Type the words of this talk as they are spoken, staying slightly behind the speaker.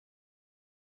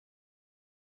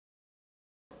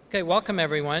Okay, welcome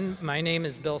everyone. My name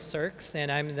is Bill Sirks, and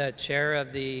I'm the chair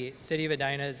of the City of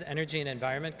Edina's Energy and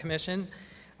Environment Commission.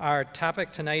 Our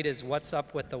topic tonight is what's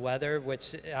up with the weather,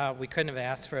 which we couldn't have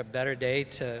asked for a better day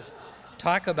to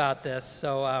talk about this.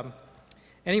 So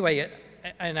anyway,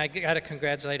 and I got to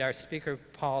congratulate our speaker,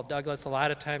 Paul Douglas. A lot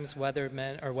of times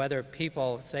weathermen or weather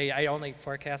people say, I only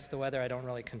forecast the weather, I don't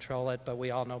really control it, but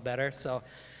we all know better. So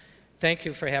thank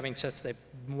you for having just a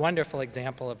wonderful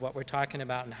example of what we're talking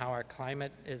about and how our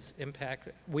climate is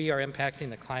we are impacting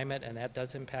the climate, and that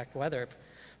does impact weather,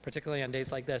 particularly on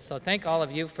days like this. So thank all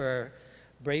of you for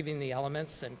braving the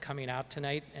elements and coming out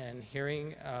tonight and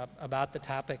hearing about the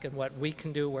topic and what we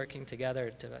can do working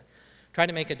together to try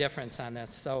to make a difference on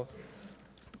this. So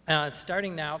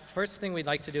starting now, first thing we'd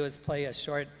like to do is play a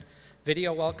short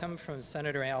video welcome from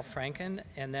Senator Al Franken,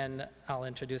 and then I'll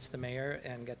introduce the mayor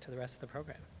and get to the rest of the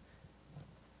program.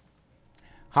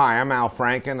 Hi, I'm Al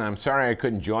Franken. I'm sorry I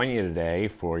couldn't join you today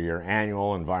for your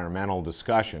annual environmental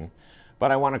discussion, but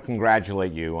I want to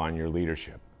congratulate you on your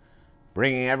leadership.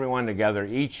 Bringing everyone together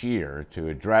each year to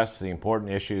address the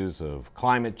important issues of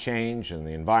climate change and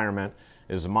the environment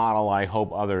is a model I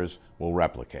hope others will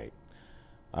replicate.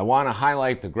 I want to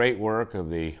highlight the great work of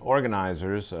the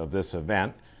organizers of this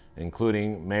event,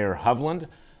 including Mayor Hovland,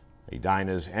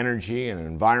 Edina's Energy and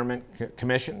Environment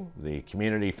Commission, the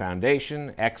Community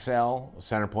Foundation, Xcel,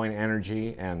 Centerpoint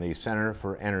Energy, and the Center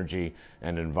for Energy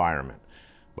and Environment.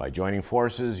 By joining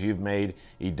forces, you've made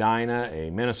Edina a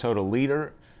Minnesota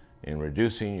leader in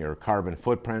reducing your carbon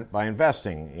footprint by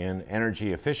investing in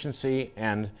energy efficiency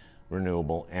and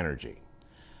renewable energy.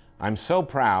 I'm so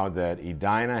proud that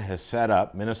Edina has set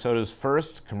up Minnesota's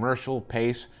first commercial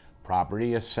PACE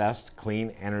property assessed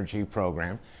clean energy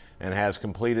program and has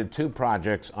completed 2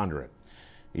 projects under it.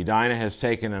 Edina has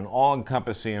taken an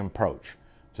all-encompassing approach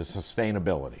to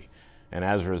sustainability, and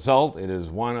as a result, it is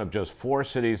one of just 4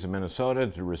 cities in Minnesota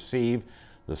to receive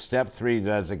the Step 3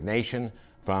 designation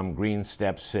from Green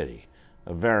Step City,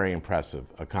 a very impressive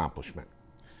accomplishment.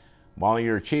 While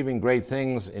you're achieving great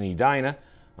things in Edina,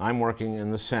 I'm working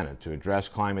in the Senate to address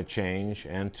climate change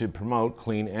and to promote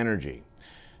clean energy.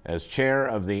 As chair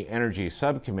of the Energy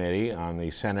Subcommittee on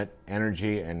the Senate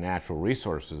Energy and Natural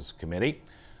Resources Committee,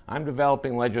 I'm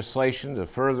developing legislation to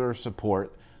further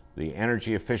support the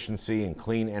energy efficiency and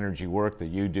clean energy work that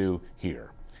you do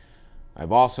here.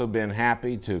 I've also been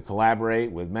happy to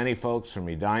collaborate with many folks from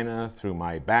Edina through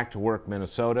my Back to Work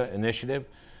Minnesota initiative.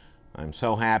 I'm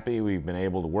so happy we've been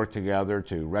able to work together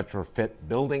to retrofit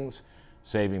buildings,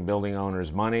 saving building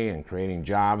owners money and creating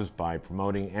jobs by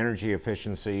promoting energy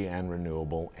efficiency and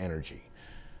renewable energy.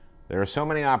 There are so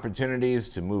many opportunities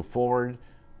to move forward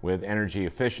with energy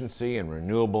efficiency and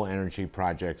renewable energy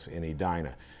projects in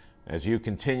Edina. As you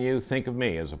continue, think of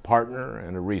me as a partner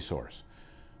and a resource.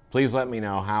 Please let me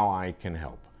know how I can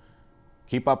help.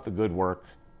 Keep up the good work,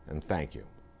 and thank you.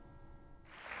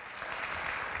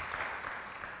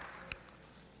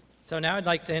 So now I'd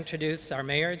like to introduce our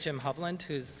mayor, Jim Hovland,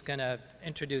 who's going to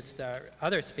introduce the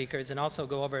other speakers and also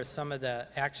go over some of the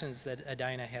actions that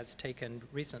Edina has taken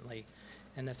recently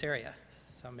in this area.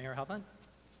 So Mayor Hovland.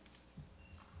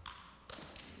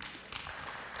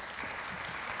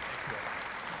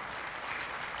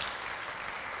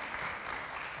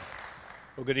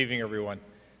 Well, good evening, everyone.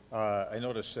 I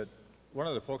noticed that one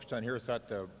of the folks down here thought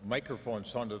the microphone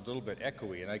sounded a little bit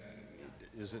echoey, and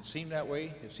does it seem that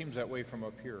way? It seems that way from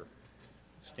up here.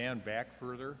 Stand back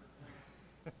further.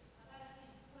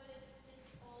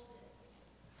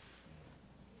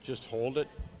 Just hold it.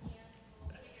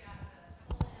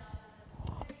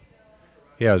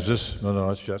 Yeah, is this?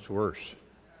 No, that's worse.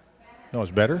 No,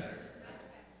 it's better?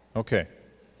 Okay.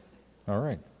 All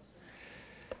right.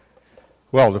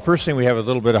 Well, the first thing, we have a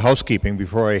little bit of housekeeping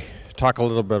before I talk a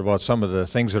little bit about some of the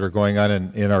things that are going on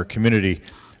in our community.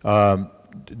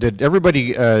 Did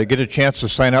everybody get a chance to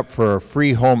sign up for a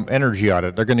free home energy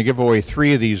audit? They're going to give away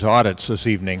 3 of these audits this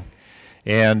evening.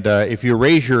 And if you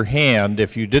raise your hand,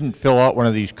 if you didn't fill out one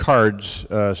of these cards,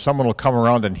 someone will come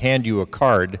around and hand you a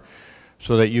card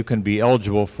so that you can be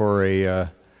eligible for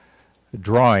a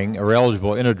drawing, or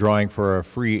eligible in a drawing for a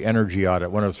free energy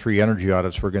audit, one of 3 energy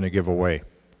audits we're going to give away.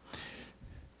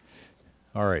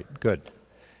 All right, good.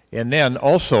 And then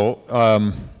also,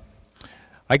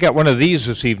 I got one of these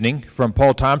this evening from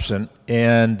Paul Thompson,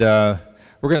 and we're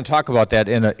going to talk about that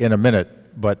in a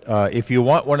minute. But if you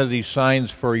want one of these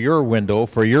signs for your window,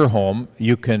 for your home,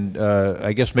 you can,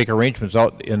 I guess, make arrangements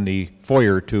out in the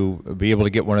foyer to be able to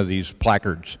get one of these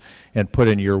placards and put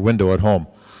in your window at home.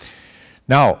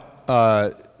 Now,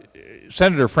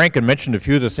 Senator Franken mentioned a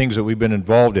few of the things that we've been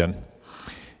involved in,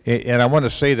 and I want to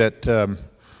say that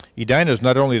Edina is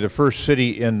not only the first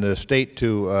city in the state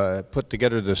to put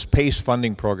together this PACE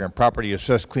funding program, Property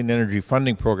Assessed Clean Energy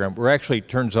Funding Program. We're actually,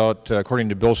 turns out, according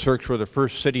to Bill Sirks, we're the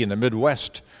first city in the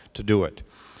Midwest to do it.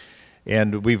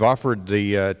 And we've offered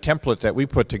the template that we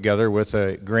put together with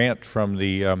a grant from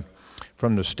the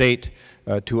state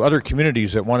to other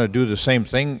communities that want to do the same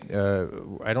thing.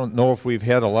 I don't know if we've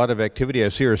had a lot of activity. I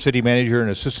see our city manager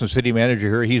and assistant city manager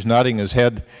here. He's nodding his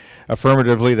head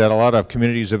affirmatively that a lot of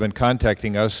communities have been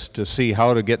contacting us to see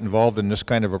how to get involved in this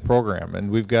kind of a program. And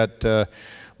we've got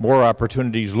more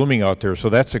opportunities looming out there, so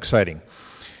that's exciting.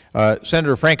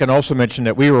 Senator Franken also mentioned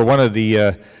that we were one of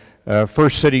the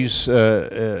first cities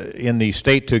in the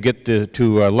state to get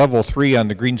to level 3 on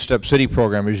the Green Step City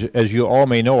program. As you all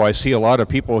may know, I see a lot of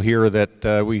people here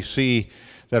that we see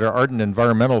that are ardent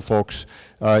environmental folks.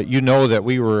 You know that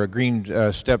we were a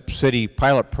Green Step City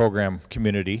pilot program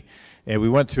community, and we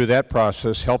went through that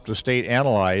process, helped the state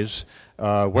analyze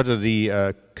whether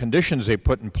the conditions they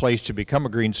put in place to become a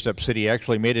Green Step City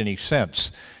actually made any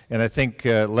sense. And I think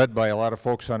led by a lot of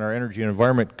folks on our Energy and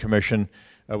Environment Commission,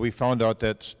 we found out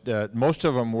that most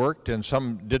of them worked and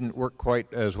some didn't work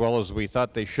quite as well as we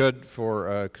thought they should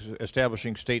for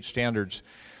establishing state standards.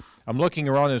 I'm looking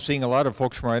around and seeing a lot of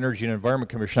folks from our Energy and Environment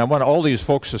Commission. I want all these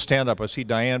folks to stand up. I see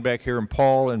Diane back here and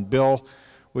Paul and Bill.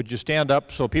 Would you stand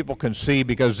up so people can see,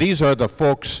 because these are the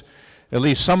folks, at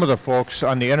least some of the folks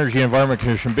on the Energy and Environment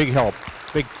Commission. Big help,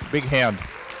 big hand.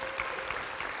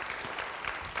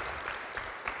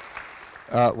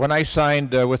 When I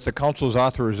signed with the Council's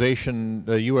authorization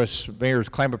the U.S. Mayor's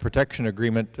Climate Protection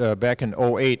Agreement back in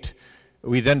 '08,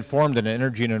 we then formed an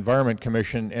Energy and Environment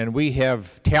Commission, and we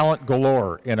have talent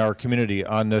galore in our community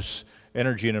on this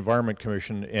Energy and Environment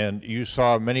Commission, and you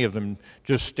saw many of them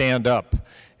just stand up,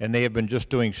 and they have been just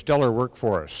doing stellar work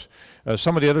for us.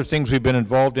 Some of the other things we've been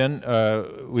involved in,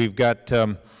 we've got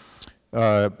the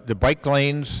bike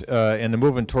lanes and the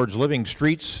movement towards living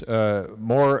streets,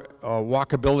 more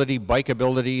walkability,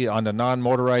 bikeability on the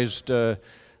non-motorized,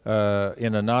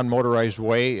 in a non-motorized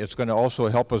way. It's going to also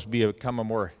help us become a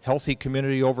more healthy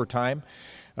community over time.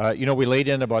 You know, we laid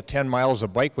in about 10 miles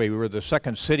of bikeway. We were the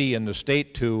second city in the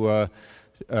state to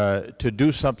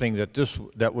do something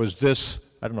that was this,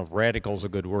 I don't know if radical is a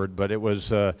good word, but it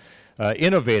was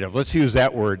innovative. Let's use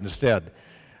that word instead.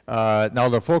 Now,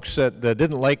 the folks that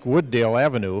didn't like Wooddale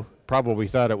Avenue probably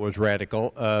thought it was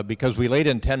radical because we laid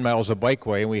in 10 miles of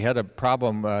bikeway, and we had a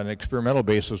problem on an experimental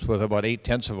basis with about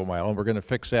 0.8 of a mile, and we're going to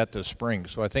fix that this spring.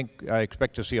 So I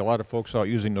expect to see a lot of folks out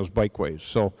using those bikeways.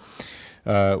 So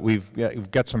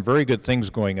we've got some very good things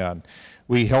going on.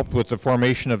 We helped with the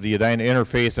formation of the Edina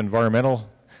Interfaith Environmental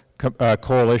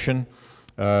Coalition.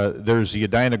 There's the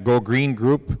Edina Go Green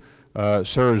group,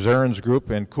 Sarah Zarin's group,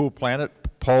 and Cool Planet,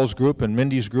 Paul's group, and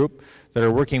Mindy's group that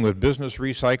are working with business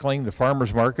recycling, the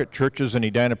farmers market, churches, and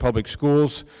Edina public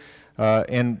schools.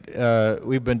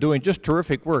 We've been doing just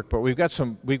terrific work, but we've got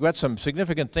some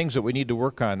significant things that we need to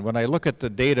work on. When I look at the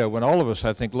data, when all of us,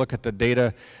 I think, look at the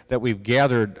data that we've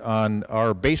gathered on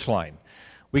our baseline,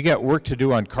 we got work to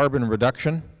do on carbon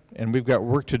reduction, and we've got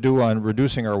work to do on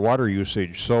reducing our water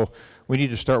usage. So we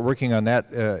need to start working on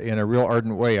that in a real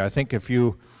ardent way. I think if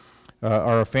you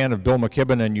are a fan of Bill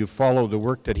McKibben and you follow the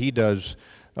work that he does,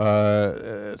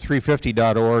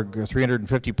 350.org,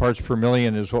 350 parts per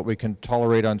million is what we can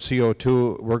tolerate on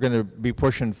CO2. We're going to be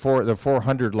pushing for the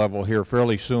 400 level here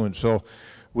fairly soon. So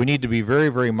we need to be very,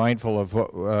 very mindful of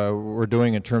what we're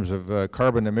doing in terms of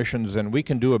carbon emissions, and we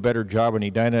can do a better job in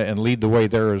Edina and lead the way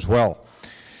there as well.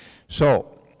 So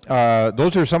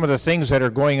those are some of the things that are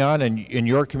going on in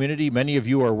your community. Many of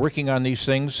you are working on these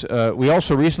things. We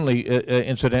also recently,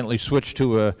 incidentally, switched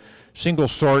to a single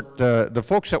sort. The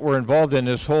folks that were involved in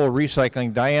this whole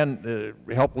recycling, Diane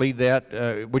helped lead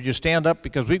that. Would you stand up?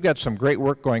 Because we've got some great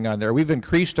work going on there. We've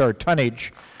increased our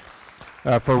tonnage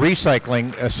for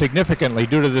recycling significantly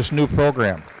due to this new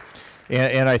program.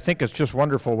 And I think it's just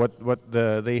wonderful what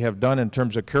they have done in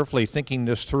terms of carefully thinking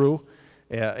this through.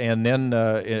 And then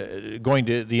going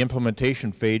to the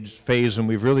implementation phase, and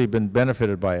we've really been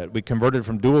benefited by it. We converted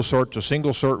from dual sort to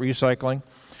single sort recycling.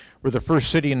 We're the first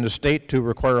city in the state to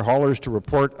require haulers to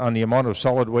report on the amount of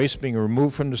solid waste being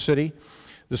removed from the city.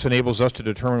 This enables us to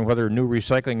determine whether new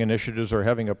recycling initiatives are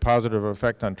having a positive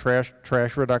effect on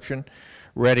trash reduction.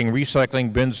 We're adding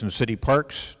recycling bins in city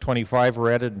parks. 25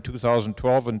 were added in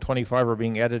 2012, and 25 are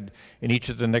being added in each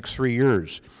of the next 3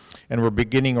 years. And we're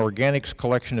beginning organics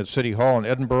collection at City Hall in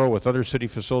Edinburgh with other city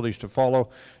facilities to follow.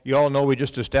 You all know we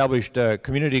just established a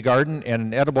community garden and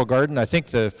an edible garden. I think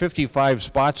the 55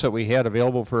 spots that we had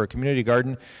available for a community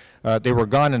garden, they were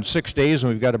gone in 6 days,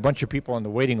 and we've got a bunch of people on the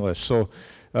waiting list. So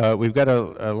we've got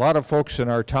a lot of folks in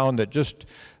our town that just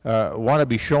want to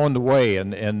be shown the way,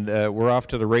 and we're off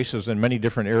to the races in many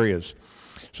different areas.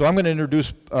 So I'm going to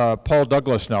introduce Paul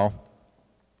Douglas now.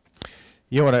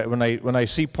 You know, when I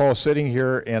see Paul sitting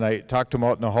here and I talk to him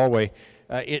out in the hallway,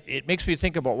 it makes me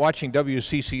think about watching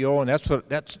WCCO,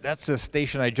 and that's the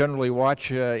station I generally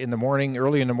watch in the morning,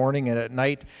 early in the morning and at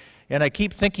night. And I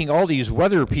keep thinking all these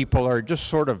weather people are just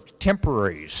sort of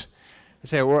temporaries. I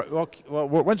say, well,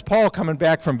 when's Paul coming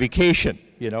back from vacation,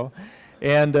 you know?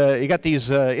 And you got these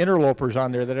interlopers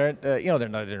on there that aren't, you know, they're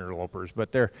not interlopers,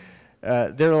 but they're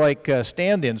like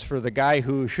stand-ins for the guy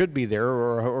who should be there,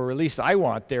 or at least I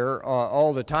want there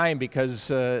all the time, because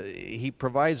he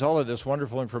provides all of this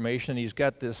wonderful information. He's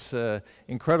got this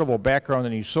incredible background,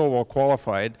 and he's so well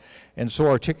qualified and so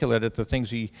articulate at the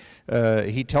things he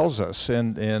tells us.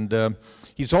 And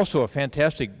he's also a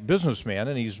fantastic businessman,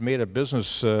 and he's made a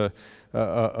business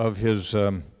of his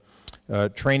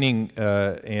training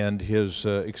and his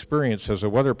experience as a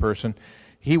weather person.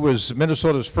 He was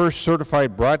Minnesota's first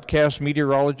certified broadcast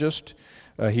meteorologist.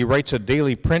 He writes a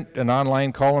daily print and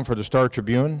online column for the Star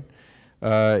Tribune.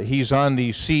 He's on the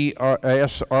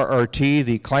CSRRT,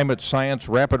 the Climate Science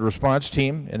Rapid Response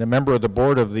Team, and a member of the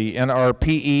board of the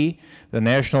NRPE, the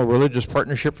National Religious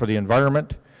Partnership for the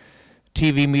Environment.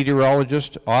 TV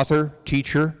meteorologist, author,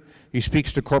 teacher. He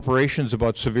speaks to corporations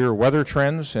about severe weather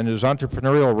trends, and his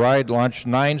entrepreneurial ride launched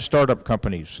 9 startup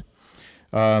companies.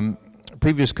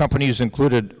 Previous companies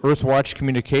included Earthwatch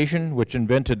Communication, which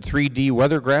invented 3D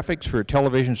weather graphics for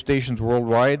television stations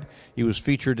worldwide. He was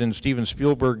featured in Steven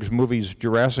Spielberg's movies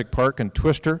Jurassic Park and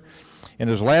Twister. And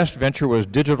his last venture was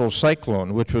Digital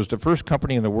Cyclone, which was the first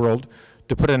company in the world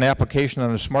to put an application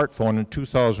on a smartphone in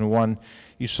 2001.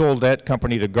 He sold that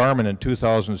company to Garmin in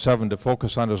 2007 to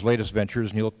focus on his latest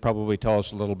ventures, and he'll probably tell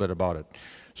us a little bit about it.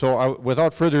 So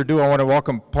without further ado, I want to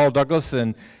welcome Paul Douglas,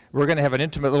 and we're going to have an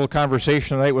intimate little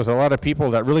conversation tonight with a lot of people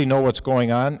that really know what's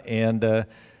going on. And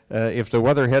if the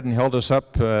weather hadn't held us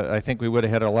up, I think we would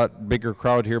have had a lot bigger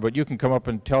crowd here. But you can come up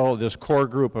and tell this core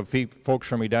group of folks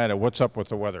from Edina what's up with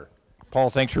the weather. Paul,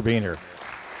 thanks for being here.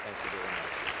 Thanks for doing that.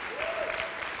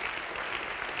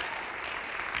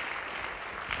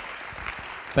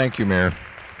 Thank you, Mayor.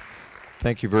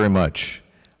 Thank you very much.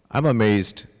 I'm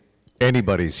amazed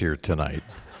anybody's here tonight.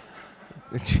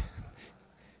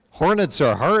 Hornets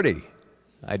are hardy.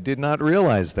 I did not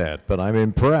realize that, but I'm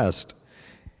impressed.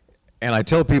 And I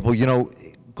tell people, you know,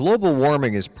 global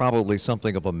warming is probably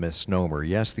something of a misnomer.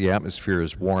 Yes, the atmosphere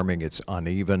is warming, it's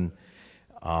uneven.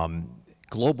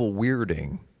 Global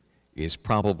weirding is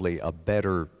probably a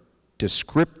better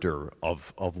descriptor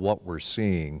of what we're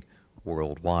seeing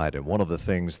worldwide, and one of the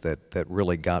things that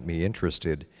really got me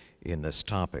interested in this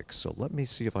topic. So let me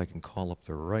see if I can call up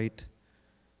the right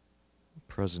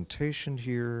presentation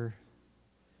here.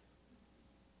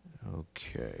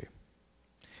 Okay.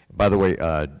 By the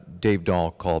way, Dave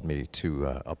Dahl called me to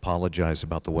apologize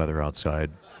about the weather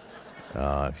outside.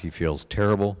 He feels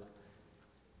terrible.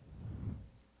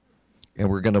 And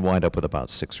we're going to wind up with about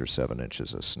 6 or 7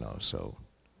 inches of snow, so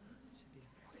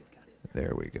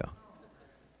there we go.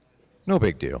 No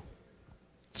big deal.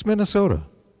 It's Minnesota.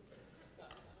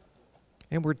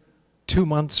 And we're 2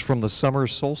 months from the summer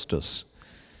solstice.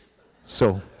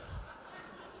 So,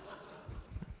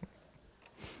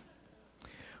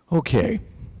 okay.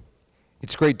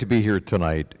 It's great to be here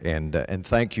tonight, and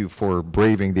thank you for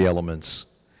braving the elements,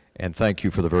 and thank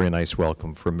you for the very nice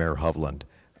welcome from Mayor Hovland.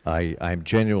 I'm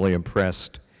genuinely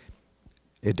impressed.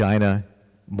 Edina,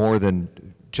 more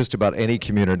than just about any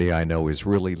community I know, is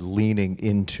really leaning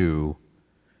into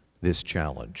this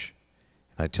challenge.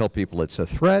 I tell people it's a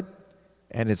threat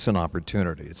and it's an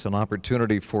opportunity. It's an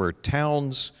opportunity for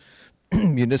towns,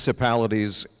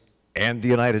 municipalities, and the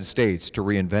United States to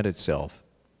reinvent itself.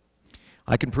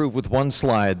 I can prove with one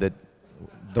slide that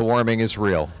the warming is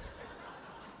real.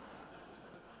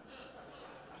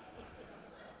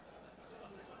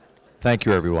 Thank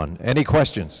you, everyone. Any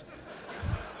questions?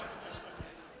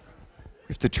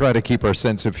 We have to try to keep our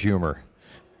sense of humor,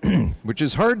 which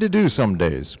is hard to do some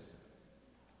days.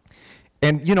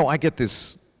 And, you know, I get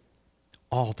this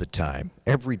all the time.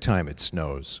 Every time it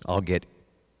snows, I'll get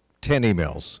 10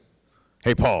 emails.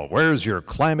 Hey, Paul, where's your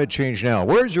climate change now?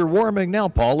 Where's your warming now,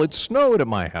 Paul? It snowed at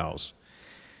my house.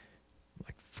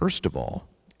 Like, first of all,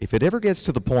 if it ever gets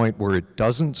to the point where it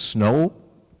doesn't snow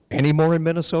anymore in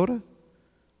Minnesota,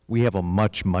 we have a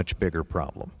much, much bigger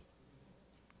problem.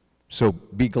 So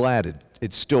be glad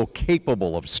it's still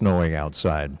capable of snowing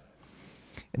outside.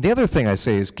 And the other thing I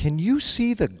say is, can you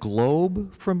see the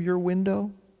globe from your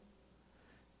window?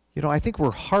 You know, I think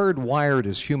we're hardwired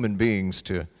as human beings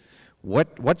to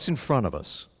what's in front of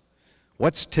us.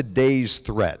 What's today's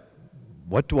threat?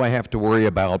 What do I have to worry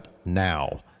about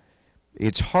now?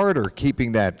 It's harder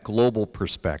keeping that global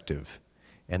perspective,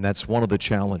 and that's one of the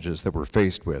challenges that we're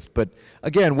faced with. But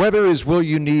again, weather is, will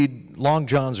you need long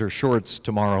johns or shorts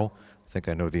tomorrow? I think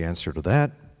I know the answer to that.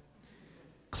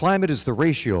 Climate is the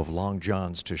ratio of long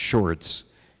johns to shorts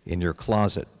in your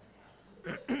closet.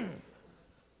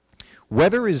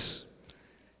 Weather is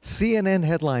CNN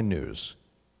headline news.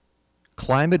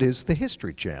 Climate is the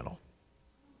History Channel.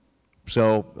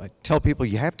 So I tell people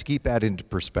you have to keep that into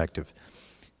perspective.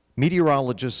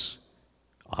 Meteorologists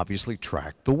obviously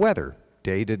track the weather,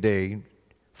 day-to-day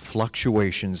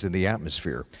fluctuations in the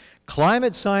atmosphere.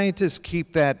 Climate scientists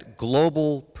keep that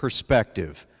global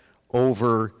perspective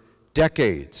over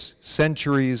decades,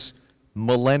 centuries,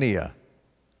 millennia.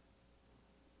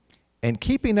 And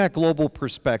keeping that global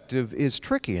perspective is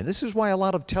tricky, and this is why a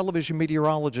lot of television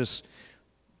meteorologists,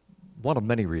 one of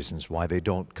many reasons why they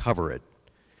don't cover it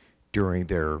during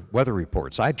their weather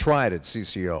reports. I tried at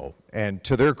CCO, and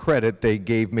to their credit, they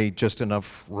gave me just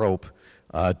enough rope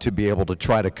to be able to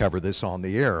try to cover this on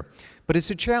the air. But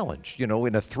it's a challenge, you know,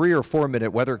 in a 3 or 4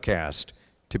 minute weathercast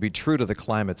to be true to the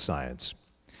climate science.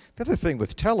 The other thing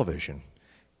with television,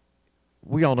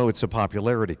 we all know it's a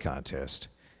popularity contest.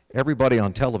 Everybody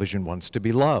on television wants to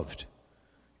be loved,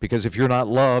 because if you're not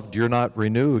loved, you're not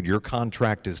renewed, your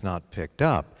contract is not picked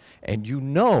up. And you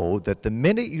know that the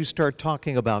minute you start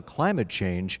talking about climate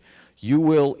change, you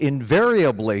will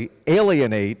invariably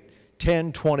alienate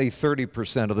 10, 20,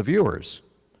 30% of the viewers.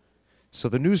 So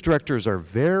the news directors are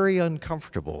very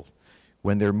uncomfortable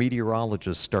when their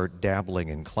meteorologists start dabbling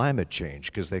in climate change,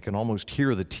 because they can almost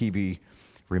hear the TV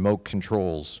remote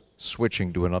controls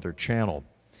switching to another channel.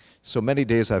 So many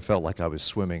days I felt like I was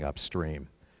swimming upstream.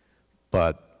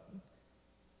 But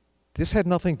this had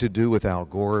nothing to do with Al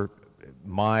Gore.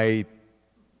 My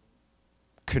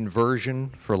conversion,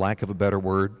 for lack of a better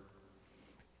word,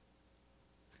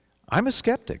 I'm a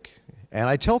skeptic. And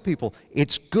I tell people,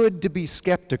 it's good to be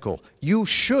skeptical. You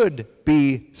should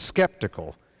be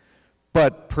skeptical.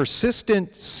 But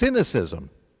persistent cynicism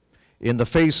in the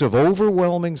face of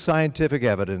overwhelming scientific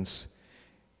evidence,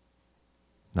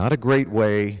 not a great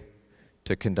way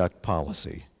to conduct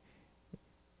policy.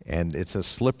 And it's a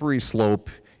slippery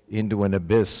slope into an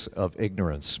abyss of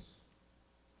ignorance.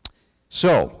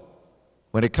 So,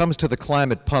 when it comes to the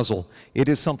climate puzzle, it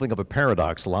is something of a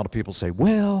paradox. A lot of people say,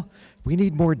 well, we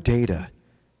need more data.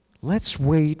 Let's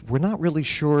wait. We're not really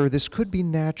sure. This could be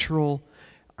natural.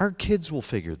 Our kids will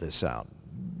figure this out.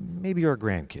 Maybe our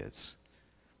grandkids.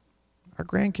 Our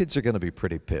grandkids are going to be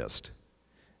pretty pissed.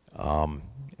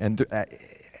 And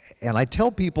I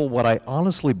tell people what I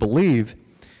honestly believe.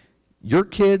 Your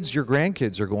kids, your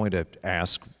grandkids are going to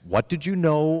ask, what did you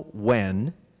know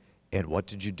when? And what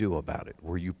did you do about it?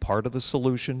 Were you part of the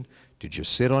solution? Did you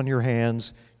sit on your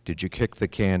hands? Did you kick the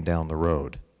can down the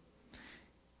road?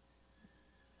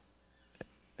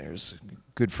 There's a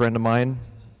good friend of mine.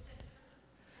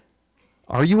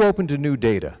 Are you open to new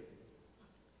data?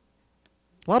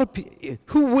 A lot of people,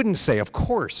 who wouldn't say, of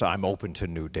course I'm open to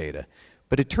new data?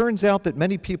 But it turns out that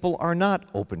many people are not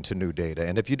open to new data.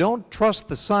 And if you don't trust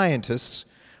the scientists,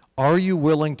 are you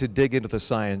willing to dig into the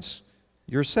science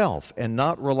yourself and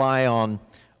not rely on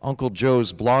Uncle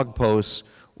Joe's blog posts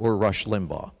or Rush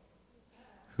Limbaugh,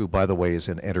 who, by the way, is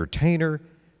an entertainer?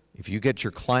 If you get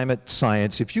your climate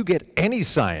science, if you get any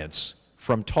science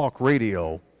from talk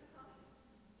radio,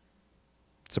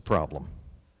 it's a problem.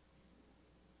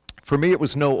 For me, it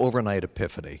was no overnight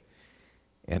epiphany.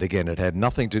 And again, it had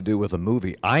nothing to do with a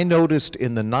movie. I noticed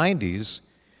in the 90s,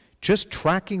 just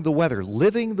tracking the weather,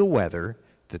 living the weather,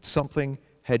 that something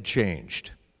had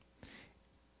changed.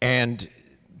 And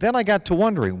then I got to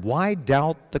wondering, why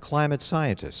doubt the climate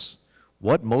scientists?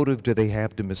 What motive do they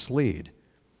have to mislead?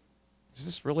 Is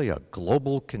this really a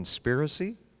global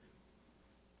conspiracy?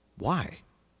 Why?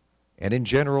 And in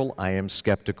general, I am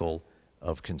skeptical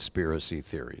of conspiracy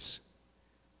theories.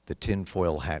 The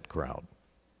tinfoil hat crowd.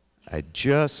 I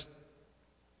just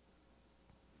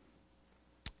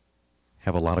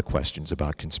have a lot of questions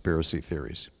about conspiracy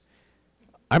theories.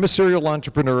 I'm a serial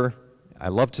entrepreneur. I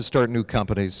love to start new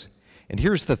companies. And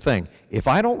here's the thing. If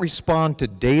I don't respond to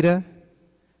data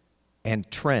and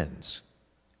trends,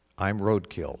 I'm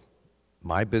roadkill.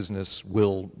 My business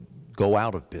will go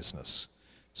out of business.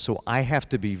 So I have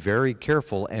to be very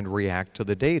careful and react to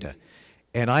the data.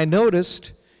 And I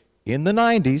noticed in the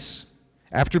 90s,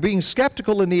 after being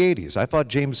skeptical in the 80s, I thought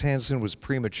James Hansen was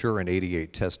premature in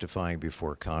 '88 testifying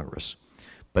before Congress.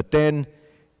 But then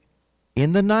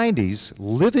in the 90s,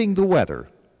 living the weather,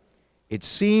 it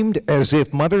seemed as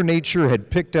if Mother Nature had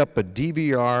picked up a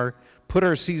DVR, put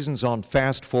our seasons on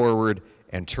fast forward,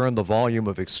 and turn the volume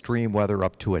of extreme weather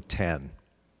up to a 10.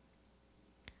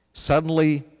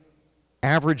 Suddenly,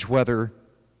 average weather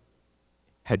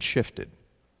had shifted.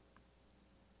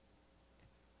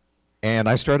 And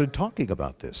I started talking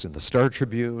about this in the Star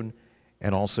Tribune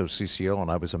and also CCO,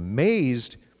 and I was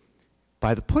amazed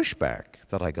by the pushback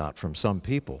that I got from some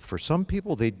people. For some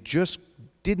people, they just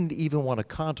didn't even want to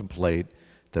contemplate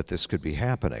that this could be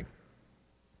happening.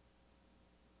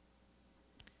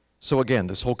 So again,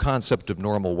 this whole concept of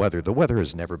normal weather, the weather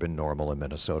has never been normal in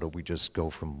Minnesota. We just go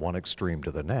from one extreme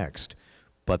to the next.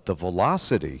 But the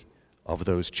velocity of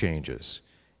those changes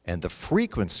and the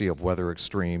frequency of weather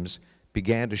extremes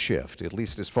began to shift, at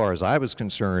least as far as I was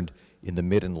concerned, in the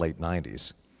mid and late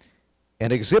 90s.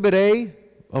 And Exhibit A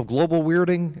of global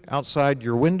weirding outside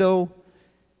your window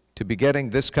to be getting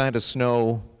this kind of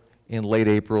snow in late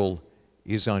April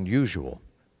is unusual,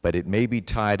 but it may be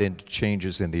tied into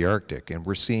changes in the Arctic, and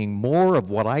we're seeing more of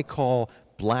what I call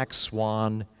black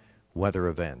swan weather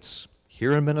events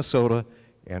here in Minnesota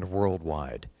and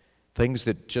worldwide. Things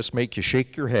that just make you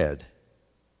shake your head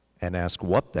and ask,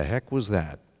 what the heck was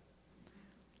that?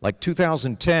 Like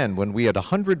 2010, when we had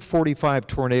 145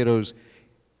 tornadoes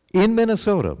in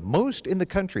Minnesota, most in the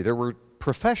country. There were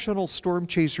professional storm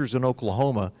chasers in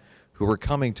Oklahoma who were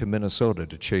coming to Minnesota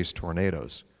to chase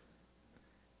tornadoes.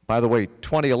 By the way,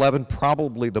 2011,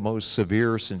 probably the most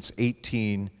severe since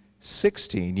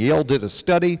 1816. Yale did a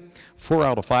study. 4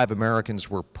 out of 5 Americans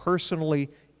were personally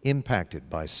impacted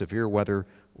by severe weather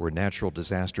or natural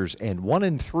disasters, and 1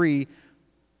 in 3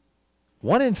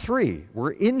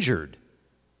 were injured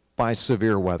by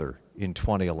severe weather in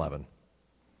 2011.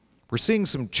 We're seeing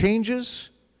some changes,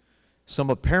 some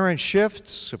apparent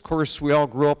shifts. Of course, we all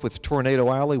grew up with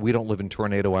Tornado Alley. We don't live in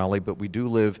Tornado Alley, but we do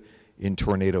live in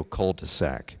Tornado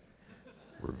Cul-de-sac.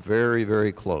 We're very,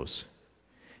 very close.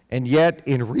 And yet,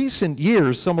 in recent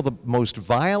years, some of the most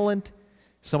violent,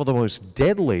 some of the most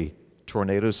deadly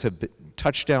tornadoes have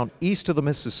touched down east of the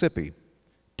Mississippi,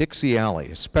 Dixie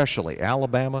Alley especially,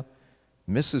 Alabama,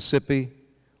 Mississippi,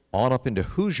 on up into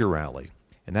Hoosier Alley.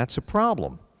 And that's a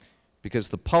problem because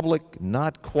the public,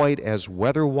 not quite as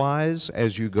weather-wise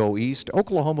as you go east.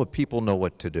 Oklahoma people know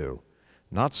what to do,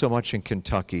 not so much in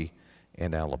Kentucky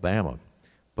and Alabama.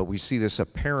 But we see this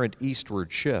apparent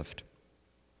eastward shift.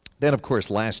 Then, of course,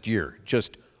 last year,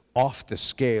 just off the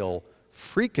scale,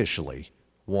 freakishly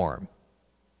warm.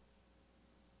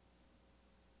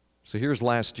 So here's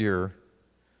last year,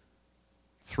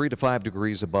 3 to 5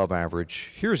 degrees above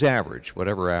average. Here's average,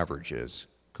 whatever average is,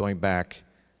 going back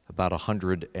about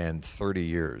 130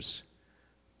 years.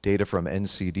 Data from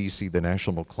NCDC, the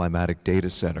National Climatic Data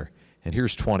Center. And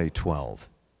here's 2012.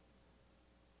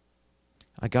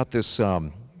 I got this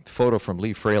photo from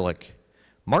Lee Freilich.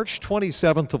 March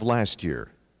 27th of last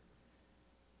year.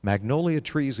 Magnolia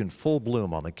trees in full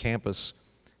bloom on the campus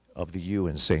of the U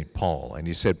in St. Paul. And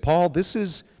he said, Paul, this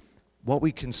is what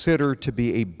we consider to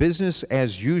be a business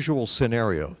as usual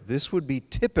scenario. This would be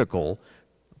typical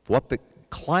of what the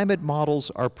climate models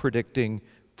are predicting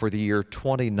for the year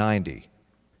 2090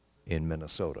 in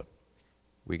Minnesota.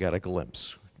 We got a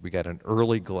glimpse. We got an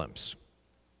early glimpse.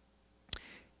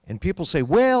 And people say,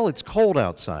 well, it's cold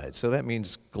outside, so that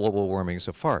means global warming is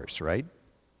a farce, right?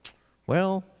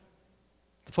 Well,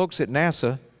 the folks at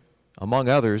NASA, among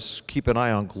others, keep an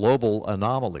eye on global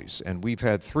anomalies, and we've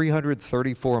had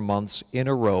 334 months in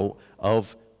a row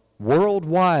of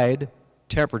worldwide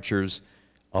temperatures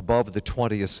above the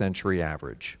 20th century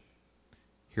average.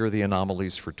 Here are the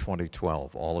anomalies for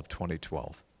 2012, all of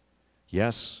 2012.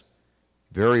 Yes,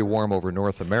 very warm over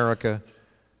North America,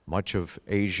 much of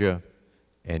Asia,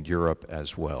 and Europe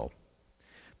as well.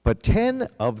 But 10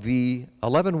 of the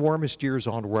 11 warmest years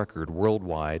on record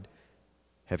worldwide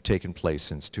have taken place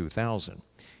since 2000.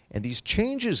 And these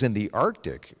changes in the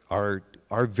Arctic are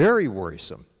very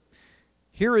worrisome.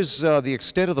 Here is the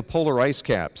extent of the polar ice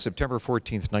cap, September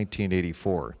 14th,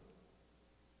 1984.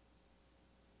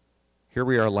 Here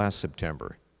we are last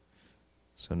September.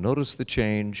 So notice the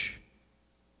change,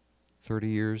 30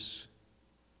 years.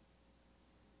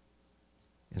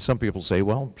 And some people say,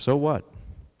 well, so what?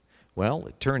 Well,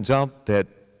 it turns out that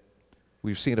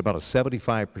we've seen about a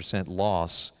 75%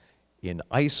 loss in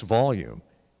ice volume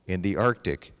in the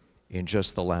Arctic in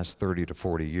just the last 30 to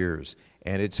 40 years.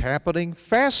 And it's happening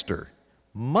faster,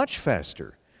 much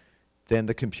faster than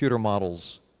the computer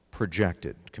models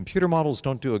projected. Computer models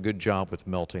don't do a good job with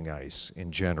melting ice in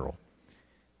general.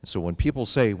 And so when people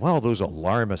say, well, those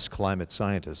alarmist climate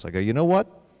scientists, I go, you know what?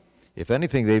 If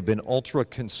anything, they've been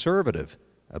ultra-conservative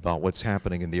about what's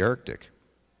happening in the Arctic.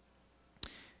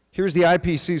 Here's the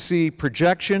IPCC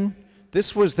projection.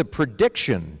 This was the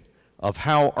prediction of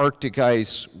how Arctic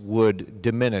ice would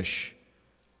diminish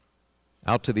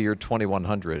out to the year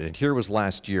 2100. And here was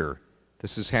last year.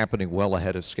 This is happening well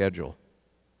ahead of schedule.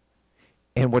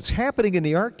 And what's happening in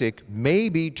the Arctic may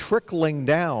be trickling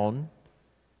down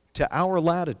to our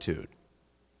latitude.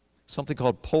 Something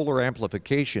called polar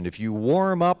amplification. If you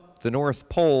warm up the North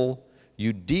Pole,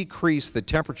 you decrease the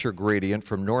temperature gradient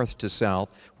from north to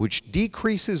south, which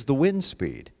decreases the wind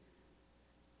speed.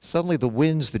 Suddenly the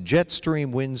winds, the jet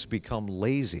stream winds, become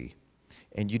lazy,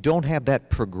 and you don't have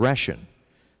that progression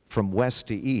from west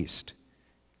to east.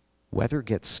 Weather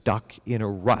gets stuck in a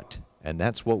rut, and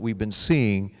that's what we've been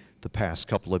seeing the past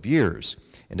couple of years.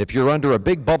 And if you're under a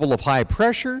big bubble of high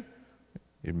pressure,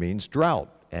 it means drought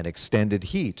and extended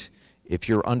heat. If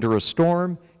you're under a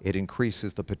storm, it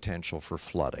increases the potential for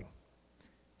flooding.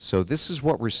 So this is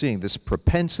what we're seeing, this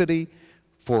propensity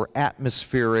for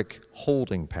atmospheric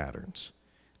holding patterns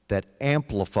that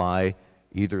amplify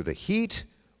either the heat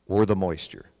or the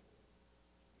moisture.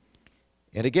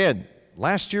 And again,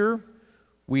 last year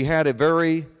we had a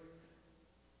very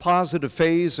positive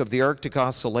phase of the Arctic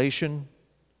oscillation,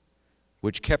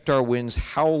 which kept our winds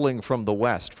howling from the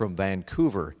west, from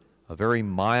Vancouver, a very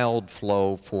mild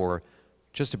flow for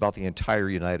just about the entire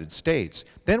United States.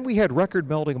 Then we had record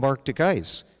melting of Arctic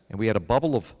ice, and we had a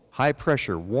bubble of high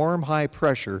pressure, warm high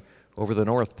pressure over the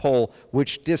North Pole,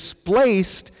 which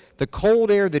displaced the cold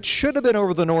air that should have been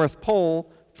over the North Pole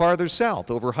farther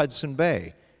south, over Hudson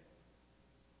Bay.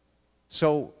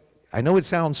 So I know it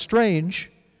sounds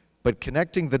strange, but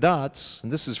connecting the dots,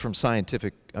 and this is from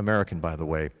Scientific American, by the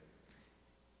way,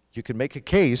 you can make a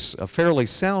case, a fairly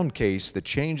sound case, that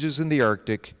changes in the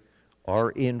Arctic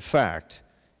are in fact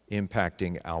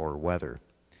impacting our weather.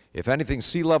 If anything,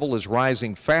 sea level is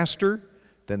rising faster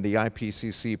than the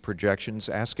IPCC projections.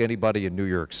 Ask anybody in New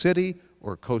York City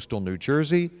or coastal New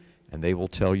Jersey, and they will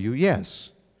tell you yes.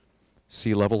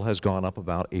 Sea level has gone up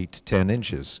about 8 to 10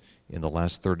 inches in the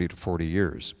last 30 to 40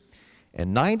 years.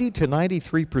 And 90 to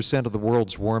 93% of the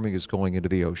world's warming is going into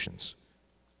the oceans.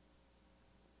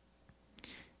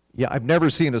 Yeah, I've never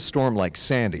seen a storm like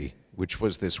Sandy, which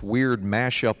was this weird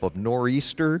mashup of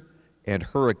nor'easter and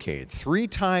hurricane, 3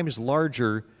 times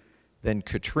larger than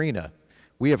Katrina.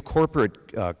 We have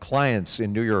corporate clients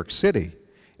in New York City,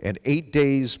 and 8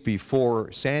 days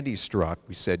before Sandy struck,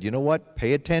 we said, you know what,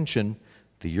 pay attention.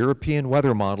 The European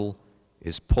weather model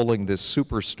is pulling this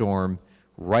superstorm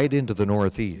right into the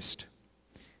Northeast.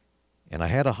 And I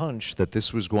had a hunch that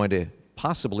this was going to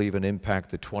possibly even impact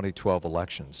the 2012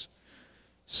 elections.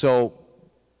 So,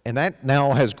 and that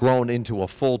now has grown into a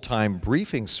full-time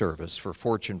briefing service for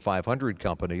Fortune 500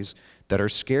 companies that are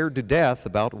scared to death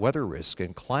about weather risk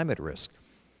and climate risk.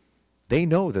 They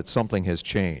know that something has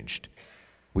changed.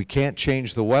 We can't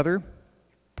change the weather,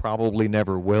 probably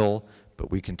never will, but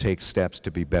we can take steps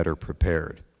to be better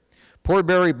prepared. Poor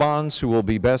Barry Bonds, who will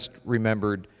be best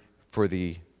remembered for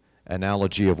the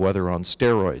analogy of weather on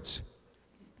steroids.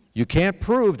 You can't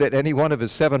prove that any one of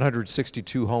his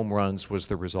 762 home runs was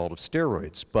the result of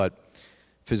steroids, but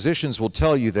physicians will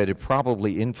tell you that it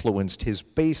probably influenced his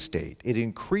base state. It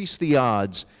increased the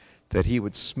odds that he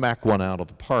would smack one out of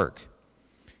the park.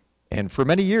 And for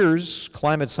many years,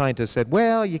 climate scientists said,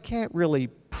 well, you can't really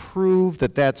prove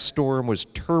that that storm was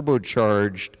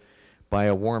turbocharged by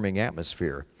a warming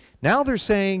atmosphere. Now they're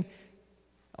saying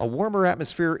a warmer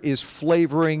atmosphere is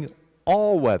flavoring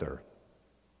all weather.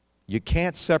 You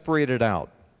can't separate it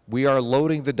out. We are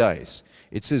loading the dice.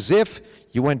 It's as if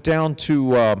you went down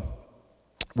to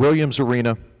Williams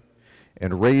Arena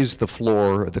and raised the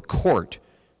floor, the court,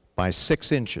 by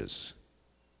 6 inches.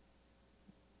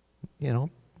 You know,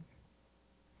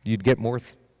 you'd get more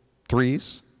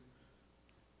threes,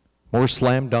 more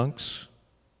slam dunks.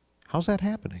 How's that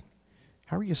happening?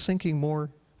 How are you sinking more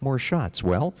shots?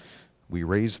 Well, we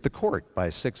raised the court by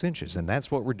 6 inches, and that's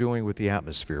what we're doing with the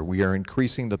atmosphere. We are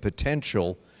increasing the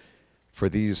potential for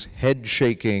these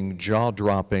head-shaking,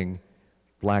 jaw-dropping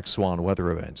black swan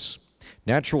weather events.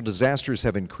 Natural disasters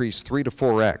have increased 3 to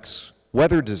 4x,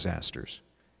 weather disasters,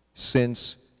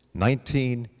 since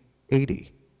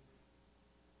 1980.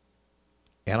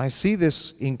 And I see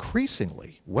this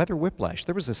increasingly, weather whiplash.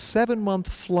 There was a 7-month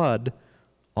flood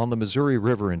on the Missouri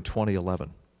River in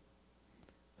 2011.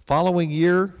 Following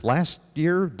year, last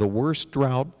year, the worst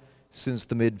drought since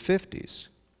the mid-50s.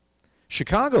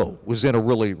 Chicago was in a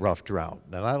really rough drought.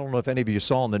 And I don't know if any of you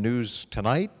saw on the news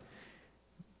tonight,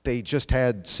 they just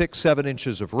had 6, 7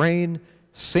 inches of rain,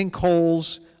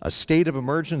 sinkholes, a state of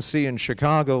emergency in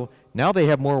Chicago. Now they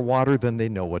have more water than they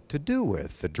know what to do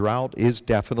with. The drought is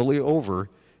definitely over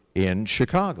in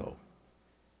Chicago.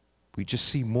 We just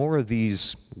see more of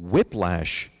these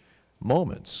whiplash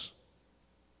moments.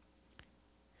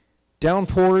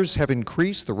 Downpours have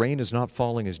increased. The rain is not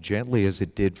falling as gently as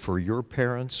it did for your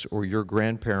parents or your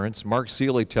grandparents. Mark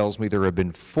Seeley tells me there have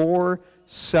been 4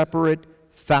 separate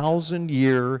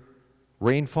 1,000-year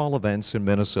rainfall events in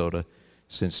Minnesota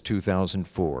since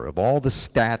 2004. Of all the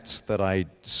stats that I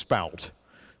spout,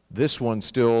 this one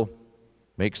still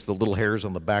makes the little hairs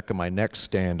on the back of my neck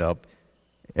stand up.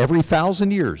 Every 1,000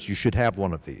 years, you should have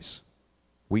one of these.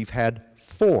 We've had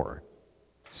 4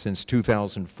 since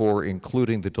 2004,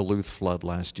 including the Duluth flood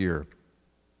last year.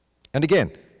 And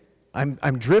again,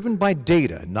 I'm driven by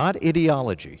data, not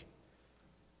ideology.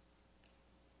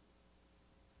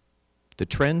 The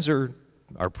trends are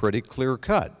pretty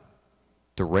clear-cut.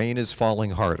 The rain is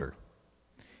falling harder.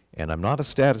 And I'm not a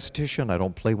statistician, I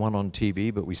don't play one on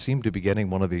TV, but we seem to be getting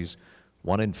one of these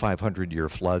 1 in 500-year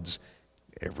floods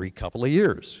every couple of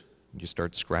years. You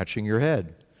start scratching your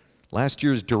head. Last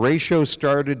year's derecho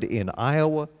started in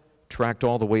Iowa, tracked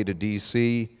all the way to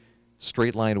D.C.,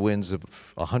 straight line winds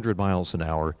of 100 miles an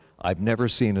hour. I've never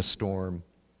seen a storm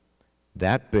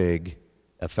that big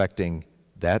affecting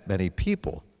that many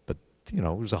people. But, you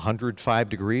know, it was 105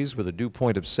 degrees with a dew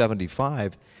point of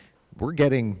 75. We're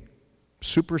getting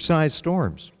supersized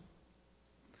storms.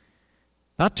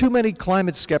 Not too many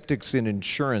climate skeptics in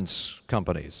insurance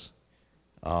companies.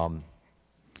 You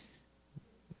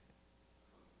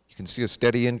can see a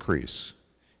steady increase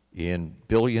in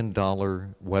billion-dollar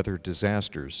weather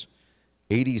disasters,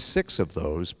 86 of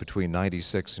those between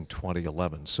 96 and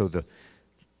 2011. So the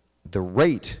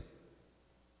rate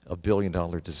of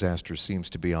billion-dollar disasters seems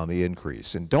to be on the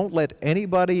increase. And don't let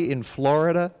anybody in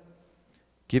Florida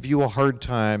give you a hard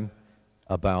time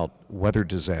about weather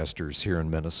disasters here in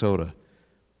Minnesota.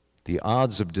 The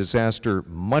odds of disaster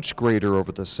much greater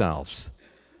over the south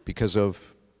because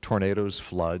of tornadoes,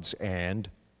 floods, and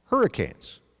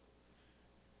hurricanes.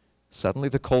 Suddenly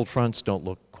the cold fronts don't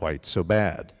look quite so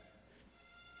bad.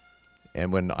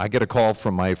 And when I get a call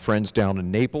from my friends down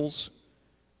in Naples,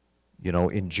 you know,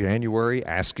 in January,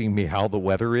 asking me how the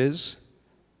weather is,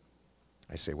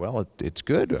 I say, well, it's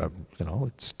good. You know,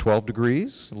 it's 12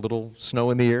 degrees, a little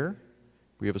snow in the air.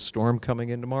 We have a storm coming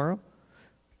in tomorrow,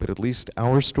 but at least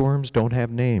our storms don't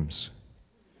have names.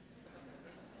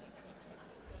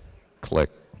 Click.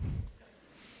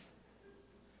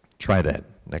 Try that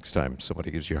next time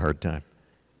somebody gives you a hard time.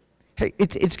 Hey,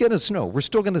 it's going to snow. We're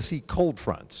still going to see cold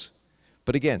fronts.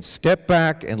 But again, step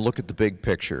back and look at the big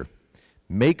picture.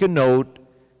 Make a note,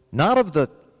 not of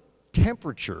the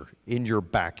temperature in your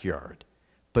backyard,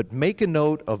 but make a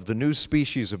note of the new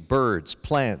species of birds,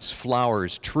 plants,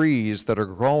 flowers, trees that are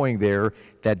growing there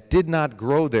that did not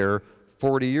grow there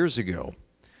 40 years ago.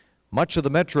 Much of the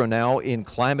metro now in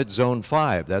climate zone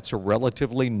 5. That's a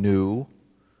relatively new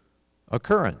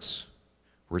occurrence.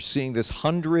 We're seeing this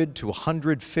 100 to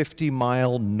 150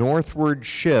 mile northward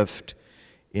shift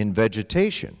in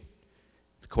vegetation.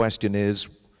 The question is,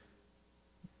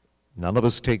 none of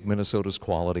us take Minnesota's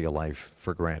quality of life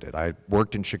for granted. I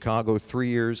worked in Chicago 3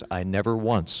 years. I never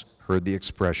once heard the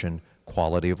expression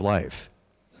quality of life.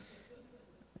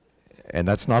 And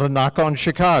that's not a knock on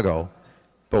Chicago,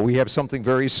 but we have something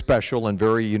very special and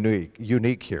very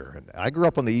unique here. And I grew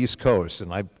up on the East Coast,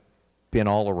 and I've been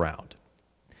all around.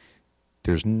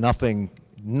 There's nothing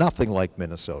like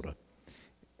Minnesota.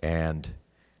 And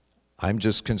I'm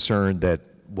just concerned that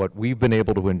what we've been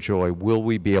able to enjoy, will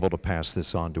we be able to pass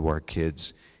this on to our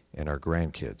kids and our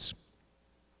grandkids?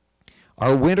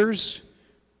 Our winters,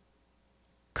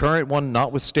 current one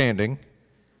notwithstanding,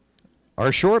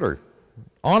 are shorter,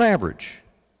 on average.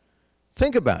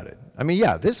 Think about it. I mean,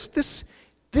 yeah, this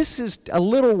is a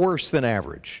little worse than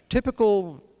average.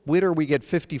 Typical winter, we get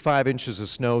 55 inches of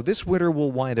snow. This winter,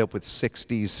 we'll wind up with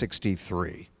 60,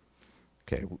 63.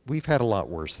 Okay, we've had a lot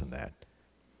worse than that.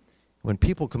 When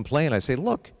people complain, I say,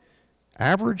 look,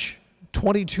 average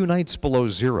 22 nights below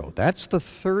zero. That's the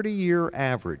 30-year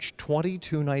average,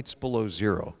 22 nights below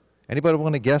zero. Anybody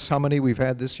want to guess how many we've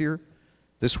had this year,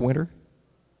 this winter?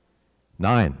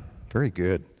 9. Very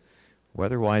good.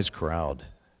 Weather-wise crowd.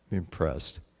 I'm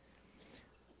impressed.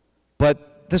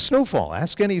 But the snowfall,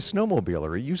 ask any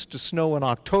snowmobiler. It used to snow in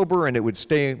October, and it would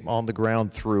stay on the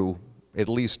ground through at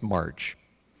least March.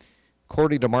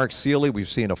 According to Mark Seeley, we've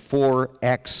seen a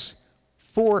 4x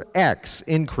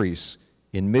increase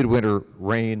in midwinter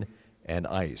rain and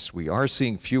ice. We are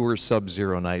seeing fewer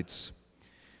sub-zero nights.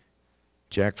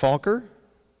 Jack Falker,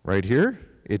 right here,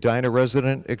 Edina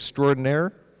resident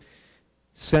extraordinaire,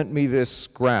 sent me this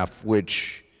graph,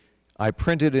 which I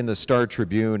printed in the Star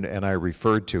Tribune and I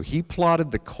referred to. He plotted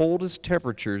the coldest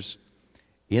temperatures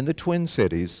in the Twin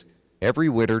Cities every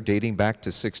winter dating back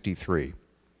to '63.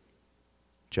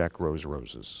 Jack grows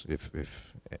roses.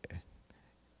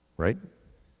 right?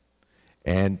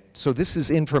 And so this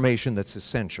is information that's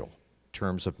essential in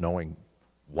terms of knowing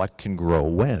what can grow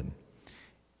when.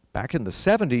 Back in the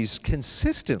 70s,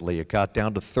 consistently it got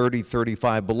down to 30,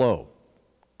 35 below,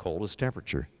 coldest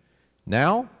temperature.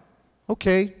 Now,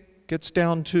 okay, gets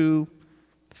down to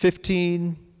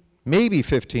 15, maybe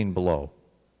 15 below.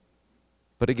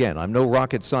 But again, I'm no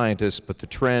rocket scientist, but the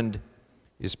trend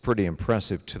is pretty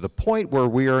impressive to the point where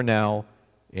we are now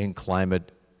in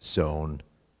climate zone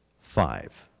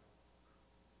 5.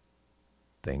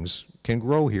 Things can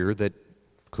grow here that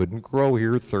couldn't grow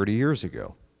here 30 years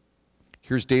ago.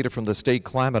 Here's data from the State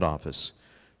Climate Office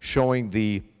showing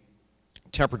the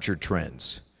temperature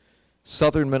trends.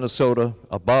 Southern Minnesota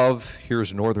above,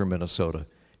 here's northern Minnesota,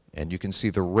 and you can see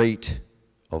the rate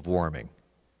of warming.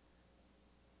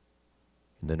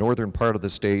 In the northern part of the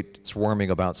state, it's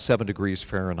warming about 7 degrees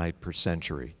Fahrenheit per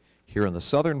century. Here in the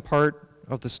southern part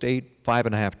of the state,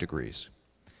 5.5 degrees.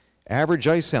 Average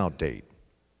ice out date.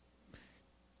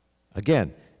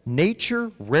 Again,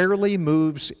 nature rarely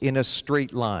moves in a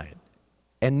straight line,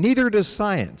 and neither does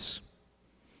science.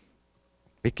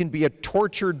 It can be a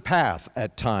tortured path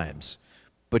at times,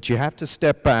 but you have to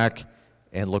step back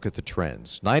and look at the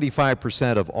trends.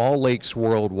 95% of all lakes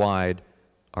worldwide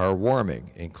are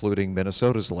warming, including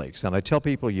Minnesota's lakes. And I tell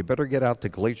people, you better get out to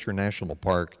Glacier National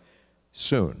Park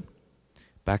soon.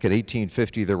 Back in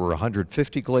 1850, there were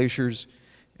 150 glaciers.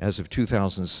 As of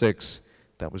 2006,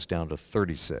 that was down to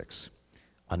 36.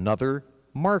 Another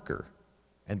marker,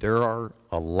 and there are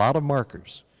a lot of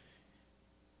markers.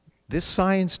 This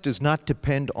science does not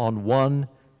depend on one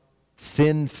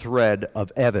thin thread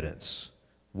of evidence,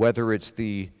 whether it's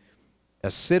the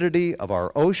acidity of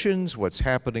our oceans, what's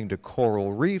happening to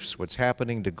coral reefs, what's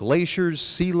happening to glaciers,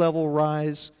 sea level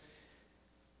rise,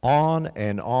 on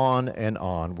and on and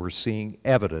on, we're seeing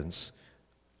evidence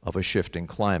of a shifting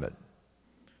climate.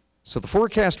 So the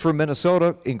forecast for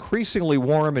Minnesota, increasingly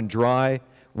warm and dry.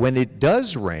 When it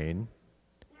does rain,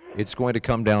 it's going to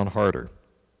come down harder.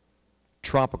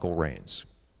 Tropical rains.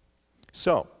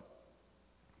 So,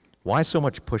 why so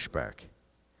much pushback?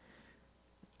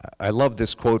 I love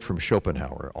this quote from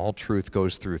Schopenhauer. All truth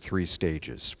goes through 3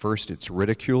 stages. First, it's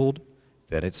ridiculed,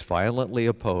 then it's violently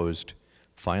opposed,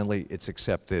 finally, it's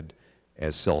accepted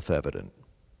as self-evident.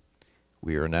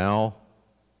 We are now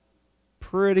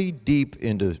pretty deep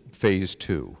into phase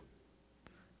 2.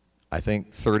 I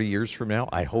think 30 years from now,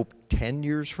 I hope 10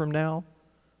 years from now,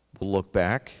 we'll look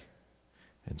back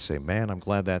and say, man, I'm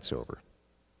glad that's over.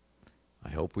 I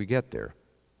hope we get there.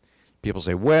 People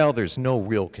say, well, there's no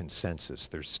real consensus.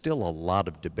 There's still a lot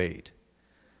of debate.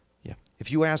 Yeah. If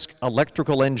you ask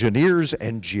electrical engineers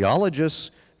and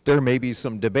geologists, there may be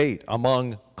some debate.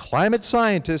 Among climate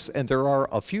scientists, and there are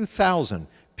a few thousand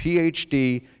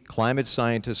PhD climate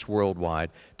scientists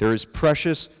worldwide, there is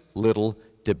precious little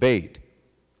debate.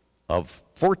 Of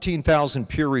 14,000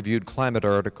 peer-reviewed climate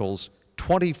articles,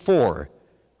 24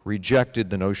 rejected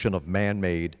the notion of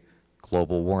man-made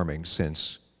global warming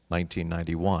since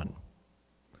 1991.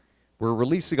 We're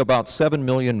releasing about 7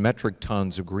 million metric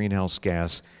tons of greenhouse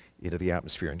gas into the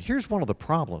atmosphere. And here's one of the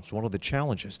problems, one of the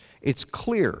challenges. It's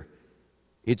clear,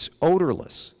 it's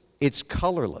odorless, it's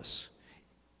colorless.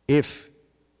 If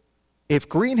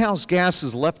greenhouse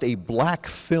gases left a black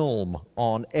film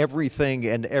on everything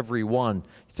and everyone,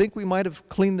 you think we might have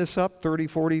cleaned this up 30,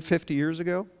 40, 50 years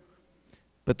ago?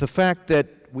 But the fact that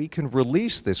we can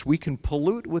release this, we can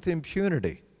pollute with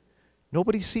impunity.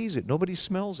 Nobody sees it, nobody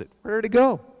smells it. Where'd it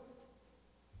go?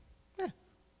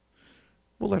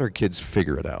 We'll let our kids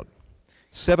figure it out.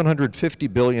 750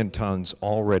 billion tons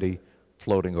already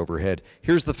floating overhead.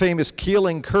 Here's the famous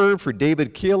Keeling curve for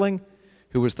David Keeling,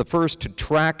 who was the first to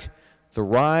track the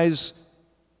rise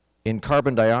in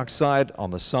carbon dioxide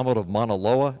on the summit of Mauna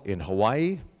Loa in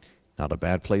Hawaii. Not a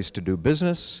bad place to do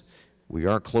business. We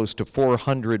are close to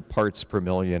 400 parts per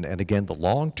million, and again, the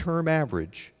long-term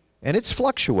average, and it's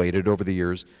fluctuated over the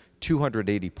years,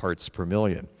 280 parts per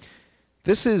million.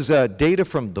 This is data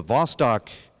from the Vostok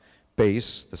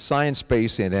base, the science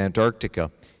base in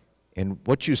Antarctica, and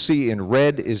what you see in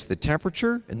red is the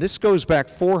temperature, and this goes back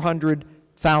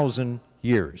 400,000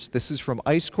 years. This is from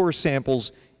ice core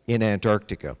samples in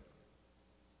Antarctica.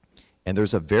 And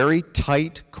there's a very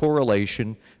tight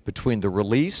correlation between the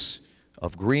release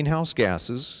of greenhouse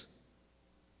gases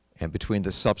and between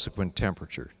the subsequent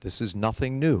temperature. This is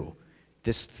nothing new.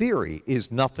 This theory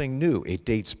is nothing new. It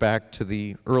dates back to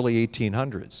the early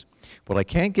 1800s. What I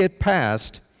can't get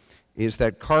past is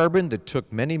that carbon that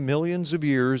took many millions of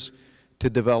years to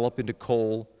develop into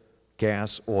coal,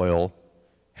 gas, oil,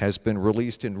 has been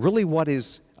released in really what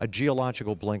is a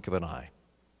geological blink of an eye.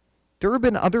 There have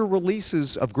been other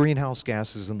releases of greenhouse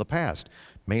gases in the past,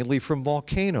 mainly from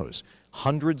volcanoes,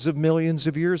 hundreds of millions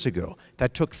of years ago.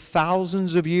 That took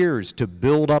thousands of years to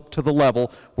build up to the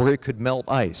level where it could melt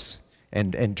ice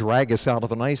and drag us out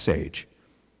of an ice age.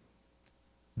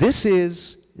 This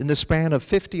is in the span of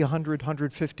 50, 100,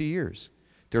 150 years.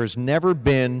 There has never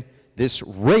been this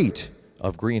rate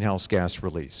of greenhouse gas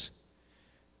release.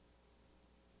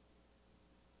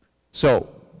 So,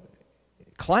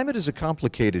 climate is a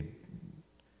complicated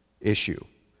issue.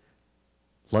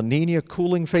 La Nina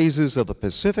cooling phases of the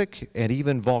Pacific and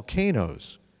even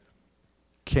volcanoes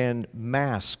can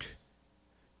mask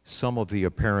some of the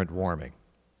apparent warming.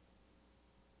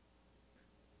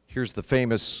 Here's the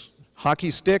famous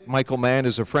hockey stick. Michael Mann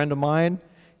is a friend of mine.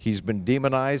 He's been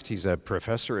demonized. He's a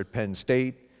professor at Penn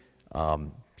State.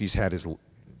 He's had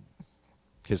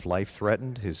his life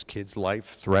threatened, his kid's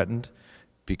life threatened,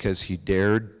 because he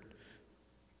dared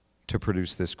to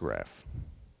produce this graph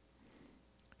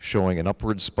showing an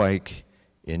upward spike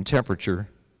in temperature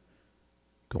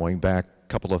going back a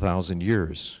couple of thousand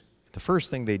years. The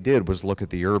first thing they did was look at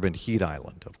the urban heat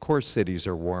island. Of course cities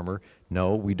are warmer.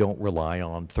 No, we don't rely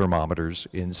on thermometers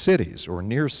in cities or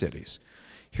near cities.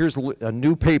 Here's a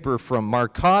new paper from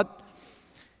Marcotte,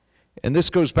 and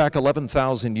this goes back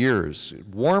 11,000 years.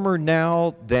 Warmer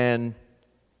now than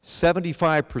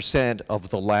 75% of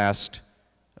the last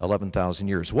 11,000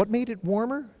 years. What made it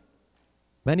warmer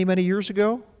many, many years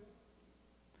ago?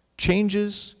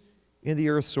 Changes in the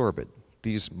Earth's orbit,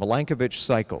 these Milankovitch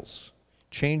cycles,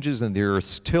 changes in the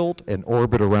Earth's tilt and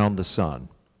orbit around the sun.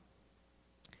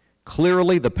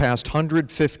 Clearly, the past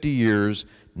 150 years,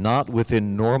 not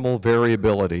within normal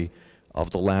variability of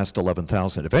the last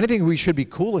 11,000. If anything, we should be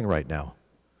cooling right now.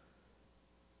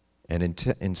 And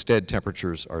instead,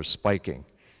 temperatures are spiking.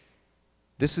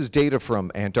 This is data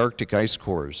from Antarctic ice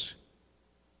cores.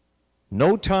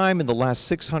 No time in the last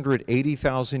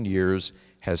 680,000 years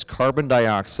has carbon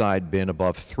dioxide been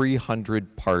above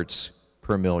 300 parts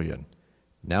per million.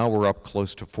 Now we're up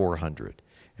close to 400.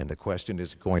 And the question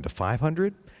is, going to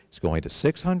 500? Is it going to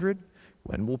 600?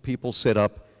 When will people sit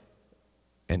up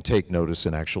and take notice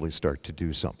and actually start to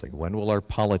do something? When will our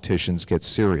politicians get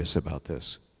serious about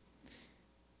this?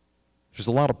 There's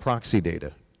a lot of proxy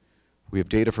data. We have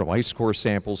data from ice core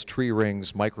samples, tree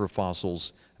rings,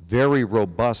 microfossils, very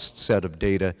robust set of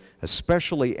data,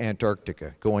 especially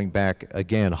Antarctica, going back,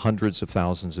 again, hundreds of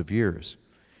thousands of years.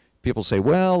 People say,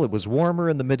 well, it was warmer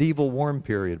in the medieval warm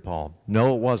period, Paul.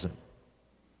 No, it wasn't.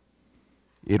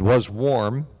 It was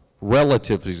warm,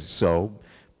 relatively so,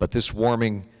 but this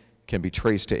warming can be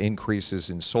traced to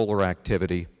increases in solar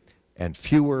activity and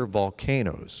fewer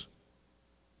volcanoes,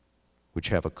 which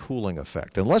have a cooling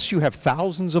effect. Unless you have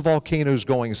thousands of volcanoes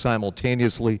going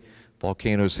simultaneously,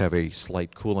 volcanoes have a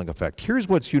slight cooling effect. Here's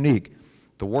what's unique.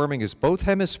 The warming is both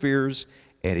hemispheres,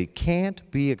 and it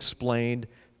can't be explained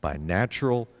by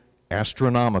natural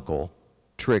astronomical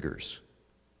triggers.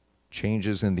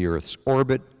 Changes in the Earth's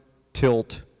orbit,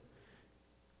 tilt.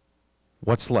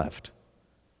 What's left?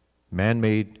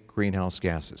 Man-made greenhouse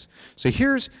gases. So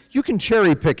you can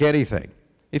cherry pick anything.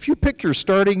 If you pick your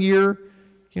starting year,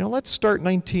 let's start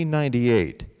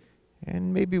 1998,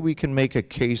 and maybe we can make a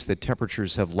case that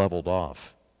temperatures have leveled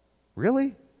off.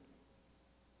 Really?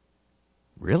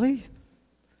 Really?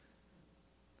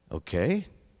 Okay.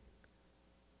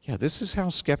 Yeah, this is how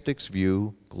skeptics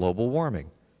view global warming.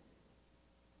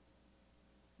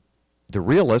 The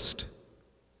realist,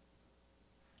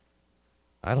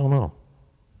 I don't know.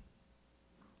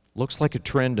 Looks like a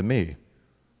trend to me.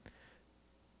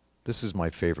 This is my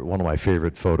favorite, one of my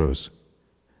favorite photos.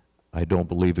 I don't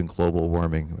believe in global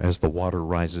warming as the water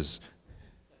rises.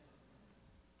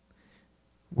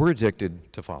 We're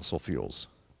addicted to fossil fuels.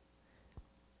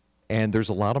 And there's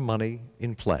a lot of money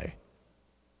in play.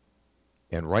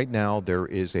 And right now there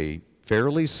is a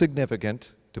fairly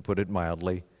significant, to put it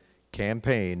mildly,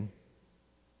 campaign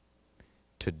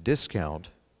to discount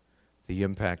the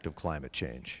impact of climate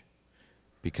change,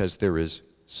 because there is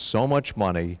so much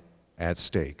money at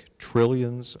stake,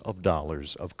 trillions of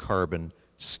dollars of carbon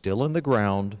still in the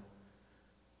ground.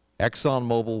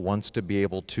 ExxonMobil wants to be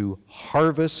able to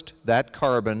harvest that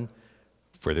carbon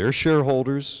for their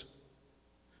shareholders,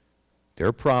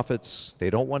 their profits. They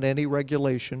don't want any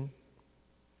regulation.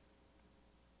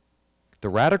 The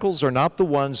radicals are not the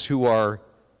ones who are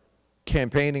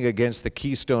campaigning against the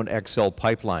Keystone XL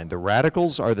pipeline. The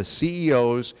radicals are the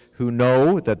CEOs who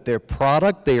know that their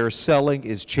product they are selling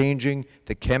is changing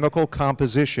the chemical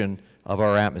composition of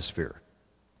our atmosphere.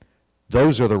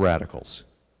 Those are the radicals.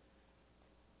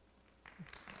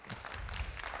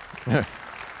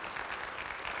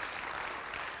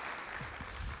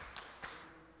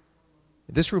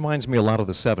 This reminds me a lot of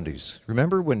the 70s.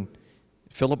 Remember when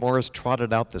Philip Morris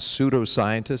trotted out the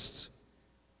pseudoscientists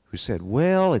who said,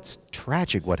 well, it's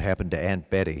tragic what happened to Aunt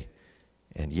Betty.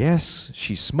 And yes,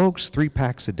 she smokes 3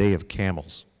 packs a day of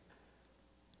Camels.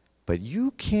 But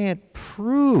you can't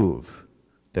prove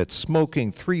that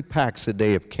smoking 3 packs a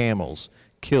day of Camels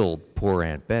killed poor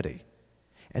Aunt Betty.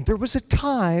 And there was a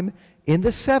time in the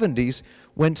 70s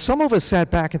when some of us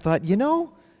sat back and thought, you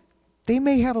know, they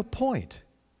may have a point.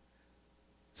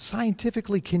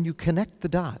 Scientifically, can you connect the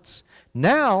dots?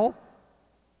 Now,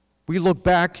 we look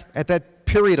back at that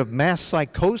period of mass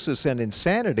psychosis and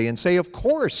insanity and say, of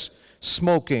course,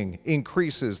 smoking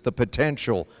increases the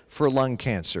potential for lung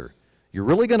cancer. You're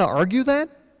really going to argue that?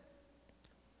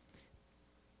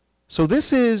 So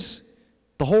this is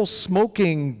the whole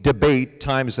smoking debate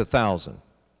times 1,000,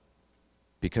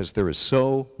 because there is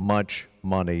so much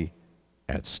money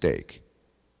at stake.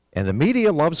 And the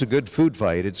media loves a good food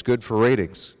fight. It's good for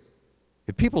ratings.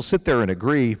 If people sit there and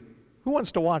agree, who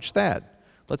wants to watch that?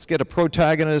 Let's get a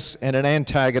protagonist and an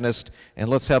antagonist, and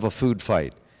let's have a food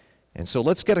fight. And so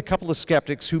let's get a couple of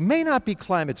skeptics who may not be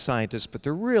climate scientists, but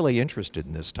they're really interested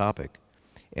in this topic.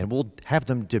 And we'll have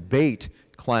them debate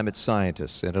climate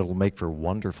scientists, and it'll make for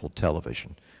wonderful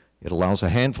television. It allows a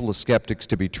handful of skeptics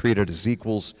to be treated as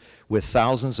equals with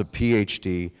thousands of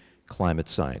PhD climate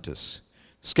scientists.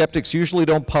 Skeptics usually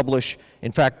don't publish.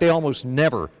 In fact, they almost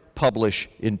never publish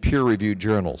in peer-reviewed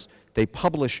journals. They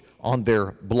publish on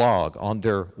their blog, on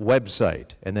their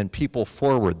website, and then people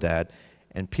forward that,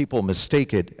 and people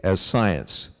mistake it as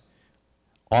science.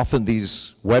 Often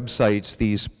these websites,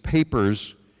 these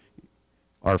papers,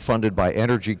 are funded by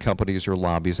energy companies or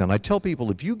lobbies, and I tell people,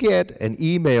 if you get an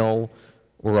email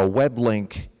or a web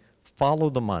link, follow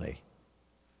the money.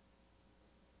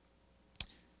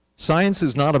 Science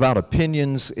is not about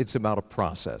opinions, it's about a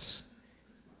process.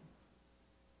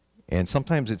 And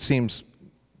sometimes it seems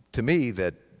to me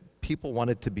that people want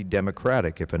it to be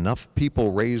democratic. If enough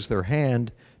people raise their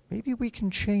hand, maybe we can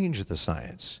change the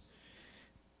science.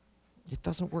 It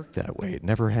doesn't work that way. It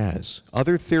never has.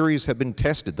 Other theories have been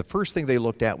tested. The first thing they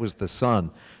looked at was the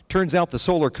sun. Turns out the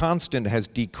solar constant has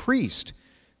decreased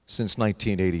since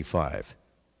 1985.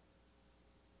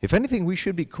 If anything, we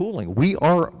should be cooling. We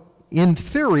are, in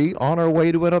theory, on our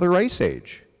way to another ice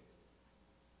age.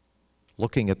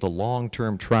 Looking at the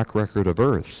long-term track record of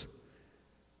Earth.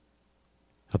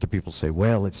 Other people say,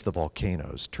 well, it's the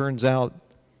volcanoes. Turns out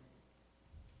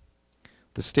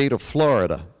the state of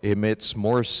Florida emits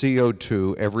more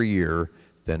CO2 every year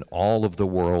than all of the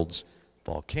world's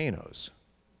volcanoes.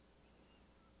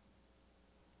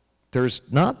 There's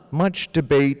not much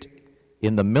debate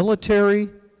in the military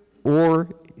or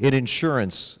in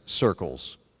insurance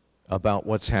circles about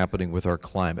what's happening with our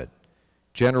climate.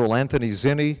 General Anthony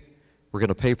Zinni, we're going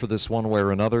to pay for this one way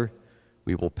or another.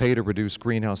 We will pay to reduce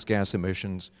greenhouse gas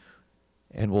emissions,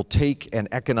 and we'll take an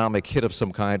economic hit of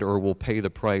some kind, or we'll pay the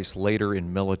price later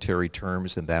in military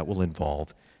terms, and that will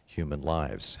involve human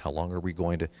lives. How long are we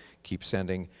going to keep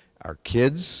sending our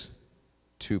kids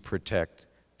to protect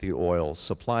the oil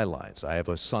supply lines? I have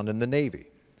a son in the Navy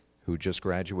who just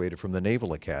graduated from the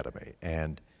Naval Academy,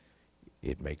 and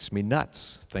it makes me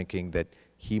nuts thinking that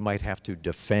he might have to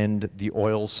defend the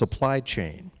oil supply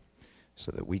chain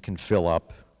so that we can fill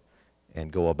up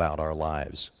and go about our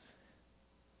lives.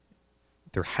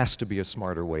 There has to be a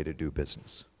smarter way to do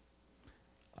business.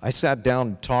 I sat down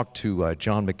and talked to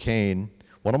John McCain,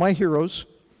 one of my heroes.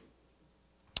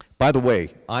 By the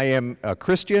way, I am a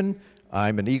Christian,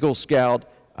 I'm an Eagle Scout,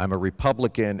 I'm a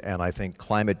Republican, and I think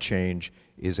climate change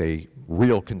is a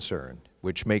real concern,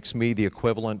 which makes me the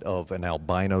equivalent of an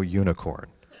albino unicorn.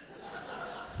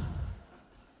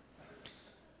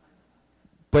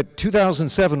 But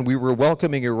 2007, we were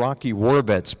welcoming Iraqi war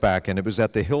vets back, and it was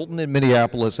at the Hilton in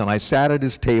Minneapolis, and I sat at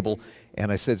his table,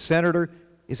 and I said, Senator,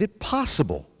 is it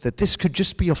possible that this could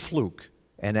just be a fluke,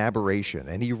 an aberration?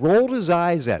 And he rolled his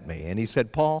eyes at me, and he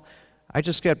said, Paul, I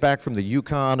just got back from the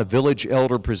Yukon. A village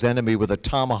elder presented me with a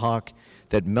tomahawk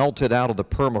that melted out of the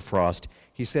permafrost.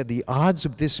 He said, the odds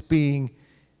of this being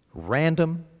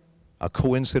random, a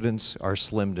coincidence, are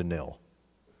slim to nil.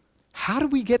 How do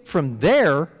we get from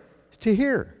there to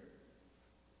here?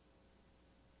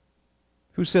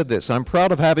 Who said this? I'm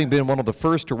proud of having been one of the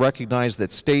first to recognize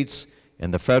that states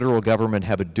and the federal government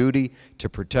have a duty to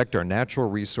protect our natural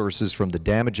resources from the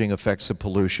damaging effects of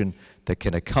pollution that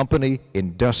can accompany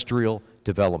industrial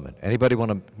development. Anybody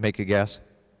want to make a guess?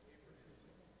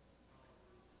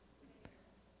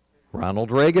 Ronald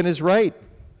Reagan is right.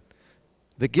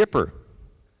 The Gipper.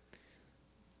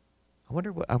 I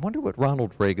wonder what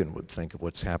Ronald Reagan would think of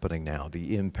what's happening now,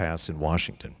 the impasse in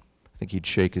Washington. I think he'd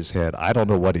shake his head. I don't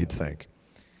know what he'd think.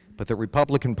 But the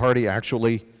Republican Party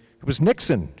actually, it was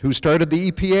Nixon who started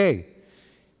the EPA.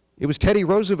 It was Teddy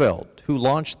Roosevelt who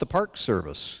launched the Park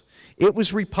Service. It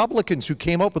was Republicans who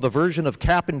came up with a version of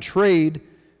cap and trade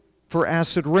for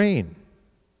acid rain.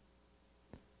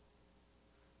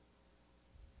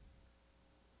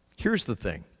 Here's the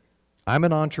thing. I'm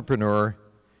an entrepreneur.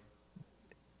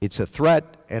 It's a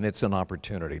threat and it's an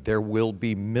opportunity. There will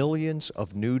be millions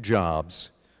of new jobs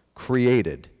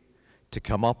created to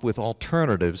come up with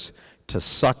alternatives to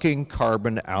sucking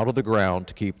carbon out of the ground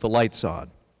to keep the lights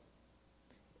on.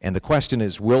 And the question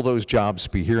is, will those jobs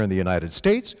be here in the United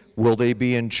States? Will they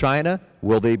be in China?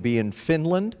 Will they be in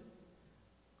Finland?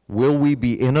 Will we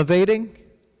be innovating?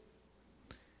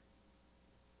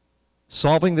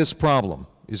 Solving this problem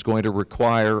is going to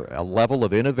require a level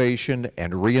of innovation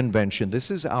and reinvention.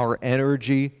 This is our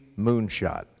energy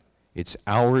moonshot. It's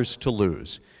ours to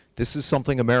lose. This is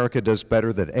something America does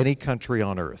better than any country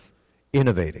on earth,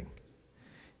 innovating.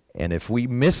 And if we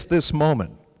miss this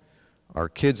moment, our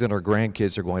kids and our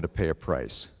grandkids are going to pay a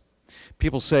price.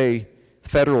 People say,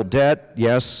 federal debt,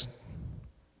 yes,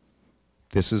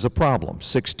 this is a problem.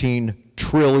 $16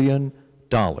 trillion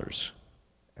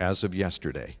as of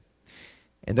yesterday.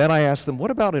 And then I asked them,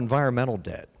 what about environmental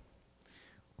debt?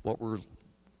 What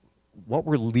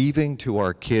we're leaving to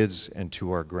our kids and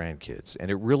to our grandkids. And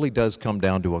it really does come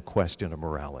down to a question of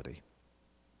morality.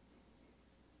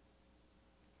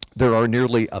 There are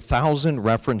nearly 1,000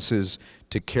 references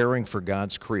to caring for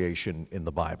God's creation in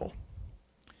the Bible.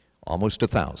 Almost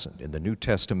 1,000 in the New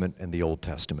Testament and the Old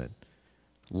Testament.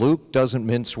 Luke doesn't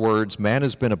mince words. Man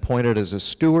has been appointed as a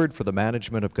steward for the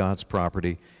management of God's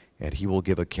property, and he will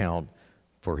give account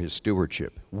for his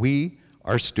stewardship. We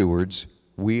are stewards.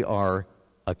 We are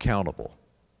accountable.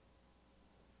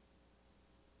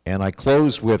 And I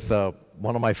close with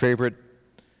one of my favorite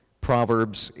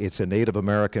Proverbs. It's a Native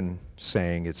American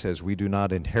saying. It says, "We do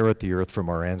not inherit the earth from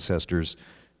our ancestors.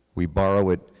 We borrow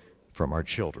it from our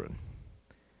children."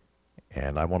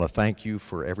 And I want to thank you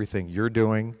for everything you're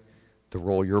doing, the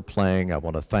role you're playing. I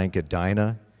want to thank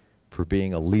Edina for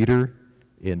being a leader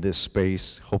in this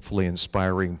space, hopefully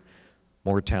inspiring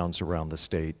more towns around the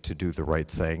state to do the right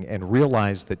thing and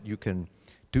realize that you can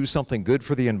do something good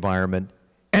for the environment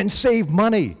and save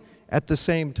money at the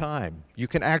same time. You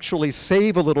can actually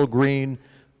save a little green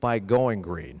by going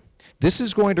green. This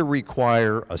is going to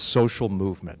require a social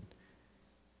movement.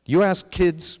 You ask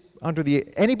kids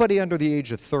anybody under the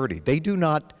age of 30, they do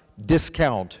not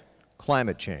discount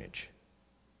climate change.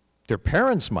 Their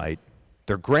parents might,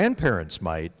 their grandparents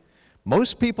might.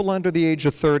 Most people under the age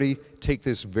of 30 take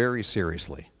this very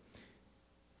seriously.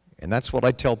 And that's what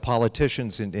I tell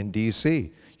politicians in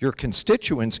D.C. Your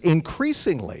constituents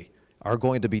increasingly are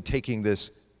going to be taking this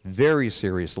very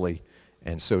seriously,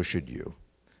 and so should you.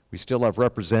 We still have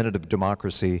representative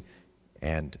democracy,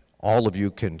 and all of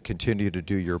you can continue to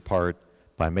do your part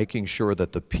by making sure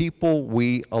that the people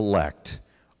we elect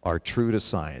are true to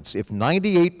science. If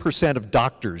 98% of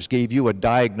doctors gave you a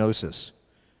diagnosis,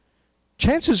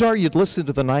 chances are you'd listen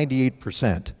to the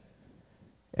 98%,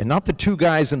 and not the two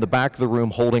guys in the back of the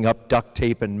room holding up duct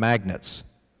tape and magnets.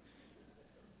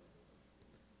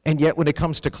 And yet when it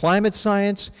comes to climate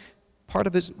science, part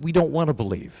of it is we don't want to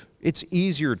believe. It's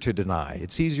easier to deny.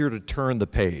 It's easier to turn the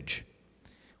page.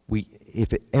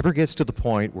 If it ever gets to the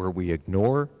point where we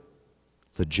ignore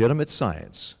legitimate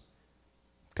science,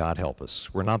 God help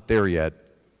us. We're not there yet,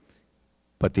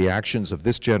 but the actions of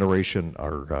this generation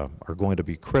are going to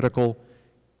be critical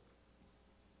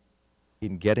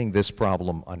in getting this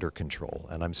problem under control.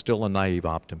 And I'm still a naive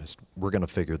optimist. We're going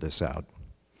to figure this out.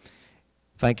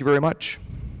 Thank you very much.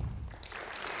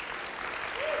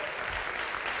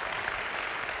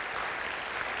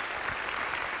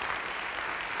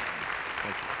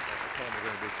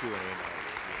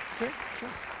 Okay, sure.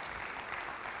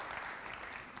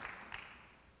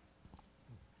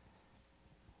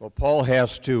 Well, Paul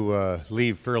has to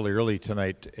leave fairly early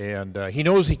tonight, and he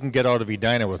knows he can get out of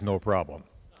Edina with no problem.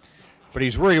 But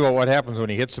he's worried about what happens when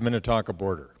he hits the Minnetonka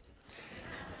border.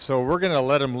 So we're going to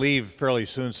let him leave fairly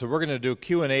soon, so we're going to do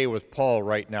Q&A with Paul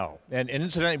right now. And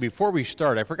incidentally, before we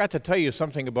start, I forgot to tell you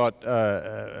something about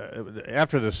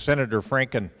after the Senator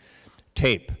Franken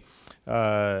tape.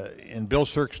 And Bill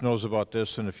Sirks knows about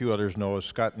this, and a few others know,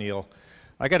 Scott Neal.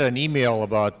 I got an email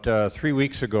about 3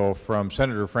 weeks ago from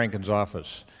Senator Franken's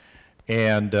office.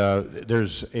 And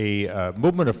there's a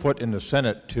movement afoot in the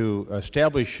Senate to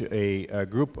establish a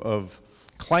group of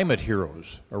climate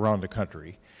heroes around the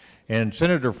country. And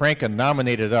Senator Franken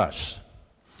nominated us,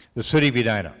 the city of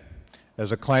Edina,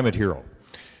 as a climate hero.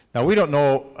 Now, we don't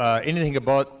know anything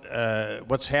about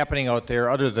what's happening out there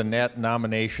other than that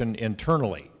nomination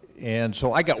internally. And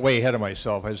so I got way ahead of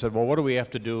myself. I said, well, what do we have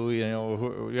to do? You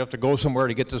know, we have to go somewhere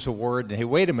to get this award. And hey,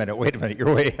 wait a minute,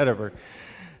 you're way ahead of her.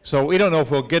 So we don't know if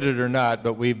we'll get it or not,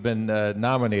 but we've been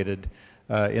nominated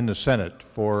in the Senate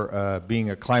for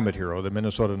being a climate hero, the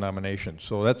Minnesota nomination.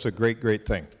 So that's a great, great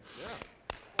thing.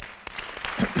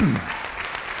 Yeah.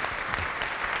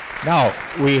 Now,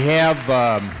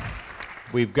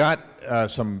 we've got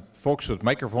some folks with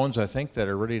microphones, I think, that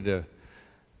are ready to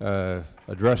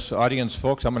address audience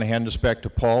folks. I'm going to hand this back to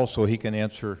Paul so he can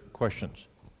answer questions.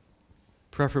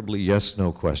 Preferably yes,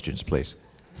 no questions, please.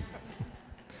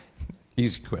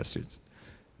 Easy questions.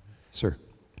 Sir.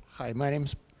 Hi, my name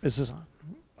is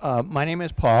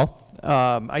Paul.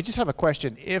 I just have a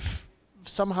question. If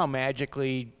somehow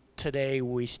magically today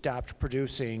we stopped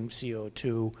producing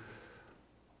CO2,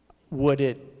 would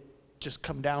it just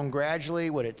come down gradually?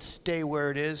 Would it stay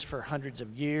where it is for hundreds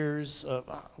of years?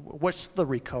 What's the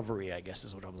recovery, I guess,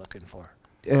 is what I'm looking for.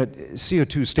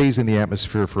 CO2 stays in the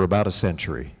atmosphere for about a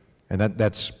century, and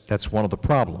that's one of the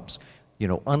problems. You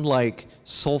know, unlike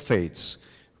sulfates,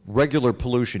 regular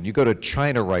pollution, you go to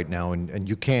China right now and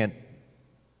you can't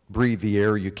breathe the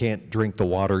air, you can't drink the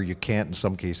water, you can't, in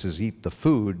some cases, eat the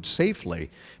food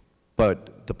safely.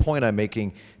 But the point I'm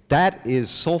making, that is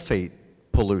sulfate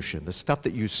pollution. The stuff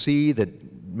that you see that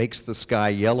makes the sky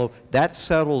yellow, that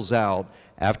settles out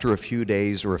after a few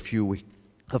days or a few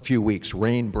weeks.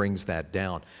 Rain brings that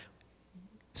down.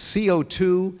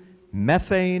 CO2,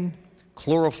 methane,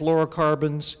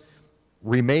 chlorofluorocarbons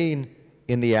remain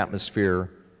in the atmosphere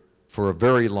for a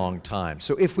very long time.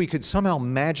 So if we could somehow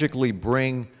magically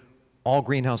bring all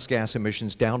greenhouse gas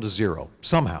emissions down to zero,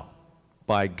 somehow,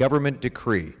 by government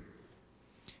decree,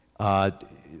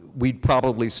 we'd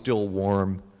probably still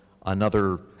warm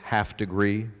another ½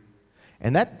 degree.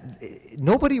 And that,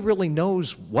 nobody really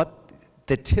knows what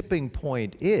the tipping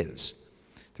point is.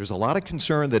 There's a lot of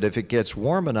concern that if it gets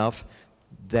warm enough,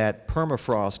 that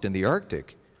permafrost in the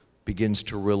Arctic begins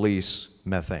to release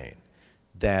methane,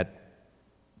 that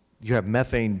you have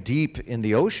methane deep in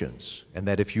the oceans, and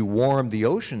that if you warm the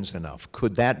oceans enough,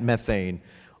 could that methane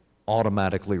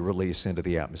automatically release into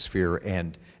the atmosphere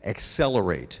and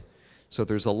accelerate? So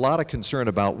there's a lot of concern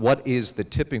about what is the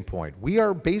tipping point. We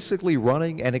are basically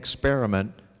running an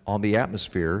experiment on the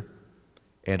atmosphere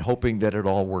and hoping that it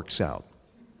all works out,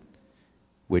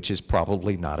 which is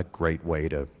probably not a great way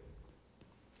to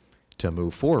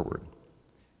move forward.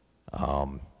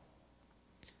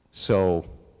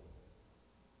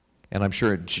 And I'm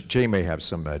sure Jay may have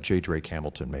some, Jay Drake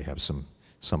Hamilton may have some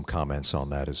comments on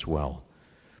that as well.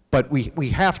 But we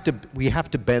have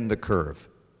to bend the curve.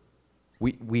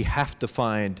 We have to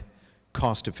find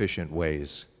cost-efficient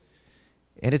ways.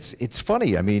 And it's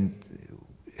funny, I mean,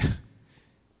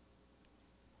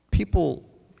 people,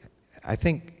 I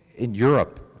think in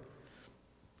Europe,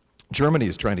 Germany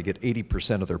is trying to get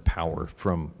 80% of their power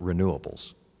from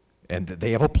renewables, and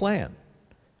they have a plan.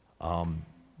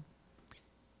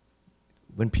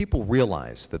 When people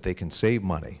realize that they can save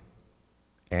money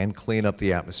and clean up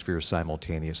the atmosphere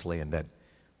simultaneously, and that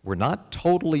we're not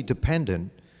totally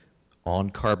dependent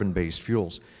on carbon-based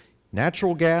fuels.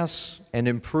 Natural gas, an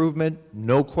improvement,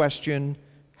 no question,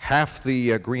 half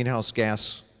the greenhouse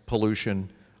gas pollution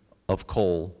of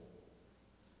coal.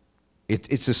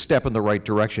 It's a step in the right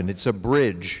direction. It's a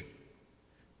bridge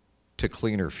to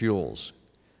cleaner fuels.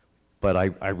 But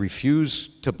I refuse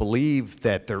to believe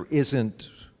that there isn't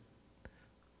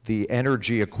the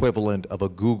energy equivalent of a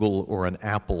Google or an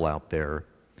Apple out there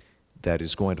that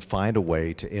is going to find a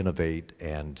way to innovate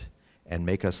and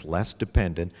make us less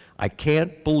dependent. I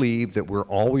can't believe that we're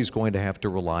always going to have to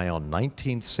rely on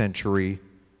 19th century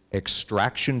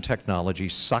extraction technology,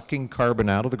 sucking carbon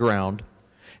out of the ground,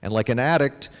 and like an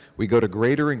addict, we go to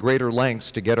greater and greater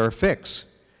lengths to get our fix.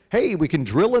 Hey, we can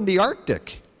drill in the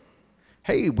Arctic.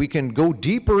 Hey, we can go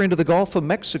deeper into the Gulf of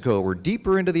Mexico or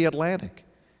deeper into the Atlantic.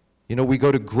 You know, we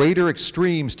go to greater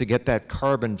extremes to get that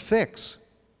carbon fix.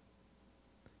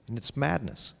 And it's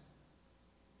madness.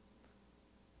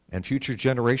 And future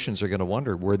generations are going to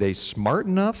wonder, were they smart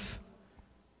enough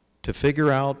to figure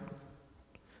out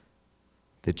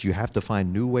that you have to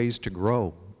find new ways to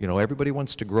grow? You know, everybody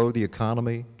wants to grow the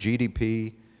economy,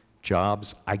 GDP,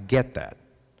 jobs. I get that.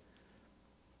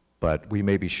 But we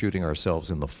may be shooting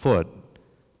ourselves in the foot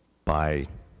by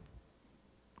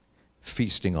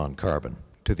feasting on carbon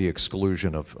to the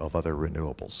exclusion of other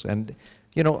renewables. And,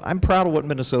 you know, I'm proud of what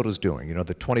Minnesota's doing. You know,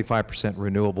 the 25%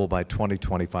 renewable by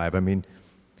 2025. I mean,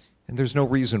 and there's no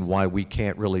reason why we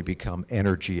can't really become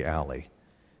Energy Alley.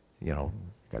 You know,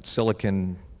 got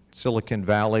Silicon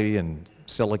Valley and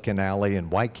Silicon Alley, and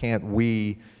why can't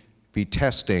we be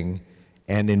testing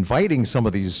and inviting some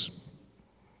of these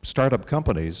startup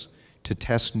companies to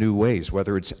test new ways,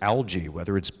 whether it's algae,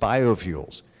 whether it's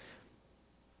biofuels.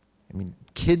 I mean,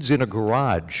 kids in a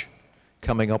garage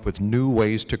coming up with new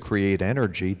ways to create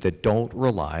energy that don't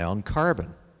rely on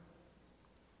carbon.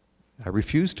 I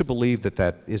refuse to believe that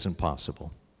that isn't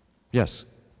possible. Yes,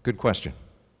 good question.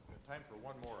 Time for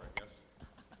one more, I guess.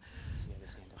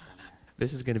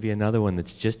 This is going to be another one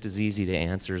that's just as easy to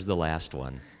answer as the last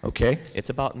one. Okay.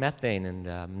 It's about methane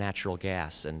and natural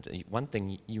gas. And one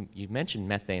thing, you mentioned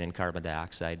methane and carbon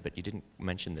dioxide, but you didn't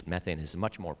mention that methane is a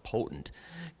much more potent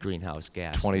greenhouse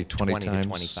gas. 20 to times,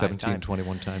 25 17, times.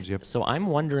 21 times, yep. So I'm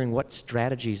wondering what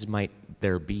strategies might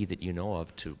there be that you know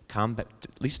of to combat, to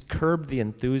at least curb the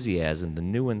enthusiasm, the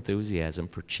new enthusiasm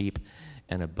for cheap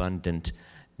and abundant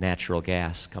natural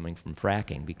gas coming from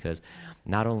fracking, because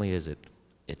not only is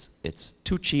it's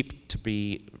too cheap to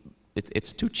be,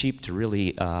 it's too cheap to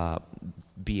really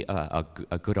be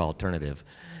a good alternative,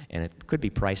 and it could be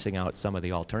pricing out some of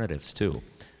the alternatives too.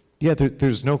 Yeah,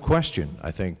 there's no question,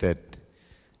 I think that,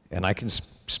 and I can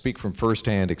speak from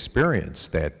firsthand experience,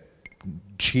 that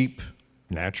cheap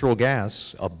natural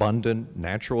gas, abundant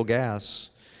natural gas,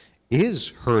 is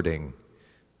hurting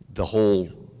the whole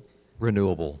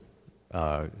renewable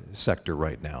sector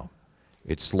right now.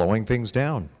 It's slowing things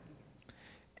down.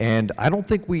 And I don't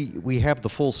think we have the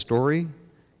full story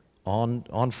on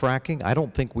fracking. I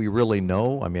don't think we really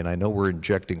know. I mean, I know we're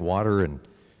injecting water and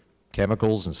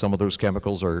chemicals, and some of those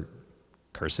chemicals are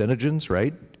carcinogens,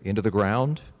 right, into the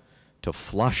ground to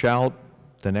flush out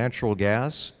the natural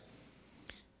gas.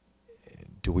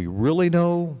 Do we really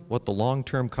know what the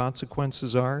long-term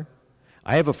consequences are?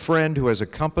 I have a friend who has a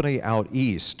company out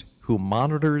east who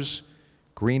monitors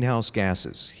greenhouse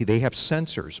gases. They have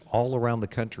sensors all around the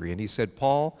country, and he said,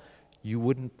 Paul, you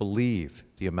wouldn't believe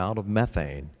the amount of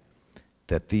methane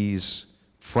that these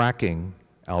fracking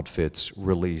outfits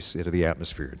release into the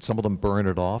atmosphere. And some of them burn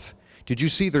it off. Did you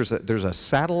see there's a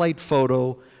satellite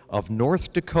photo of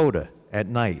North Dakota at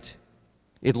night?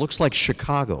 It looks like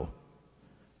Chicago.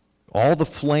 All the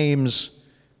flames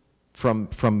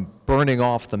from burning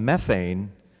off the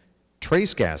methane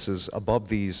trace gases above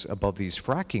these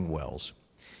fracking wells.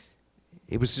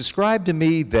 It was described to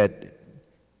me that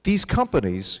these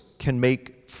companies can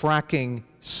make fracking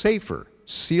safer,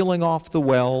 sealing off the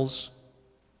wells,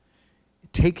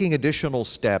 taking additional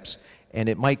steps, and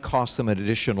it might cost them an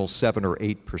additional 7 or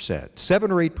 8%.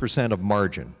 7 or 8% of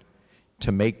margin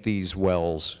to make these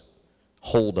wells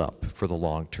hold up for the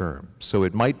long term. So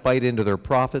it might bite into their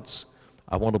profits.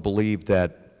 I want to believe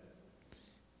that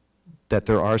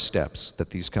there are steps that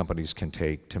these companies can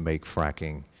take to make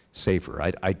fracking safer.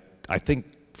 I think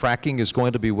fracking is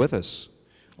going to be with us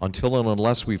until and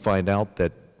unless we find out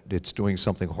that it's doing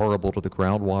something horrible to the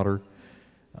groundwater.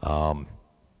 I'm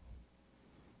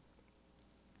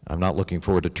not looking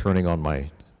forward to turning on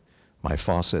my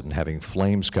faucet and having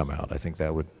flames come out. I think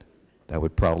that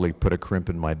would probably put a crimp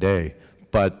in my day.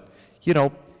 But, you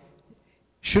know,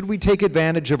 should we take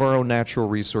advantage of our own natural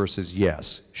resources?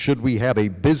 Yes. Should we have a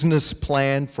business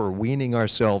plan for weaning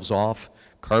ourselves off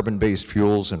carbon-based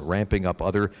fuels and ramping up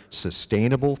other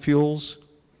sustainable fuels?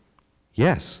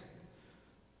 Yes.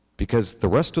 Because the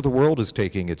rest of the world is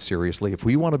taking it seriously. If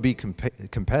we want to be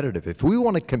competitive, if we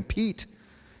want to compete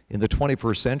in the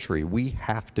 21st century, we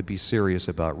have to be serious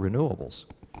about renewables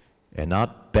and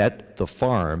not bet the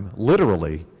farm,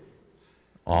 literally,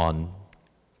 on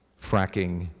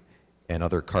fracking and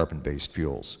other carbon-based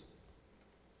fuels.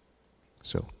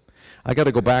 So I got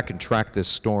to go back and track this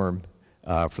storm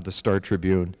for the Star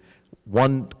Tribune.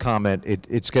 One comment,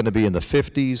 it's going to be in the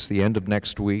 50s the end of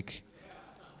next week.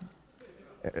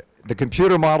 The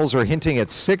computer models are hinting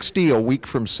at 60 a week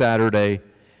from Saturday,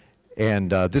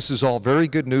 and this is all very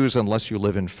good news unless you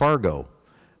live in Fargo,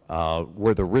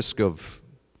 where the risk of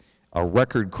a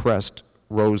record crest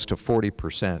rose to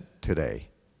 40% today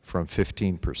from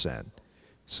 15%.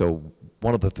 So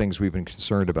one of the things we've been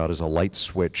concerned about is a light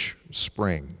switch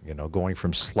spring, you know, going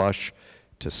from slush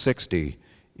to 60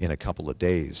 in a couple of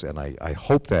days. And I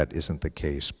hope that isn't the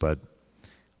case, but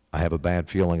I have a bad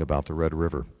feeling about the Red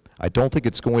River. I don't think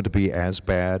it's going to be as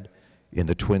bad in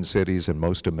the Twin Cities and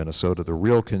most of Minnesota. The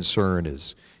real concern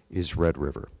is Red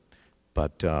River.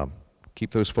 But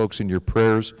keep those folks in your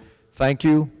prayers. Thank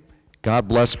you. God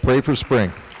bless. Pray for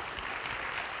spring.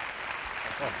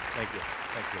 Oh, thank you.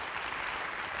 Thank you.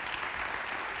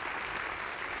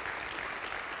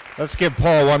 Let's give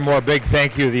Paul one more big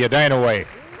thank you the Edina way.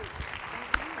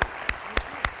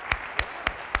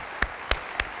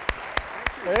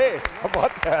 Hey, how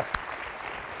about that?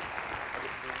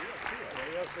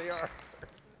 Yes, they are.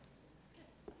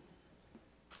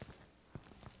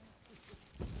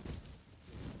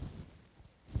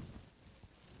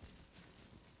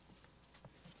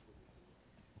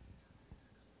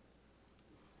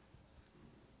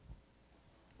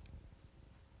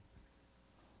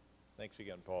 Thanks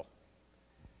again, Paul.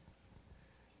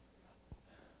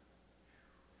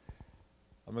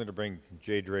 I'm going to bring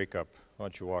Jay Drake up. Why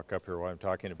don't you walk up here while I'm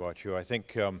talking about you? I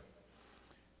think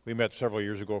we met several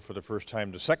years ago for the first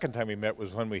time. The second time we met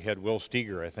was when we had Will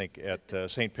Steger, I think, at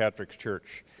St. Patrick's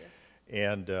Church.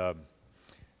 Yeah. And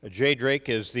Jay Drake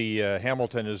is the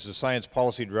Hamilton is the science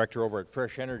policy director over at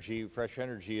Fresh Energy. Fresh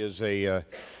Energy is a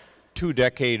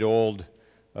 2-decade-old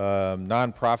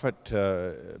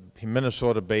nonprofit,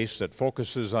 Minnesota-based, that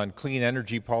focuses on clean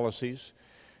energy policies.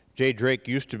 Jay Drake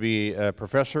used to be a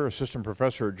professor, assistant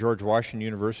professor at George Washington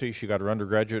University. She got her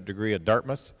undergraduate degree at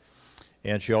Dartmouth,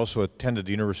 and she also attended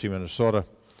the University of Minnesota.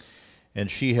 And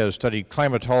she has studied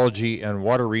climatology and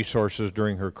water resources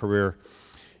during her career.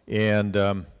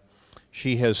 And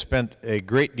she has spent a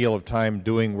great deal of time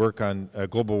doing work on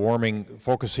global warming,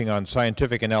 focusing on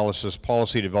scientific analysis,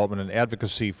 policy development, and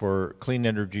advocacy for clean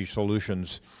energy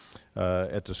solutions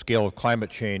at the scale of climate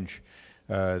change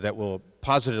that will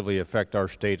positively affect our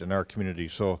state and our community.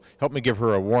 So help me give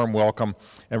her a warm welcome.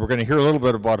 And we're going to hear a little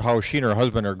bit about how she and her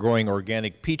husband are growing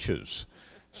organic peaches.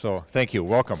 So thank you.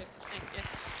 Welcome. Thank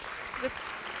you.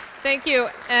 Thank you.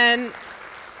 And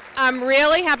I'm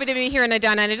really happy to be here in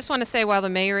Edina, and I just want to say while the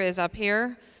mayor is up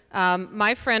here,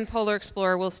 my friend Polar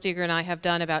Explorer Will Steger and I have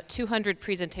done about 200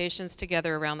 presentations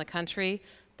together around the country.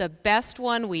 The best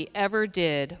one we ever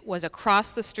did was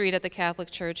across the street at the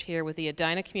Catholic Church here with the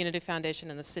Edina Community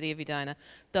Foundation in the city of Edina.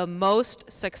 The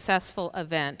most successful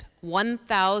event,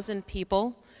 1,000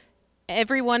 people.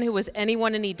 Everyone who was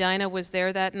anyone in Edina was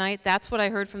there that night. That's what I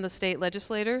heard from the state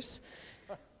legislators.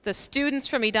 The students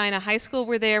from Edina High School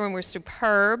were there and were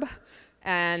superb,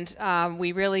 and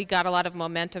we really got a lot of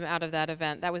momentum out of that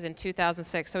event. That was in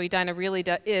 2006, so Edina really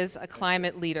is a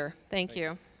climate leader. Thank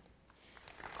you.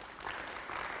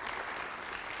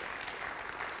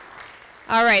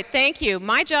 All right, thank you.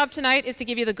 My job tonight is to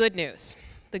give you the good news.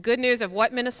 The good news of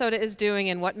what Minnesota is doing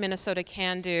and what Minnesota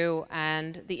can do,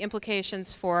 and the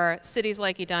implications for cities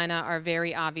like Edina are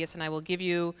very obvious, and I will give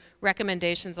you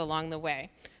recommendations along the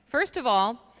way. First of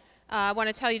all, I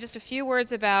want to tell you just a few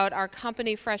words about our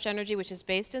company, Fresh Energy, which is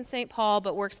based in St. Paul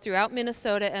but works throughout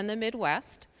Minnesota and the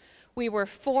Midwest. We were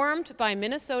formed by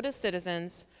Minnesota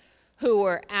citizens who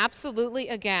were absolutely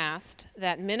aghast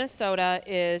that Minnesota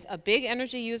is a big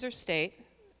energy user state,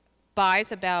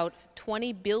 buys about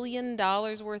 $20 billion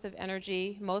worth of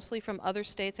energy, mostly from other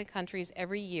states and countries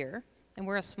every year, and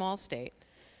we're a small state.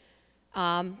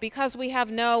 Because we have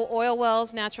no oil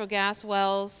wells, natural gas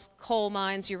wells, coal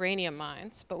mines, uranium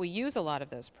mines, but we use a lot of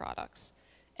those products.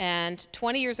 And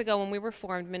 20 years ago when we were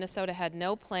formed, Minnesota had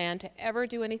no plan to ever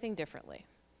do anything differently,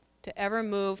 to ever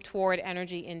move toward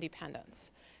energy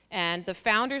independence. And the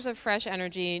founders of Fresh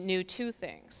Energy knew two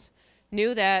things.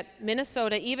 Knew that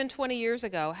Minnesota, even 20 years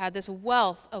ago, had this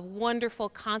wealth of wonderful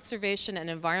conservation and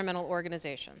environmental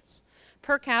organizations.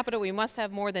 Per capita, we must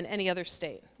have more than any other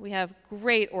state. We have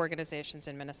great organizations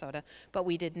in Minnesota, but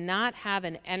we did not have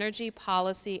an energy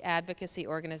policy advocacy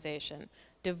organization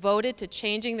devoted to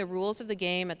changing the rules of the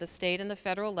game at the state and the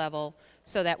federal level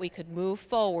so that we could move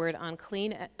forward on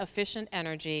clean, efficient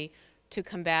energy to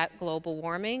combat global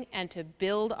warming and to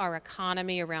build our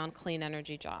economy around clean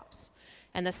energy jobs.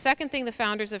 And the second thing the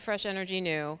founders of Fresh Energy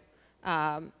knew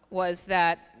was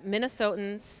that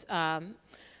Minnesotans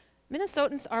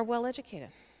are well educated.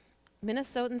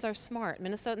 Minnesotans are smart.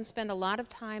 Minnesotans spend a lot of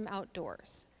time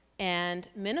outdoors. And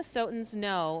Minnesotans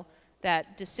know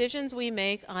that decisions we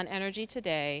make on energy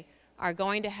today are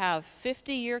going to have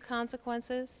 50-year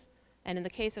consequences, and in the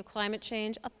case of climate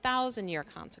change, 1,000-year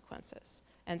consequences.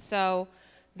 And so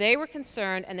they were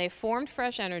concerned, and they formed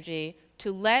Fresh Energy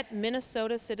to let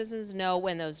Minnesota citizens know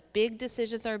when those big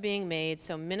decisions are being made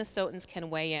so Minnesotans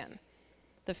can weigh in.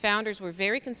 The founders were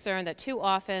very concerned that too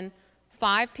often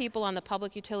 5 people on the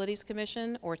Public Utilities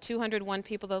Commission or 201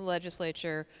 people in the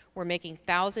legislature were making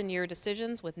 1,000-year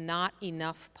decisions with not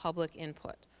enough public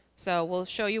input. So we'll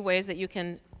show you ways that you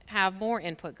can have more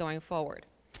input going forward.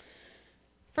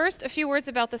 First, a few words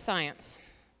about the science.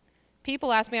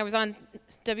 People asked me, I was on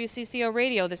WCCO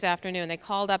radio this afternoon. They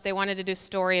called up, they wanted to do a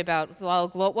story about, well,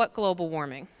 what global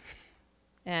warming?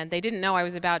 And they didn't know I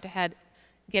was about to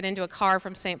get into a car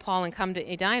from St. Paul and come to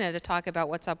Edina to talk about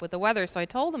what's up with the weather, so I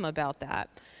told them about that.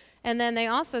 And then they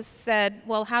also said,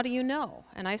 well, how do you know?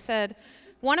 And I said,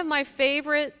 one of my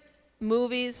favorite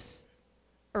movies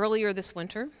earlier this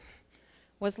winter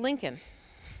was Lincoln.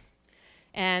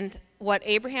 And what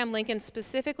Abraham Lincoln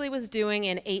specifically was doing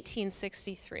in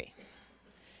 1863.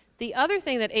 The other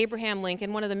thing that Abraham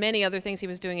Lincoln, one of the many other things he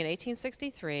was doing in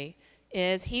 1863,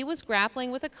 is he was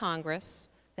grappling with a Congress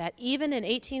that even in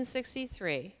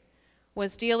 1863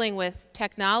 was dealing with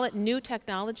new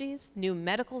technologies, new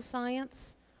medical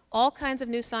science, all kinds of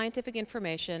new scientific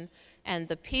information, and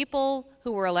the people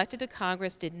who were elected to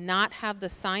Congress did not have the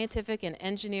scientific and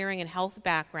engineering and health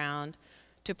background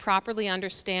to properly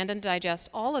understand and digest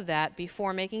all of that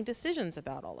before making decisions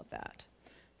about all of that.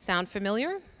 Sound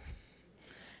familiar?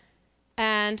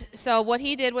 And so what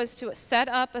he did was to set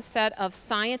up a set of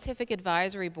scientific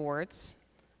advisory boards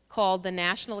called the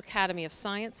National Academy of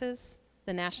Sciences,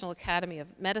 the National Academy of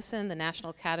Medicine, the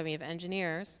National Academy of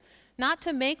Engineers, not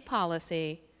to make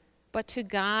policy, but to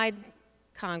guide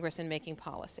Congress in making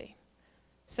policy.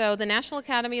 So the National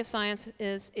Academy of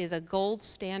Sciences is a gold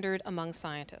standard among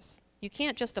scientists. You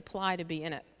can't just apply to be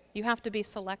in it. You have to be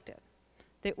selected.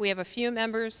 We have a few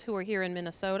members who are here in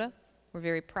Minnesota. We're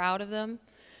very proud of them.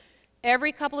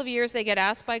 Every couple of years they get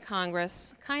asked by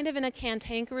Congress, kind of in a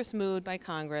cantankerous mood by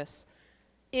Congress,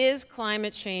 is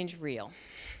climate change real?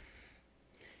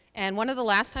 And one of the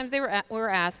last times they were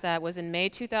asked that was in May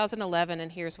 2011,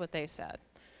 and here's what they said.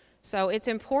 So it's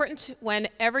important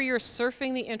whenever you're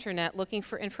surfing the internet looking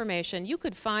for information, you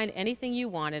could find anything you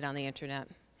wanted on the internet.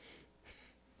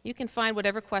 You can find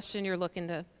whatever question you're looking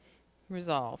to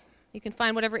resolve. You can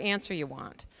find whatever answer you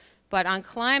want. But on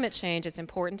climate change, it's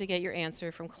important to get your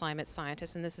answer from climate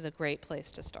scientists, and this is a great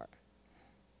place to start.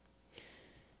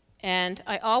 And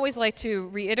I always like to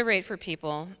reiterate for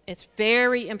people, it's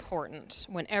very important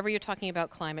whenever you're talking about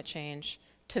climate change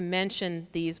to mention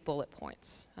these bullet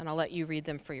points, and I'll let you read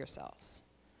them for yourselves.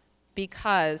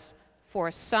 Because for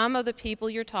some of the people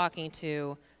you're talking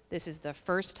to, this is the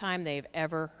first time they've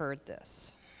ever heard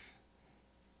this.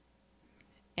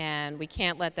 And we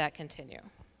can't let that continue.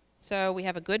 So we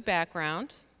have a good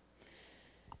background.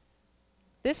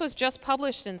 This was just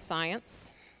published in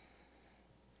Science.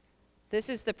 This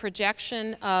is the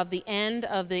projection of the end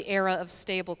of the era of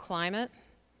stable climate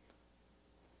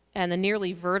and the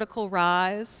nearly vertical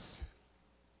rise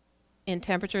in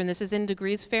temperature, and this is in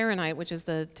degrees Fahrenheit, which is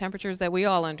the temperatures that we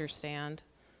all understand,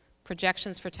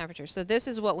 projections for temperature. So this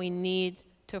is what we need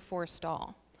to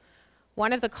forestall.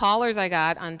 One of the callers I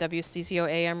got on WCCO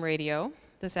AM radio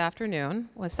this afternoon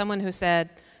was someone who said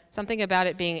something about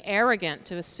it being arrogant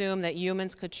to assume that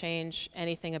humans could change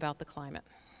anything about the climate.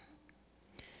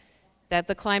 That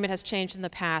the climate has changed in the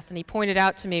past, and he pointed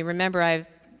out to me, remember I've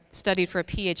studied for a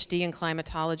PhD in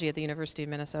climatology at the University of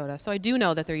Minnesota, so I do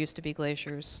know that there used to be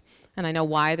glaciers, and I know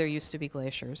why there used to be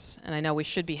glaciers, and I know we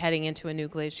should be heading into a new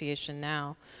glaciation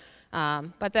now.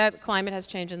 But that climate has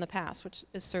changed in the past, which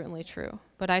is certainly true.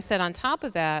 But I said on top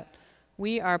of that,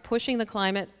 we are pushing the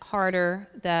climate harder,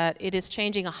 that it is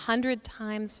changing 100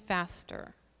 times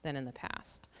faster than in the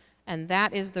past. And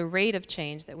that is the rate of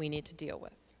change that we need to deal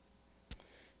with.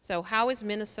 So how is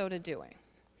Minnesota doing?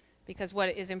 Because what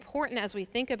is important as we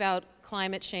think about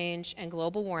climate change and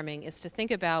global warming is to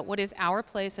think about what is our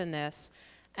place in this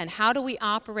and how do we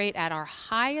operate at our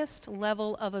highest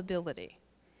level of ability.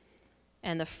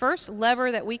 And the first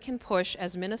lever that we can push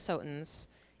as Minnesotans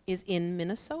is in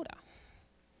Minnesota.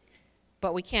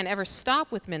 But we can't ever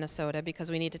stop with Minnesota because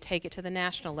we need to take it to the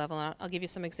national level, and I'll give you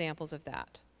some examples of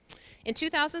that. In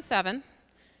 2007,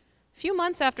 a few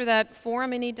months after that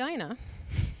forum in Edina,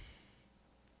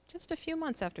 just a few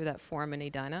months after that forum in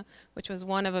Edina, which was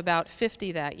one of about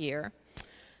 50 that year,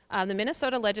 the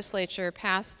Minnesota legislature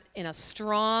passed in a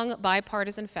strong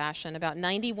bipartisan fashion. About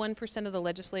 91% of the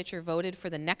legislature voted for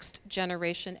the Next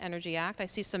Generation Energy Act. I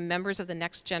see some members of the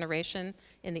Next Generation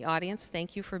in the audience.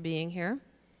 Thank you for being here.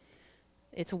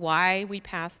 It's why we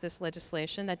passed this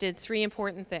legislation that did three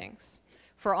important things.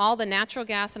 For all the natural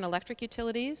gas and electric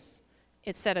utilities,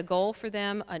 it set a goal for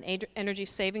them, an energy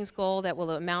savings goal that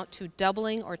will amount to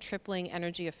doubling or tripling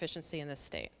energy efficiency in this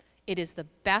state. It is the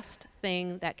best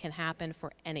thing that can happen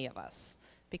for any of us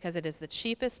because it is the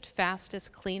cheapest,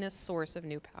 fastest, cleanest source of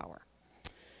new power.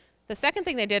 The second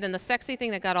thing they did, and the sexy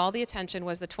thing that got all the attention,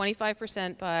 was the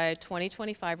 25% by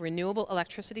 2025 renewable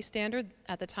electricity standard,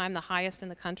 at the time the highest in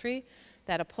the country,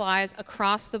 that applies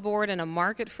across the board in a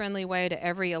market-friendly way to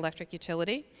every electric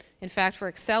utility. In fact, for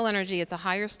Xcel Energy, it's a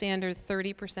higher standard,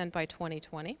 30% by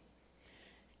 2020.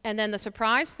 And then the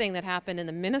surprise thing that happened in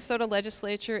the Minnesota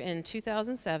legislature in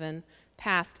 2007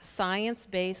 passed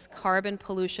science-based carbon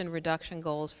pollution reduction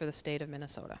goals for the state of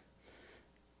Minnesota.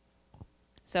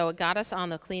 So it got us on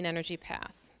the clean energy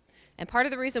path. And part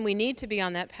of the reason we need to be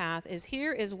on that path is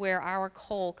here is where our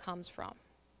coal comes from.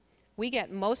 We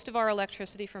get most of our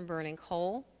electricity from burning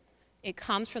coal. It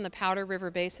comes from the Powder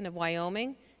River Basin of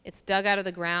Wyoming. It's dug out of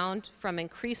the ground from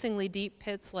increasingly deep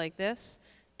pits like this,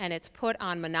 and it's put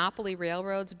on monopoly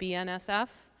railroads, BNSF,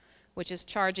 which is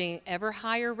charging ever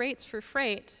higher rates for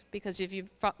freight, because if you've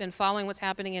been following what's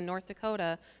happening in North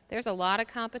Dakota, there's a lot of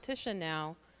competition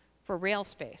now for rail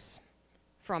space,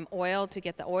 from oil to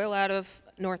get the oil out of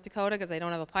North Dakota because they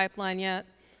don't have a pipeline yet,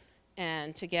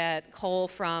 and to get coal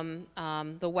from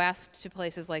the west to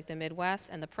places like the Midwest,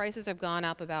 and the prices have gone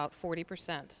up about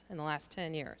 40% in the last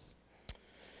 10 years.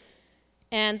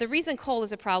 And the reason coal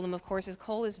is a problem, of course, is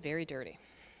coal is very dirty.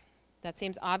 That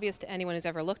seems obvious to anyone who's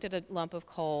ever looked at a lump of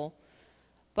coal.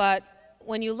 But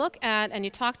when you look at and you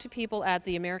talk to people at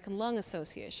the American Lung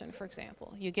Association, for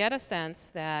example, you get a sense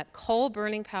that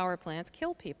coal-burning power plants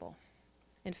kill people.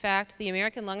 In fact, the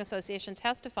American Lung Association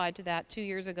testified to that 2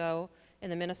 years ago in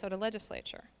the Minnesota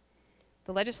legislature.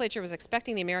 The legislature was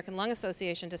expecting the American Lung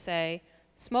Association to say,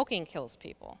 smoking kills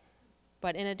people.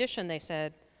 But in addition, they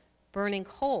said, burning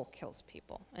coal kills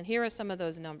people. And here are some of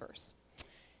those numbers.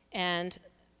 And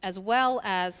as well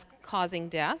as causing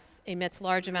death, emits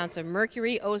large amounts of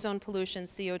mercury, ozone pollution,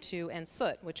 CO2, and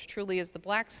soot, which truly is the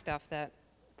black stuff that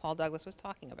Paul Douglas was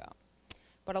talking about.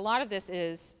 But a lot of this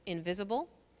is invisible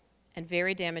and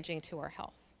very damaging to our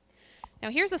health. Now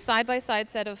here's a side-by-side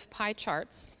set of pie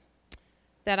charts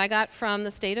that I got from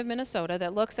the state of Minnesota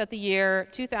that looks at the year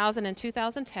 2000 and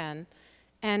 2010,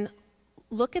 and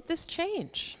look at this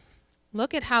change.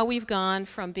 Look at how we've gone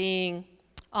from being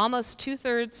almost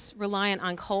 2/3 reliant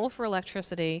on coal for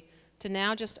electricity to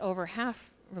now just over half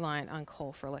reliant on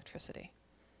coal for electricity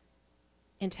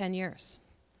in 10 years.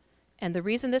 And the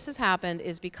reason this has happened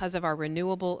is because of our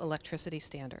renewable electricity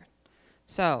standard.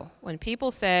 So when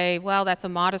people say, well, that's a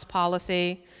modest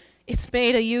policy, it's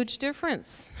made a huge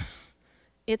difference.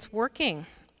 It's working.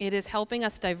 It is helping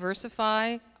us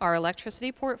diversify our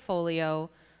electricity portfolio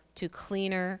to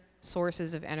cleaner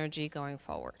sources of energy going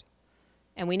forward.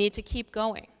 And we need to keep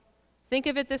going. Think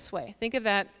of it this way. Think of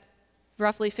that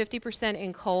roughly 50%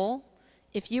 in coal.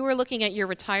 If you were looking at your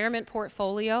retirement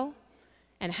portfolio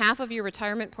and half of your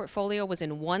retirement portfolio was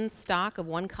in one stock of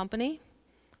one company,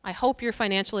 I hope your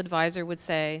financial advisor would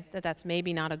say that that's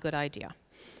maybe not a good idea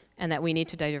and that we need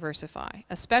to diversify,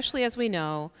 especially as we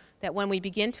know that when we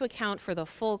begin to account for the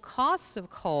full costs of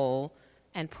coal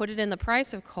and put it in the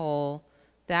price of coal,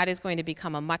 that is going to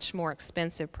become a much more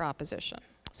expensive proposition.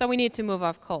 So we need to move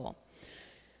off coal.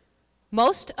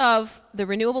 Most of the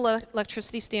renewable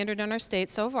electricity standard in our state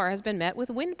so far has been met with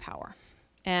wind power.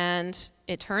 And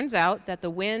it turns out that the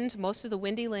wind, most of the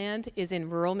windy land is in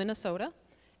rural Minnesota,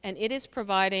 and it is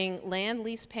providing land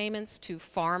lease payments to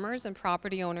farmers and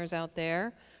property owners out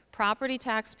there, property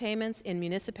tax payments in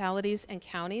municipalities and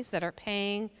counties that are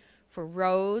paying for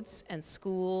roads and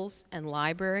schools and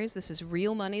libraries. This is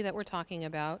real money that we're talking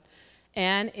about,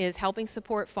 and is helping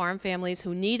support farm families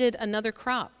who needed another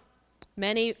crop.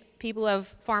 Many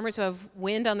farmers who have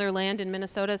wind on their land in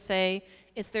Minnesota say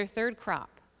it's their third crop: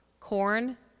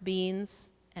 corn,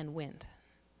 beans, and wind.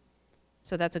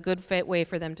 So that's a good way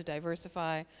for them to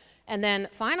diversify. And then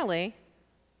finally,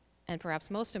 and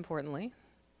perhaps most importantly,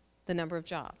 the number of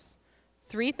jobs.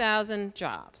 3,000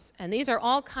 jobs. And these are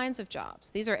all kinds of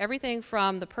jobs. These are everything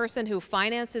from the person who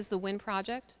finances the wind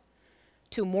project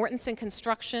to Mortenson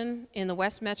Construction in the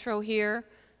West Metro here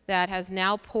that has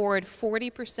now poured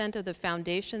 40% of the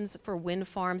foundations for wind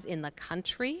farms in the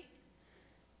country.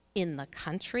 In the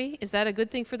country? Is that a good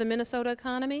thing for the Minnesota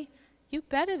economy? You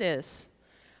bet it is.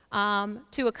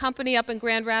 To a company up in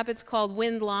Grand Rapids called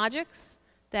WindLogix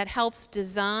that helps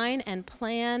design and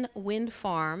plan wind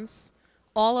farms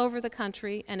all over the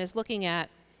country and is looking at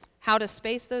how to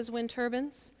space those wind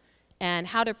turbines and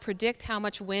how to predict how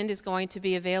much wind is going to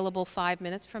be available 5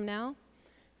 minutes from now.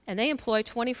 And they employ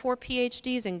 24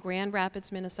 PhDs in Grand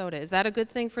Rapids, Minnesota. Is that a good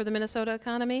thing for the Minnesota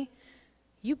economy?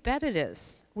 You bet it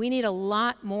is. We need a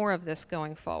lot more of this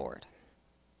going forward.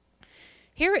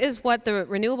 Here is what the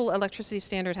Renewable Electricity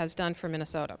Standard has done for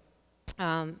Minnesota.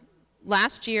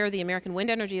 Last year, the American Wind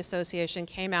Energy Association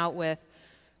came out with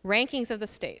rankings of the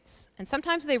states. And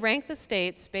sometimes they rank the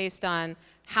states based on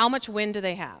how much wind do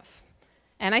they have.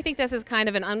 And I think this is kind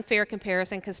of an unfair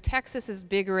comparison because Texas is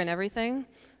bigger in everything.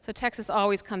 So Texas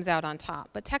always comes out on top.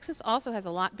 But Texas also has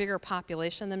a lot bigger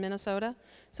population than Minnesota.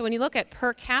 So when you look at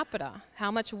per capita,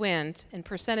 how much wind in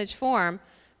percentage form,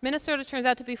 Minnesota turns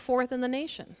out to be 4th in the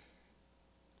nation.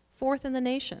 4th in the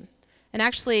nation. And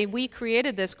actually, we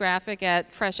created this graphic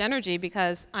at Fresh Energy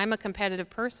because I'm a competitive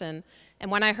person.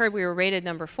 And when I heard we were rated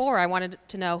number 4, I wanted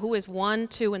to know who is 1,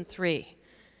 2, and 3.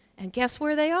 And guess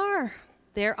where they are?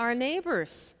 They're our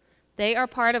neighbors. They are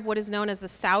part of what is known as the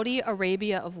Saudi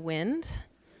Arabia of wind.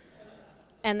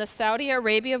 And the Saudi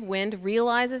Arabia of wind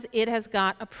realizes it has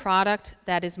got a product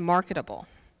that is marketable.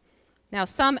 Now,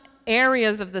 some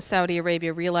areas of the Saudi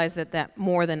Arabia realize that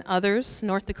more than others.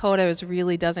 North Dakota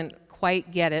really doesn't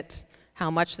quite get it, how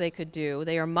much they could do.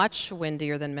 They are much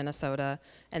windier than Minnesota,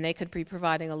 and they could be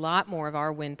providing a lot more of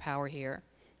our wind power here.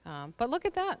 But look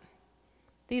at that.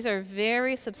 These are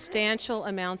very substantial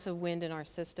amounts of wind in our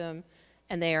system,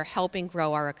 and they are helping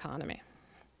grow our economy.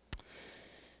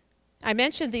 I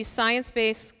mentioned these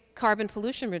science-based carbon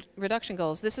pollution reduction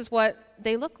goals. This is what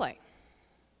they look like.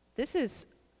 This is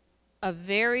a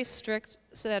very strict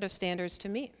set of standards to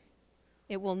meet.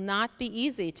 It will not be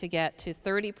easy to get to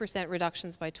 30%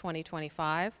 reductions by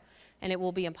 2025, and it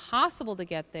will be impossible to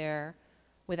get there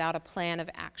without a plan of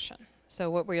action. So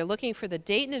what we're looking for the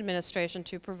Dayton administration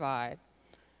to provide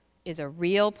is a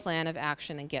real plan of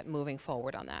action and get moving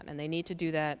forward on that. And they need to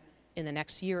do that in the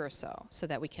next year or so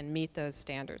that we can meet those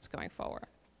standards going forward.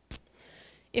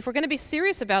 If we're going to be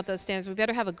serious about those standards, we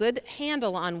better have a good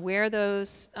handle on where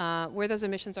those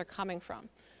emissions are coming from.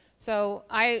 So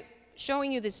I'm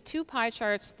showing you these two pie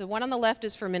charts. The one on the left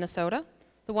is for Minnesota.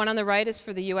 The one on the right is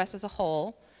for the US as a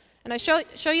whole. And I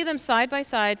show you them side by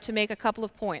side to make a couple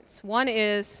of points. One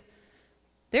is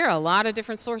there are a lot of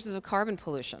different sources of carbon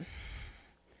pollution.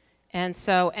 And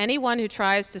so anyone who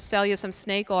tries to sell you some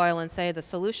snake oil and say the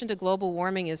solution to global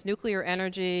warming is nuclear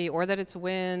energy, or that it's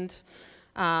wind,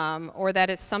 or that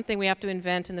it's something we have to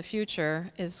invent in the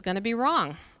future is going to be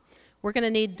wrong. We're going to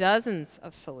need dozens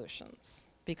of solutions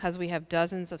because we have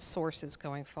dozens of sources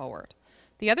going forward.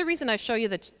 The other reason I show you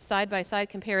the side-by-side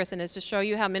comparison is to show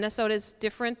you how Minnesota is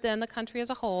different than the country as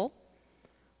a whole.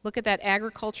 Look at that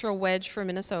agricultural wedge for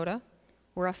Minnesota.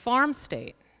 We're a farm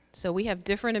state. So we have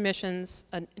different emissions,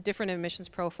 a different emissions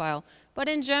profile. But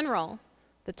in general,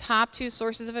 the top two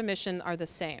sources of emission are the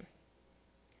same.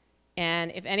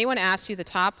 And if anyone asks you the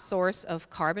top source of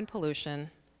carbon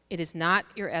pollution, it is not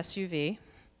your SUV.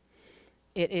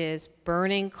 It is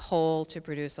burning coal to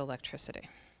produce electricity,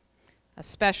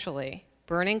 especially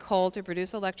burning coal to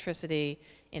produce electricity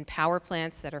in power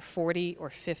plants that are 40 or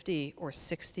 50 or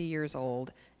 60 years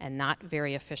old and not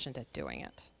very efficient at doing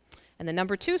it. And the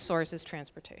number two source is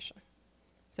transportation.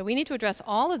 So we need to address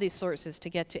all of these sources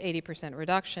to get to 80%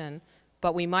 reduction,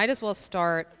 but we might as well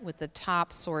start with the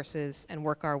top sources and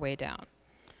work our way down.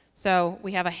 So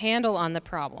we have a handle on the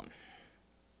problem.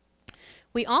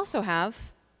 We also have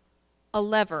a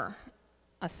lever,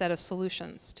 a set of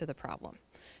solutions to the problem.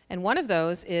 And one of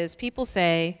those is people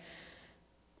say,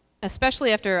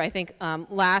 especially after, I think,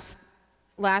 last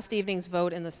evening's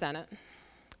vote in the Senate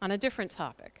on a different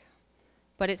topic,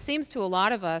 but it seems to a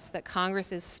lot of us that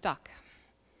Congress is stuck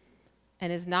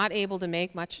and is not able to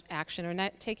make much action or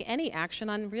not take any action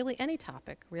on really any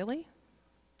topic. Really?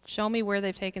 Show me where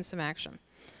they've taken some action.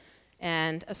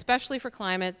 And especially for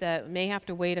climate that may have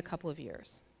to wait a couple of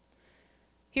years.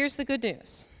 Here's the good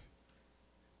news.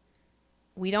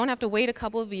 We don't have to wait a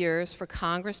couple of years for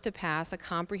Congress to pass a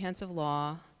comprehensive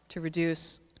law to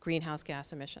reduce greenhouse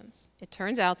gas emissions. It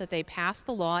turns out that they passed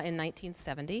the law in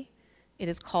 1970. It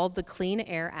is called the Clean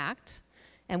Air Act,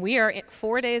 and we are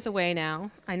 4 days away now.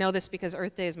 I know this because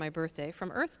Earth Day is my birthday,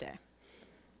 from Earth Day.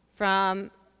 From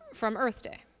Earth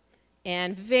Day.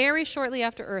 And very shortly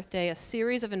after Earth Day, a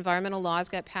series of environmental laws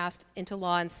got passed into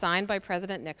law and signed by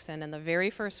President Nixon, and the very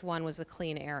first one was the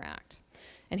Clean Air Act.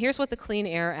 And here's what the Clean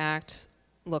Air Act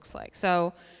looks like.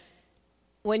 So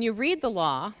when you read the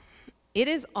law, it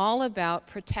is all about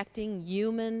protecting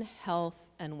human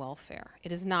health and welfare.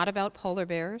 It is not about polar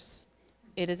bears.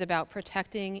 It is about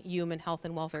protecting human health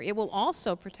and welfare. It will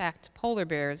also protect polar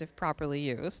bears if properly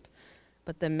used,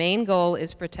 but the main goal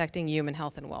is protecting human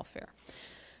health and welfare.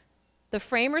 The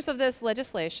framers of this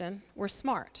legislation were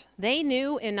smart. They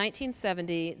knew in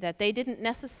 1970 that they didn't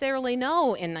necessarily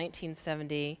know in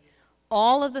 1970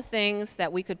 all of the things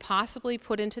that we could possibly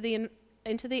put into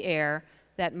the air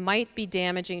that might be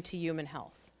damaging to human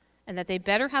health, and that they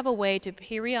better have a way to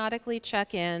periodically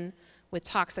check in with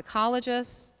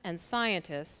toxicologists and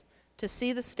scientists to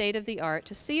see the state of the art,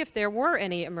 to see if there were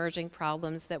any emerging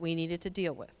problems that we needed to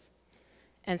deal with.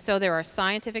 And so there are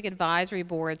scientific advisory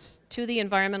boards to the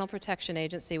Environmental Protection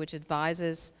Agency, which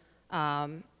advises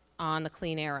on the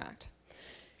Clean Air Act.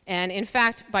 And in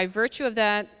fact, by virtue of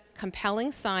that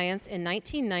compelling science, in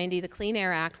 1990, the Clean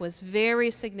Air Act was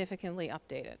very significantly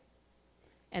updated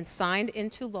and signed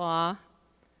into law.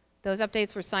 Those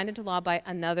updates were signed into law by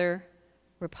another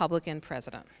Republican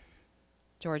president,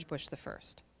 George Bush I.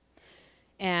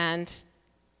 And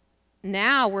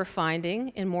now we're finding,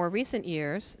 in more recent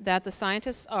years, that the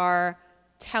scientists are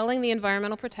telling the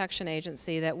Environmental Protection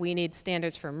Agency that we need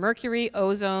standards for mercury,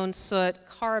 ozone, soot,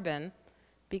 carbon,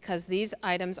 because these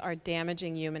items are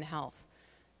damaging human health.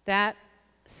 That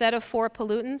set of 4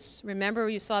 pollutants. Remember,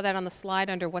 you saw that on the slide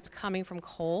under what's coming from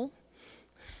coal,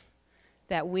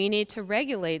 that we need to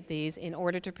regulate these in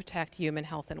order to protect human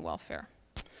health and welfare.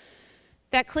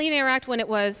 That Clean Air Act, when it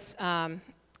was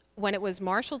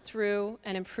marshaled through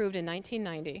and improved in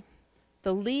 1990,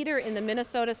 the leader in the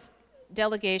Minnesota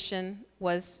delegation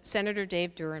was Senator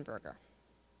Dave Durenberger.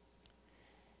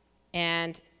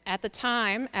 And at the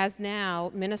time, as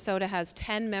now, Minnesota has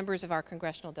 10 members of our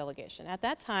congressional delegation. At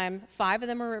that time, 5 of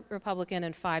them were Republican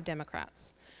and 5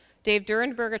 Democrats. Dave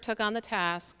Durenberger took on the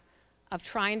task of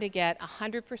trying to get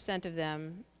 100% of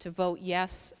them to vote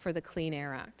yes for the Clean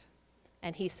Air Act.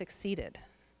 And he succeeded.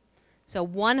 So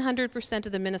 100%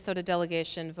 of the Minnesota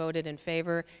delegation voted in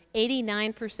favor.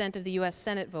 89% of the US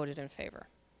Senate voted in favor.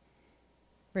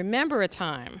 Remember a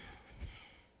time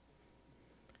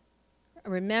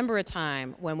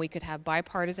when we could have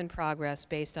bipartisan progress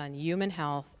based on human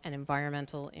health and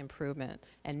environmental improvement,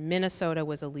 and Minnesota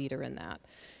was a leader in that.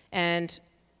 And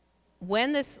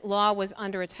when this law was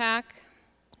under attack,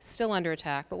 still under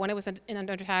attack, but when it was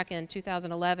under attack in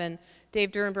 2011,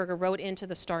 Dave Durenberger wrote into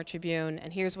the Star Tribune,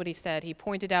 and here's what he said. He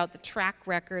pointed out the track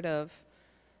record of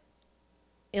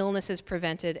illnesses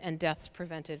prevented and deaths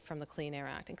prevented from the Clean Air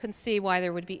Act, and couldn't see why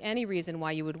there would be any reason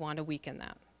why you would want to weaken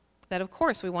that. That, of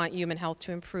course, we want human health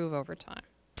to improve over time.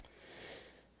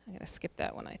 I'm going to skip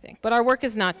that one, I think. But our work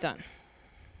is not done.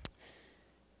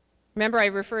 Remember, I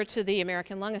referred to the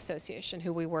American Lung Association,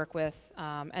 who we work with,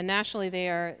 and nationally they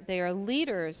are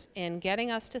leaders in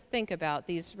getting us to think about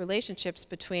these relationships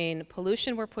between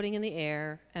pollution we're putting in the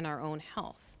air and our own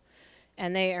health.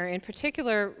 And they are in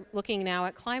particular looking now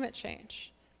at climate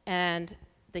change and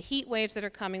the heat waves that are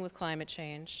coming with climate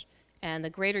change, and the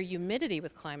greater humidity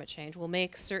with climate change will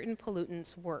make certain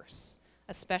pollutants worse,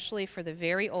 especially for the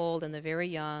very old and the very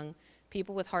young,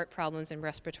 people with heart problems and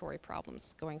respiratory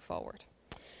problems going forward.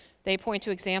 They point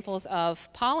to examples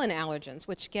of pollen allergens,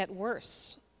 which get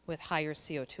worse with higher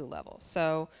CO2 levels.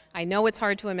 So I know it's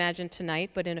hard to imagine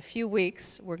tonight, but in a few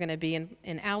weeks, we're going to be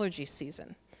in allergy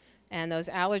season. And those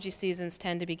allergy seasons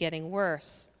tend to be getting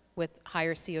worse with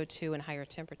higher CO2 and higher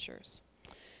temperatures.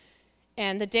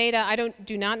 And the data, I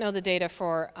do not know the data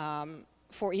for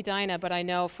Edina, but I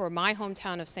know for my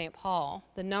hometown of St. Paul,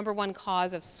 the #1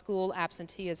 cause of school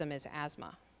absenteeism is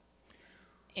asthma.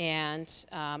 And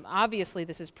obviously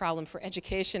this is a problem for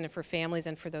education and for families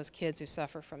and for those kids who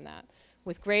suffer from that.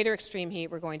 With greater extreme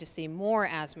heat, we're going to see more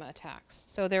asthma attacks.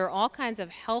 So there are all kinds of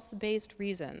health-based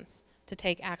reasons to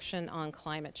take action on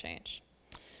climate change.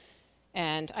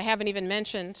 And I haven't even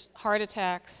mentioned heart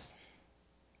attacks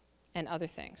and other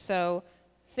things. So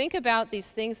think about these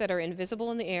things that are invisible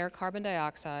in the air, carbon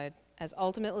dioxide, as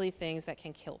ultimately things that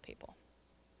can kill people.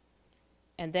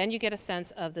 And then you get a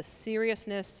sense of the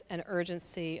seriousness and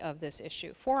urgency of this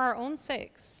issue for our own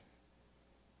sakes.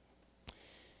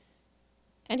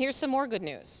 And here's some more good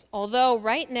news. Although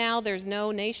right now there's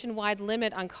no nationwide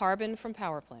limit on carbon from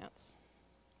power plants,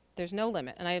 there's no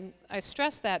limit. And I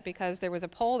stress that because there was a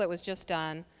poll that was just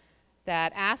done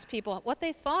that asked people what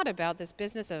they thought about this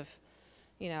business of,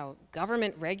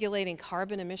 government regulating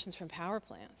carbon emissions from power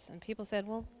plants. And people said,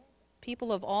 well,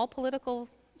 people of all political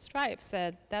stripes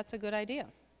said that's a good idea.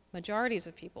 Majorities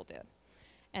of people did.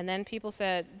 And then people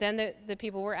said, then the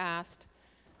people were asked,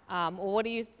 well, what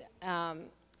do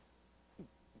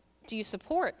you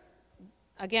support?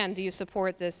 Again, do you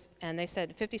support this? And they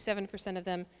said 57% of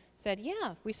them said,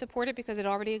 yeah, we support it because it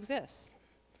already exists.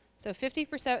 So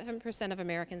 57% of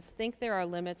Americans think there are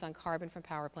limits on carbon from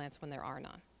power plants when there are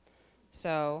none.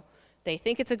 So they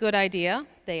think it's a good idea,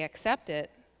 they accept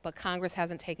it, but Congress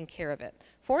hasn't taken care of it.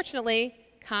 Fortunately,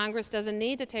 Congress doesn't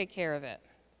need to take care of it.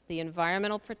 The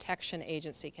Environmental Protection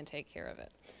Agency can take care of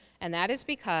it. And that is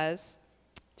because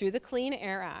through the Clean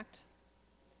Air Act,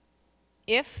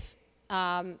 if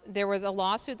there was a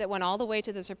lawsuit that went all the way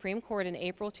to the Supreme Court in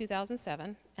April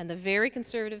 2007, and the very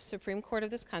conservative Supreme Court of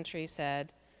this country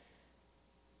said,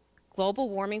 global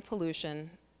warming pollution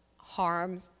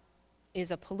is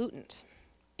a pollutant.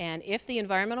 And if the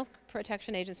Environmental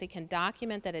Protection Agency can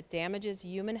document that it damages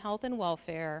human health and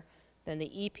welfare, then the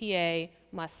EPA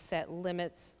must set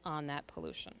limits on that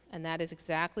pollution. And that is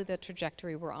exactly the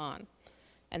trajectory we're on.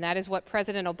 And that is what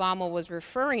President Obama was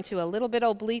referring to a little bit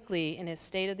obliquely in his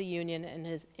State of the Union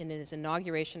and in his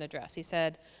inauguration address. He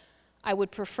said, I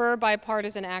would prefer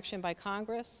bipartisan action by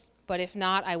Congress, but if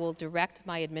not, I will direct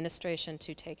my administration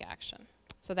to take action.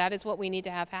 So that is what we need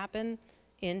to have happen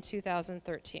in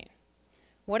 2013.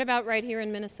 What about right here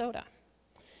in Minnesota?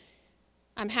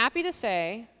 I'm happy to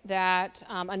say that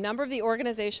a number of the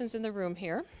organizations in the room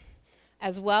here,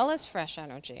 as well as Fresh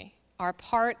Energy, are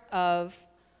part of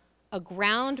a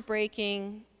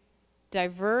groundbreaking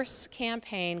diverse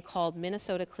campaign called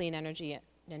Minnesota Clean Energy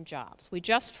and Jobs. We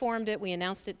just formed it, we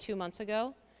announced it 2 months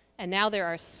ago, and now there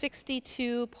are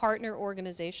 62 partner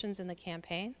organizations in the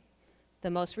campaign. The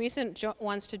most recent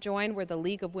ones to join were the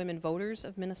League of Women Voters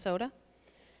of Minnesota,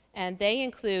 and they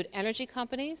include energy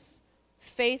companies,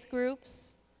 faith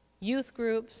groups, youth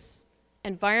groups,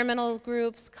 environmental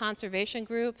groups, conservation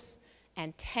groups,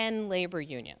 and 10 labor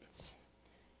unions.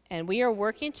 And we are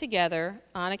working together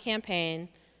on a campaign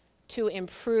to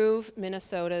improve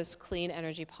Minnesota's clean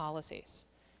energy policies.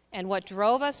 And what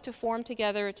drove us to form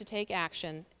together to take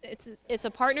action, it's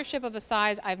a partnership of a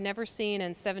size I've never seen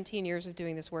in 17 years of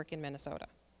doing this work in Minnesota.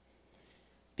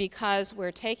 Because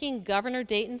we're taking Governor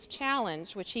Dayton's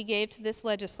challenge, which he gave to this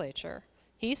legislature.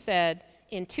 He said,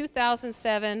 in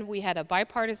 2007, we had a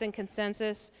bipartisan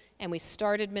consensus, and we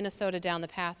started Minnesota down the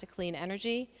path to clean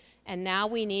energy, and now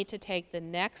we need to take the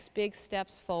next big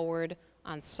steps forward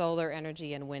on solar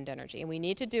energy and wind energy. And we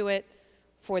need to do it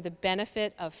for the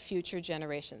benefit of future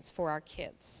generations, for our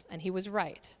kids. And he was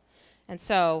right. And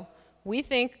so we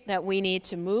think that we need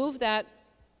to move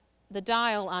the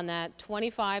dial on that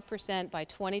 25% by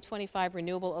 2025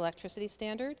 renewable electricity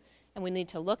standard, and we need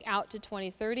to look out to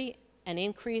 2030 and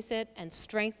increase it and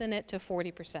strengthen it to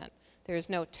 40%. There is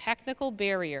no technical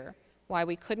barrier why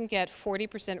we couldn't get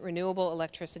 40% renewable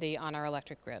electricity on our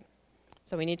electric grid.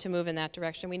 So we need to move in that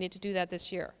direction. We need to do that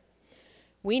this year.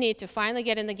 We need to finally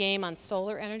get in the game on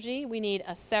solar energy. We need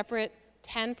a separate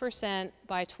 10%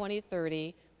 by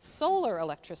 2030 solar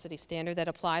electricity standard that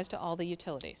applies to all the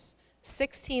utilities.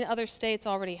 16 other states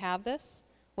already have this.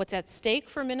 What's at stake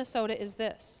for Minnesota is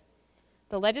this.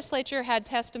 The legislature had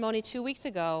testimony 2 weeks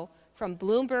ago from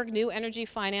Bloomberg New Energy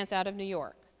Finance out of New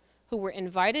York, who were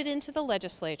invited into the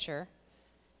legislature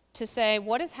to say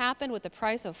what has happened with the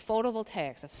price of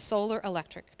photovoltaics, of solar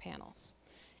electric panels.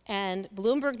 And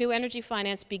Bloomberg New Energy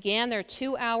Finance began their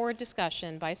 2-hour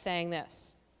discussion by saying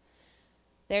this.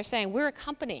 They're saying, we're a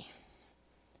company,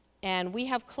 and we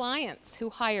have clients who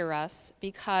hire us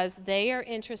because they are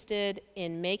interested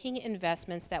in making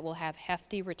investments that will have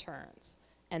hefty returns,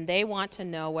 and they want to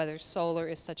know whether solar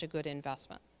is such a good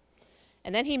investment.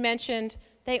 And then he mentioned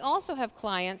they also have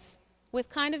clients with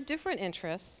kind of different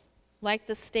interests, like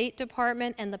the State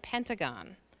Department and the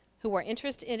Pentagon, who are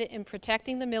interested in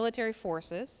protecting the military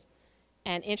forces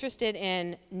and interested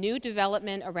in new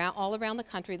development all around the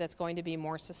country that's going to be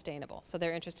more sustainable. So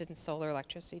they're interested in solar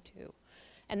electricity too.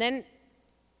 And then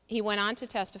he went on to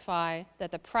testify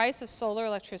that the price of solar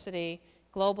electricity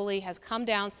globally has come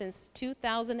down since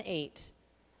 2008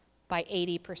 by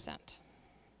 80%.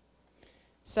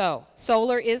 So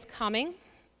solar is coming.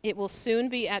 It will soon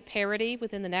be at parity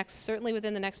certainly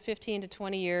within the next 15 to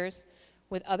 20 years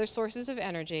with other sources of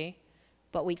energy,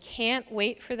 but we can't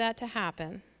wait for that to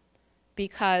happen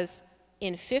because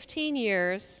in 15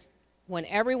 years, when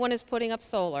everyone is putting up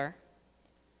solar,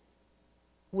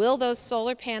 will those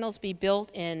solar panels be built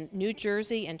in New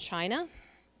Jersey and China?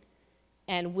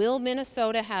 And will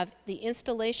Minnesota have the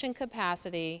installation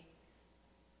capacity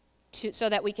so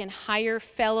that we can hire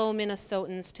fellow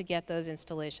Minnesotans to get those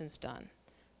installations done?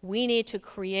 We need to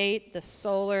create the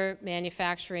solar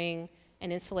manufacturing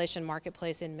and installation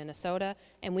marketplace in Minnesota,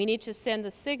 and we need to send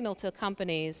the signal to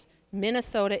companies,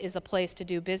 Minnesota is a place to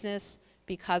do business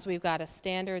because we've got a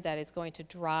standard that is going to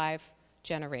drive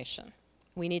generation.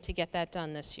 We need to get that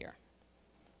done this year.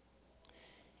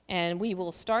 And we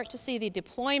will start to see the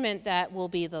deployment that will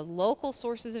be the local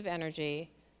sources of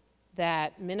energy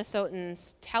that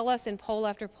Minnesotans tell us in poll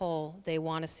after poll they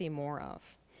want to see more of.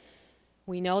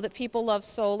 We know that people love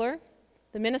solar.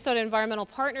 The Minnesota Environmental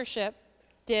Partnership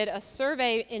did a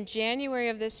survey in January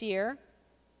of this year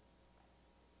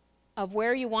of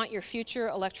where you want your future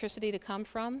electricity to come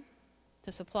from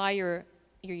to supply your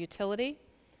utility,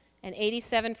 and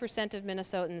 87% of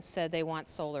Minnesotans said they want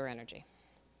solar energy,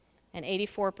 and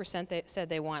 84% said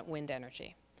they want wind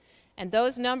energy. And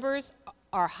those numbers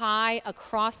are high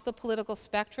across the political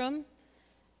spectrum,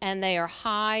 and they are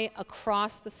high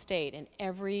across the state, in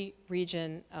every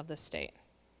region of the state.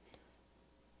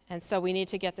 And so we need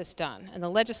to get this done, and the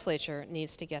legislature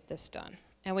needs to get this done.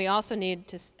 And we also need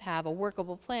to have a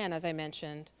workable plan, as I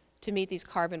mentioned, to meet these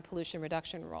carbon pollution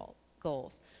reduction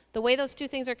goals. The way those two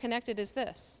things are connected is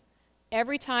this.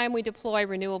 Every time we deploy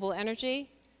renewable energy,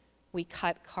 we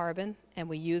cut carbon and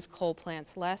we use coal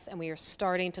plants less, and we are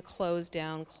starting to close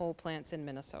down coal plants in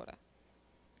Minnesota.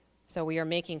 So we are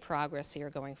making progress here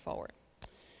going forward.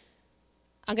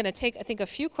 I'm going to take, I think, a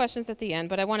few questions at the end,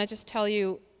 but I want to just tell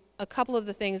you a couple of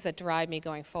the things that drive me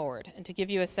going forward and to give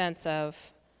you a sense of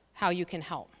how you can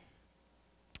help.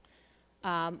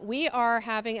 We are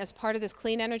having, as part of this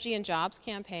Clean Energy and Jobs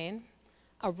campaign,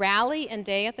 a rally and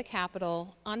day at the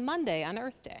Capitol on Monday, on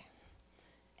Earth Day.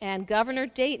 And Governor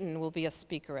Dayton will be a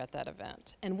speaker at that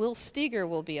event. And Will Steger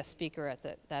will be a speaker at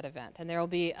that event. And there will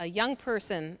be a young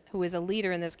person who is a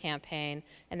leader in this campaign,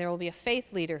 and there will be a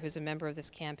faith leader who's a member of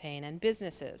this campaign, and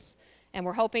businesses. And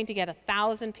we're hoping to get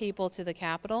 1,000 people to the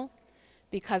Capitol,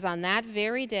 because on that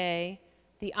very day,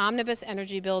 the omnibus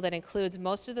energy bill that includes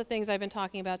most of the things I've been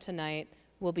talking about tonight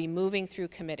will be moving through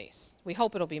committees. We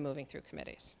hope it'll be moving through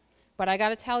committees. But I got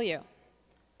to tell you,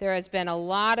 there has been a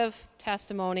lot of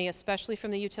testimony, especially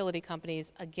from the utility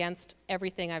companies, against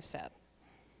everything I've said.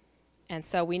 And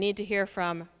so we need to hear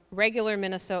from regular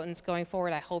Minnesotans going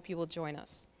forward. I hope you will join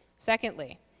us.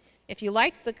 Secondly, if you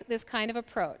like this kind of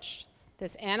approach,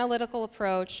 this analytical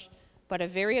approach, but a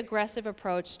very aggressive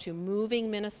approach to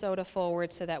moving Minnesota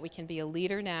forward so that we can be a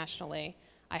leader nationally,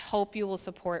 I hope you will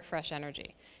support Fresh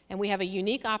Energy. And we have a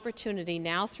unique opportunity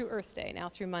now through Earth Day, now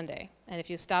through Monday. And if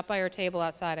you stop by our table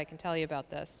outside, I can tell you about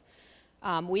this.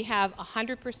 We have a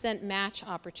 100% match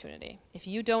opportunity. If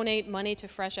you donate money to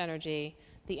Fresh Energy,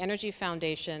 the Energy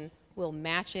Foundation will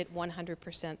match it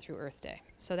 100% through Earth Day.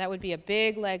 So that would be a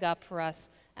big leg up for us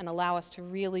and allow us to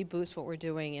really boost what we're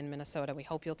doing in Minnesota. We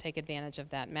hope you'll take advantage of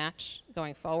that match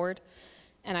going forward.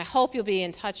 And I hope you'll be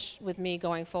in touch with me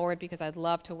going forward, because I'd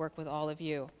love to work with all of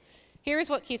you. Here's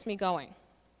what keeps me going.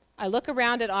 I look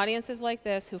around at audiences like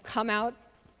this who've come out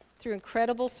through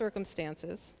incredible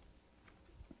circumstances.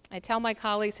 I tell my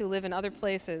colleagues who live in other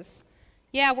places,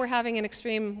 yeah, we're having an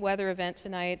extreme weather event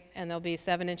tonight, and there'll be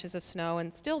 7 inches of snow,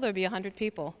 and still there'll be 100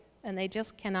 people, and they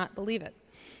just cannot believe it.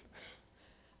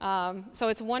 So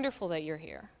it's wonderful that you're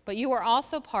here. But you are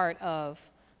also part of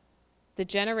the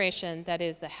generation that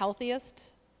is the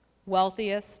healthiest,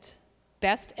 wealthiest,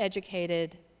 best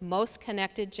educated, most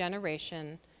connected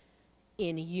generation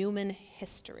in human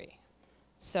history.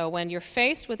 So when you're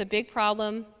faced with a big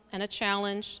problem and a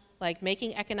challenge, like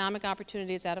making economic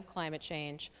opportunities out of climate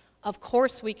change, of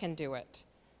course we can do it,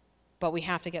 but we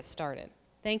have to get started.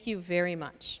 Thank you very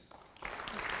much.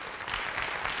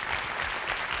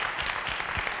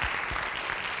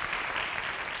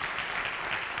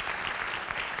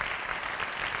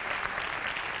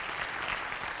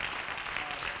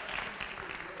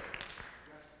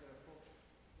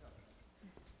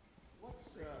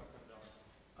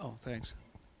 Oh, thanks.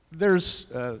 There's,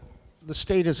 the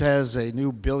state has a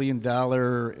new $1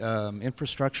 billion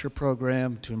infrastructure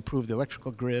program to improve the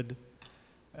electrical grid.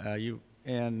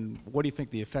 And what do you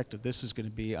think the effect of this is going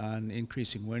to be on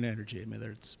increasing wind energy? I mean,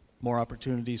 there's more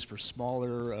opportunities for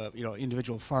smaller,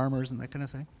 individual farmers and that kind of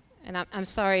thing? And I'm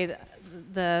sorry,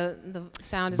 the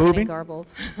sound is Boobing? getting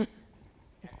garbled.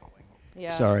 Yeah.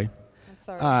 Sorry.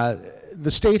 Sorry.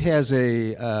 The state has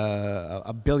a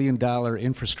 $1 billion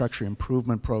infrastructure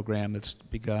improvement program that's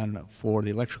begun for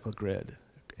the electrical grid,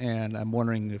 and I'm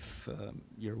wondering if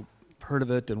you've heard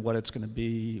of it and what it's going to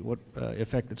be, what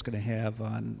effect it's going to have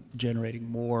on generating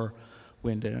more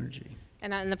wind energy.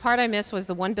 And the part I missed was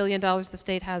the $1 billion the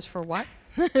state has for what?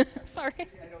 Sorry.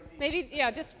 Maybe, yeah,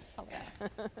 just. Oh, yeah.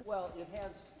 Well, it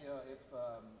has,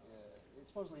 it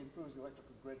supposedly improves the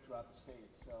electrical grid throughout the state,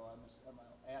 so I'm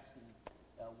asking,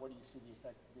 what do you see the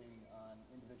effect being on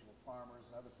individual farmers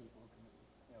and other people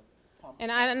who can, pump?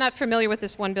 And I'm not familiar with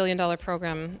this $1 billion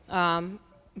program,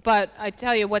 but I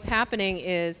tell you what's happening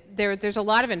is there's a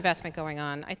lot of investment going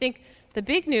on. I think the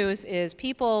big news is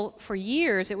people, for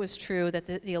years it was true that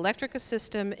the electrical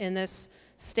system in this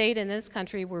state, in this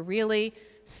country, were really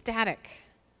static,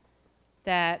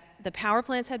 that the power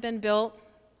plants had been built,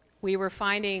 we were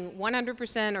finding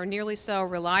 100% or nearly so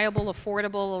reliable,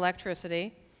 affordable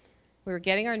electricity. We were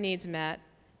getting our needs met,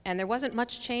 and there wasn't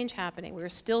much change happening. We were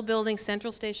still building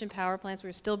central station power plants. We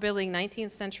were still building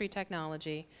 19th century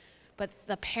technology, but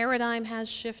the paradigm has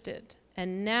shifted.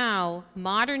 And now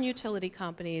modern utility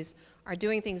companies are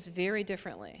doing things very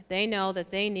differently. They know that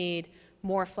they need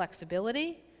more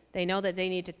flexibility. They know that they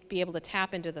need to be able to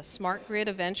tap into the smart grid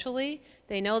eventually.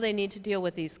 They know they need to deal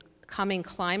with these coming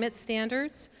climate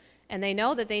standards. And they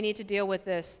know that they need to deal with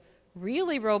this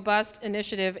really robust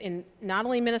initiative in not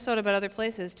only Minnesota but other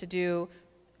places to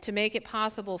make it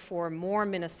possible for more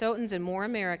Minnesotans and more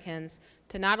Americans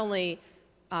to not only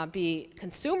be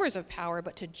consumers of power,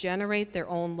 but to generate their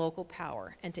own local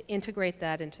power and to integrate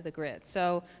that into the grid.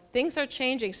 So things are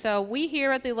changing. So we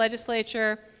here at the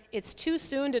legislature, it's too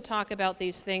soon to talk about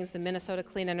these things the Minnesota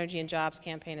Clean Energy and Jobs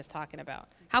campaign is talking about.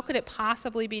 How could it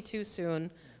possibly be too soon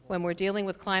when we're dealing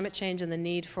with climate change and the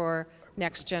need for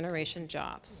next generation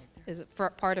jobs? Is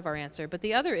part of our answer. But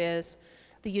the other is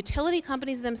the utility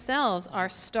companies themselves are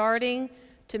starting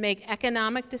to make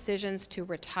economic decisions to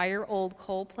retire old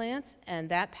coal plants, and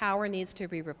that power needs to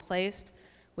be replaced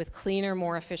with cleaner,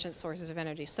 more efficient sources of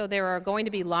energy. So there are going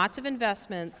to be lots of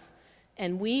investments,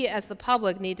 and we as the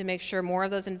public need to make sure more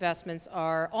of those investments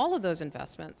are, all of those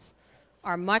investments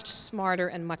are much smarter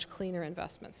and much cleaner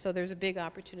investments. So there's a big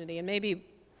opportunity, and maybe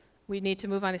we need to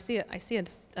move on. I see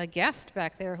a guest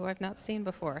back there who I've not seen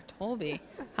before, Tolby.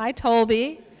 Hi,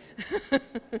 Tolby.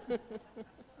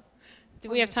 Do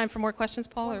we have time for more questions,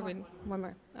 Paul? One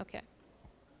more. Okay.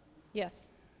 Yes.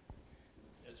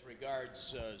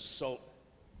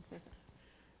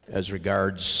 As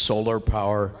regards solar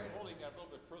power. Holding that a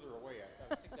little bit further away.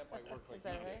 I think that might work. Is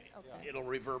that right? Okay. It'll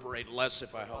reverberate less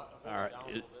if I hold. All right.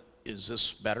 Is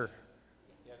this better?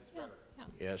 Yeah, it's better.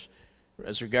 Yes.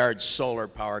 As regards solar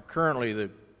power, currently the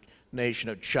nation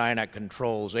of China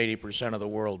controls 80% of the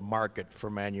world market for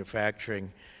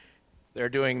manufacturing. They're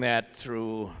doing that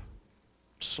through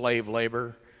slave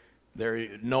labor. There are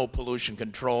no pollution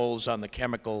controls on the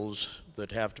chemicals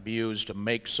that have to be used to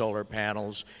make solar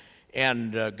panels,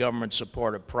 and government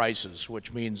supported prices,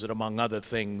 which means that, among other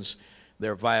things,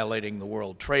 they're violating the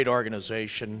World Trade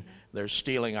Organization, they're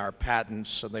stealing our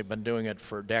patents, and they've been doing it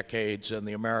for decades, and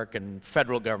the American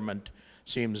federal government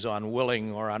seems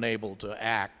unwilling or unable to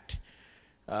act.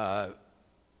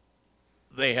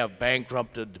 They have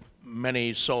bankrupted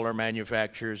many solar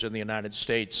manufacturers in the United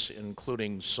States,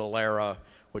 including Solera,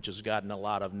 which has gotten a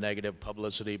lot of negative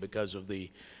publicity because of the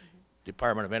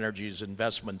Department of Energy's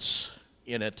investments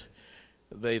in it.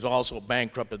 They've also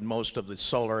bankrupted most of the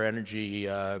solar energy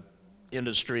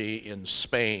industry in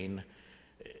Spain.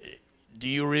 Do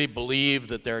you really believe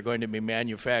that there are going to be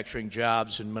manufacturing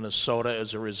jobs in Minnesota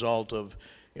as a result of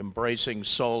embracing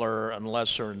solar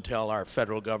unless or until our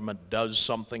federal government does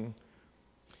something?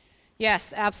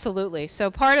 Yes, absolutely. So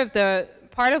part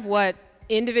of what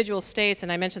individual states,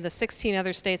 and I mentioned the 16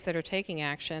 other states that are taking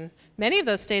action, many of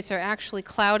those states are actually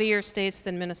cloudier states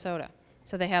than Minnesota.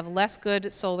 So they have less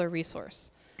good solar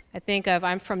resource.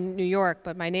 I'm from New York,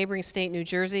 but my neighboring state, New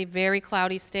Jersey, very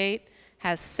cloudy state,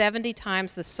 has 70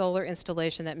 times the solar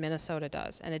installation that Minnesota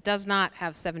does. And it does not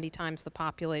have 70 times the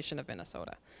population of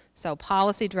Minnesota. So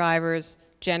policy drivers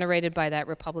generated by that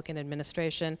Republican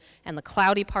administration, and the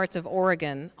cloudy parts of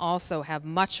Oregon also have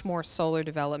much more solar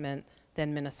development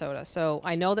than Minnesota. So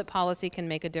I know that policy can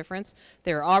make a difference.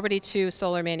 There are already 2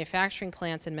 solar manufacturing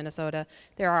plants in Minnesota.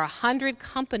 There are 100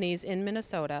 companies in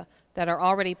Minnesota that are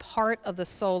already part of the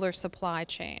solar supply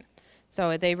chain.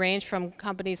 So they range from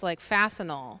companies like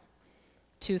Fastenal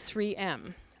to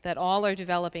 3M that all are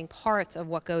developing parts of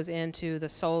what goes into the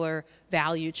solar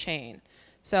value chain.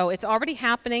 So it's already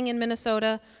happening in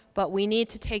Minnesota, but we need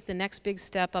to take the next big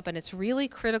step up, and it's really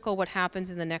critical what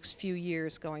happens in the next few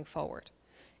years going forward.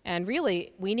 And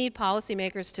really, we need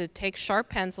policymakers to take sharp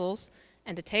pencils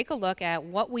and to take a look at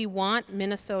what we want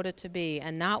Minnesota to be,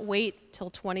 and not wait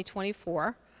till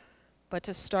 2024, but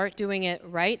to start doing it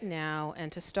right now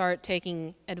and to start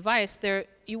taking advice.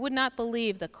 You would not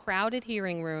believe the crowded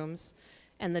hearing rooms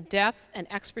and the depth and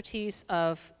expertise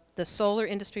of the solar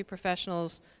industry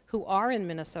professionals who are in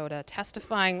Minnesota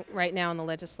testifying right now in the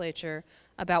legislature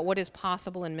about what is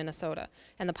possible in Minnesota.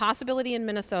 And the possibility in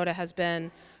Minnesota has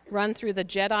been run through the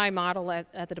JEDI model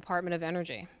at the Department of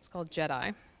Energy. It's called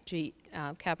JEDI,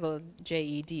 capital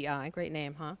J-E-D-I, great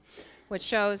name, huh? Which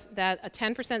shows that a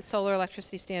 10% solar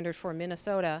electricity standard for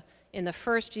Minnesota in the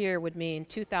first year would mean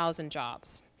 2,000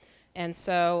 jobs. And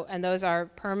those are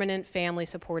permanent family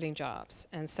supporting jobs.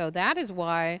 And so that is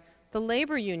why the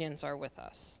labor unions are with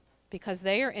us, because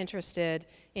they are interested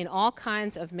in all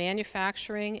kinds of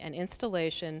manufacturing and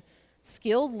installation,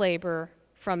 skilled labor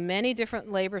from many different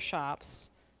labor shops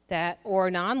or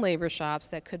non-labor shops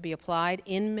that could be applied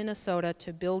in Minnesota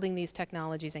to building these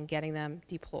technologies and getting them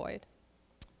deployed.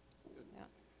 Yeah.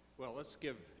 Well, let's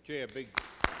give Jay a big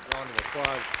round of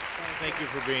applause. Thank you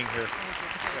for being here. Thank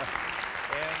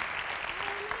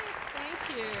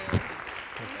you. Thank you.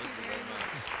 Thank you very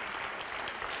much.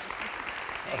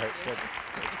 All right, good.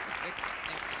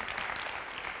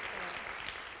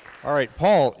 All right,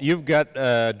 Paul, you've got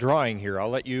a drawing here. I'll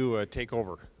let you take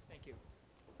over. Thank you.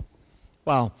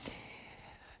 Wow.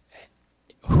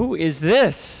 Who is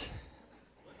this?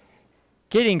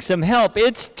 Getting some help.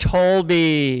 It's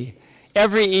Tolby.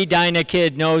 Every Edina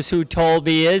kid knows who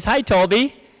Tolby is. Hi,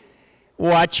 Tolby.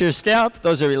 Watch your step.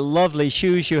 Those are lovely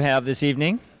shoes you have this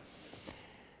evening.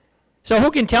 So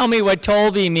who can tell me what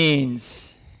Tolby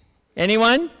means?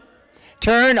 Anyone?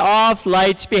 Turn off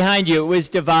lights behind you. It was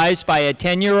devised by a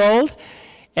 10-year-old,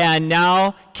 and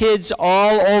now kids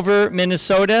all over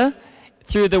Minnesota,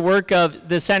 through the work of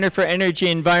the Center for Energy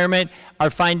Environment,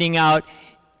 are finding out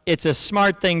it's a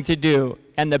smart thing to do.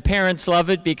 And the parents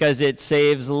love it because it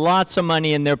saves lots of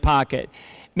money in their pocket.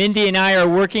 Mindy and I are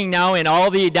working now in all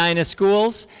the Edina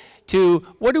schools to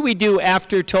what do we do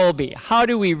after Tolby? How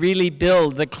do we really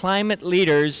build the climate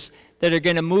leaders that are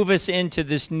going to move us into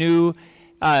this new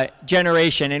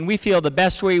generation? And we feel the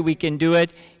best way we can do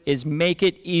it is make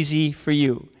it easy for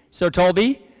you. So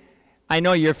Tolby, I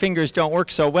know your fingers don't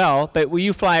work so well, but will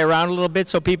you fly around a little bit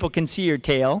so people can see your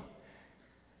tail?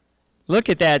 Look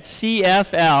at that,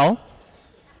 CFL.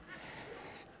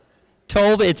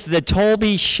 Tolby, it's the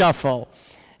Tolby Shuffle.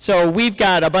 So we've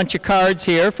got a bunch of cards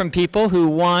here from people who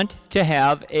want to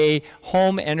have a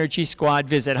home energy squad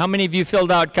visit. How many of you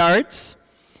filled out cards?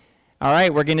 All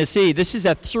right, we're going to see. This is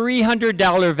a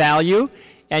 $300 value,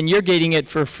 and you're getting it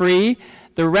for free.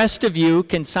 The rest of you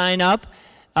can sign up.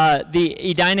 The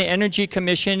Edina Energy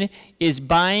Commission is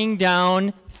buying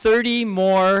down 30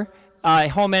 more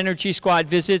home energy squad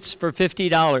visits for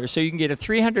 $50. So you can get a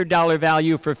 $300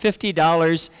 value for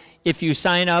 $50 if you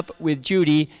sign up with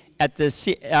Judy at the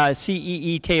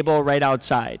CEE table right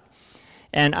outside.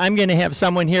 And I'm going to have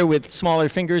someone here with smaller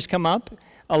fingers come up.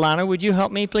 Alana, would you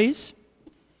help me, please?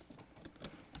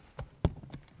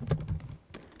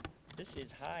 This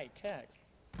is high tech.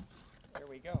 There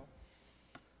we go.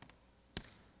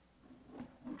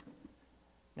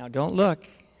 Now don't look.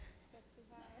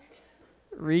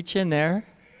 Reach in there.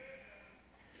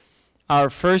 Our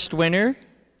first winner,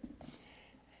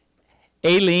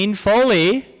 Aileen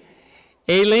Foley.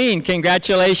 Aileen,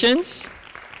 congratulations.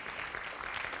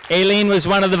 Aileen was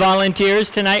one of the volunteers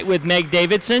tonight with Meg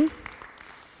Davidson.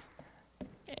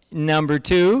 Number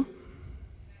 2.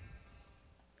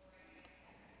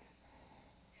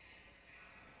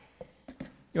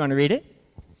 You want to read it?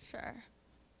 Sure.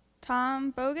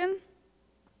 Tom Bogan?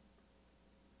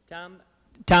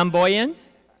 Tom Boyan,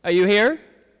 are you here?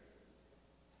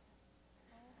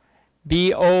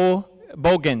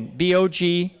 Bogan,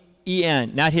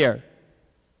 B-O-G-E-N, not here.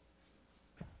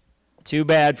 Too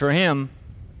bad for him.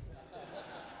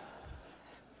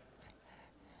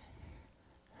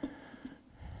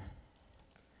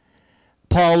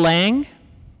 Paul Lang,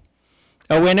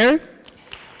 a winner.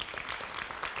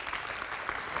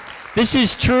 This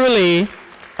is truly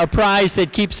a prize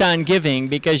that keeps on giving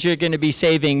because you're going to be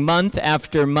saving month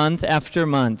after month after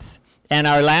month. And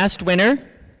our last winner,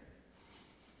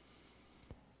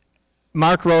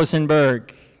 Mark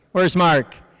Rosenberg. Where's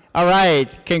Mark? All right,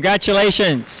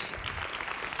 congratulations.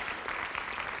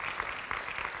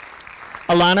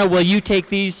 Alana, will you take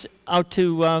these out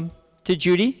to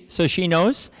Judy so she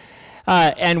knows?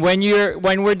 And when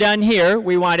we're done here,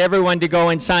 we want everyone to go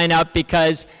and sign up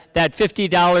because that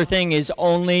 $50 thing is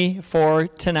only for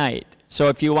tonight. So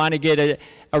if you want to get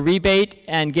a rebate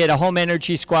and get a home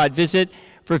energy squad visit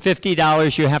for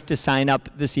 $50, you have to sign up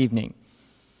this evening.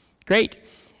 Great.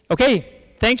 Okay,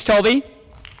 thanks, Toby.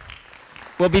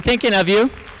 We'll be thinking of you.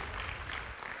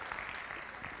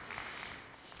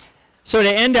 So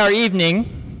to end our evening,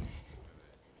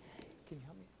 can you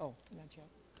help me? Oh, not yet.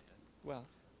 Well,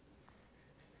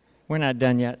 we're not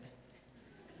done yet.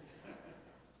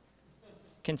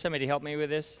 Can somebody help me with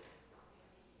this?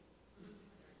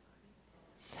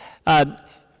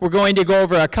 We're going to go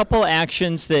over a couple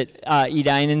actions that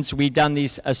Edinans, we've done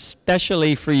these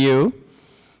especially for you.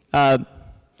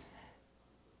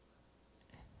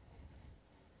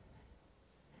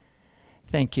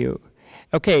 Thank you.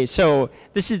 Okay, so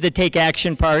this is the take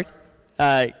action part.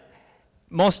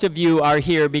 Most of you are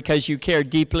here because you care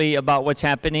deeply about what's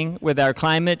happening with our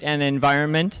climate and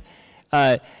environment.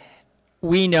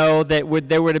 We know that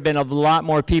there would have been a lot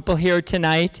more people here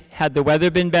tonight had the weather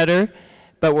been better,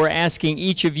 but we're asking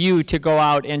each of you to go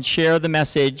out and share the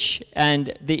message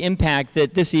and the impact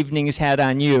that this evening has had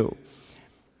on you.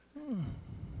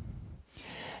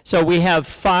 So we have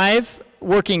 5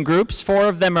 working groups. 4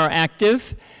 of them are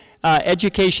active.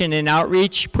 Education and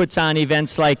Outreach puts on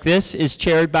events like this, is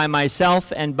chaired by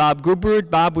myself and Bob Gubrud.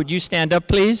 Bob, would you stand up,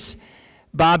 please?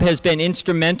 Bob has been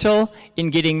instrumental in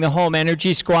getting the home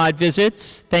energy squad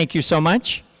visits. Thank you so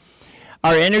much.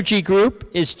 Our energy group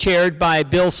is chaired by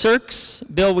Bill Sirks.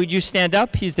 Bill, would you stand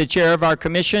up? He's the chair of our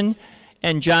commission.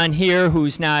 And John here,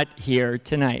 who's not here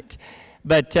tonight.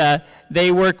 But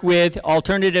they work with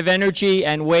alternative energy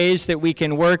and ways that we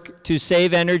can work to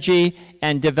save energy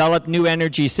and develop new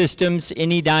energy systems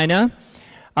in Edina.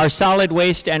 Our solid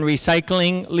waste and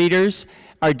recycling leaders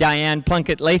are Diane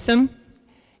Plunkett-Latham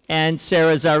and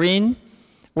Sarah Zarin,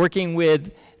 working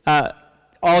with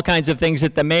all kinds of things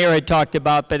that the mayor had talked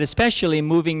about, but especially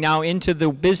moving now into the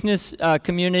business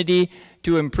community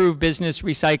to improve business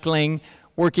recycling,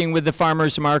 working with the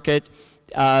farmers market.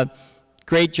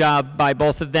 Great job by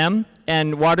both of them.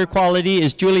 And water quality,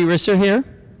 is Julie Risser here?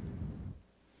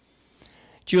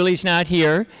 Julie's not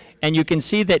here. And you can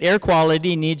see that air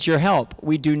quality needs your help.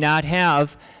 We do not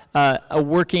have a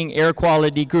working air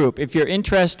quality group. If you're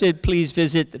interested, please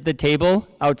visit the table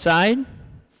outside.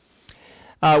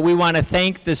 We want to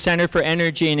thank the Center for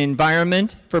Energy and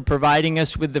Environment for providing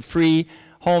us with the free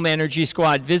Home Energy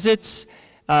Squad visits.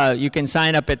 You can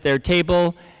sign up at their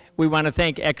table. We want to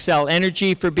thank Xcel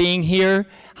Energy for being here.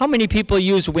 How many people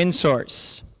use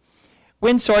WindSource?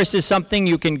 WindSource is something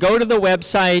you can go to the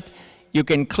website, you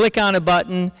can click on a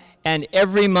button, and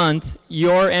every month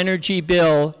your energy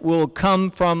bill will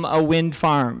come from a wind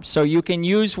farm. So you can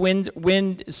use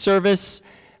wind service,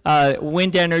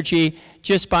 wind energy,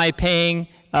 just by paying,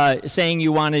 saying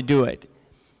you want to do it.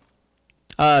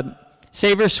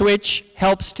 Saver Switch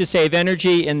helps to save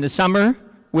energy in the summer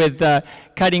with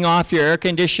cutting off your air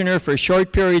conditioner for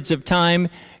short periods of time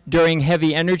during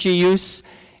heavy energy use.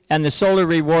 And the Solar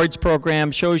Rewards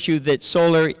program shows you that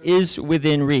solar is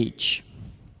within reach.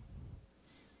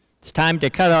 It's time to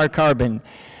cut our carbon.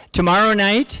 Tomorrow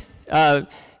night,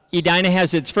 Edina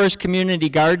has its first community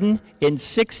garden. In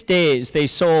 6 days, they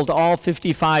sold all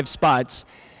 55 spots.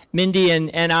 Mindy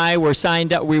and I were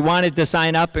signed up. We wanted to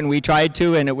sign up, and we tried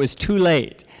to, and it was too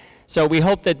late. So we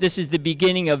hope that this is the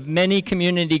beginning of many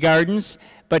community gardens.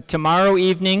 But tomorrow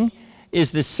evening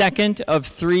is the second of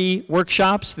 3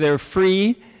 workshops. They're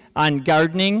free on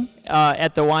gardening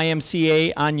at the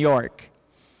YMCA on York.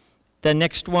 The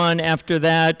next one after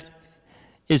that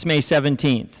is May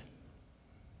 17th.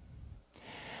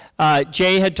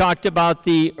 Jay had talked about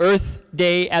the Earth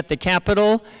Day at the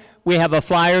Capitol. We have a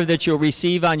flyer that you'll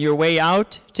receive on your way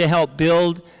out to help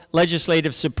build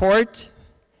legislative support.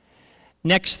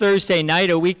 Next Thursday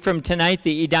night, a week from tonight,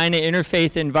 the Edina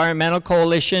Interfaith Environmental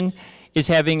Coalition is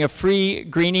having a free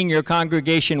Greening Your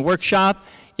Congregation workshop.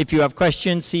 If you have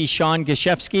questions, see Sean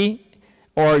Gashevsky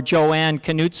or Joanne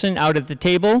Knutson out at the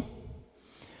table.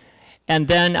 And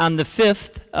then on the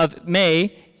 5th of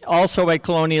May, also at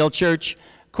Colonial Church,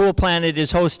 Cool Planet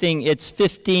is hosting its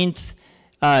 15th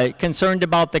Concerned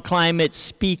About the Climate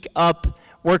Speak Up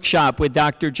workshop with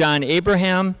Dr. John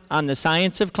Abraham on the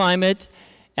science of climate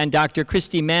and Dr.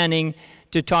 Christy Manning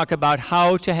to talk about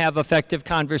how to have effective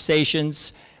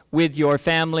conversations with your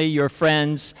family, your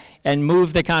friends, and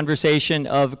move the conversation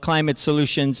of climate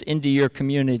solutions into your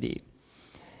community.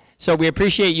 So we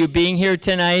appreciate you being here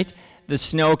tonight. The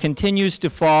snow continues to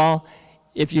fall.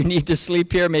 If you need to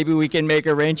sleep here, maybe we can make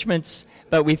arrangements.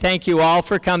 But we thank you all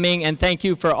for coming, and thank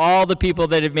you for all the people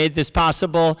that have made this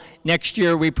possible. Next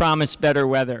year, we promise better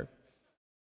weather.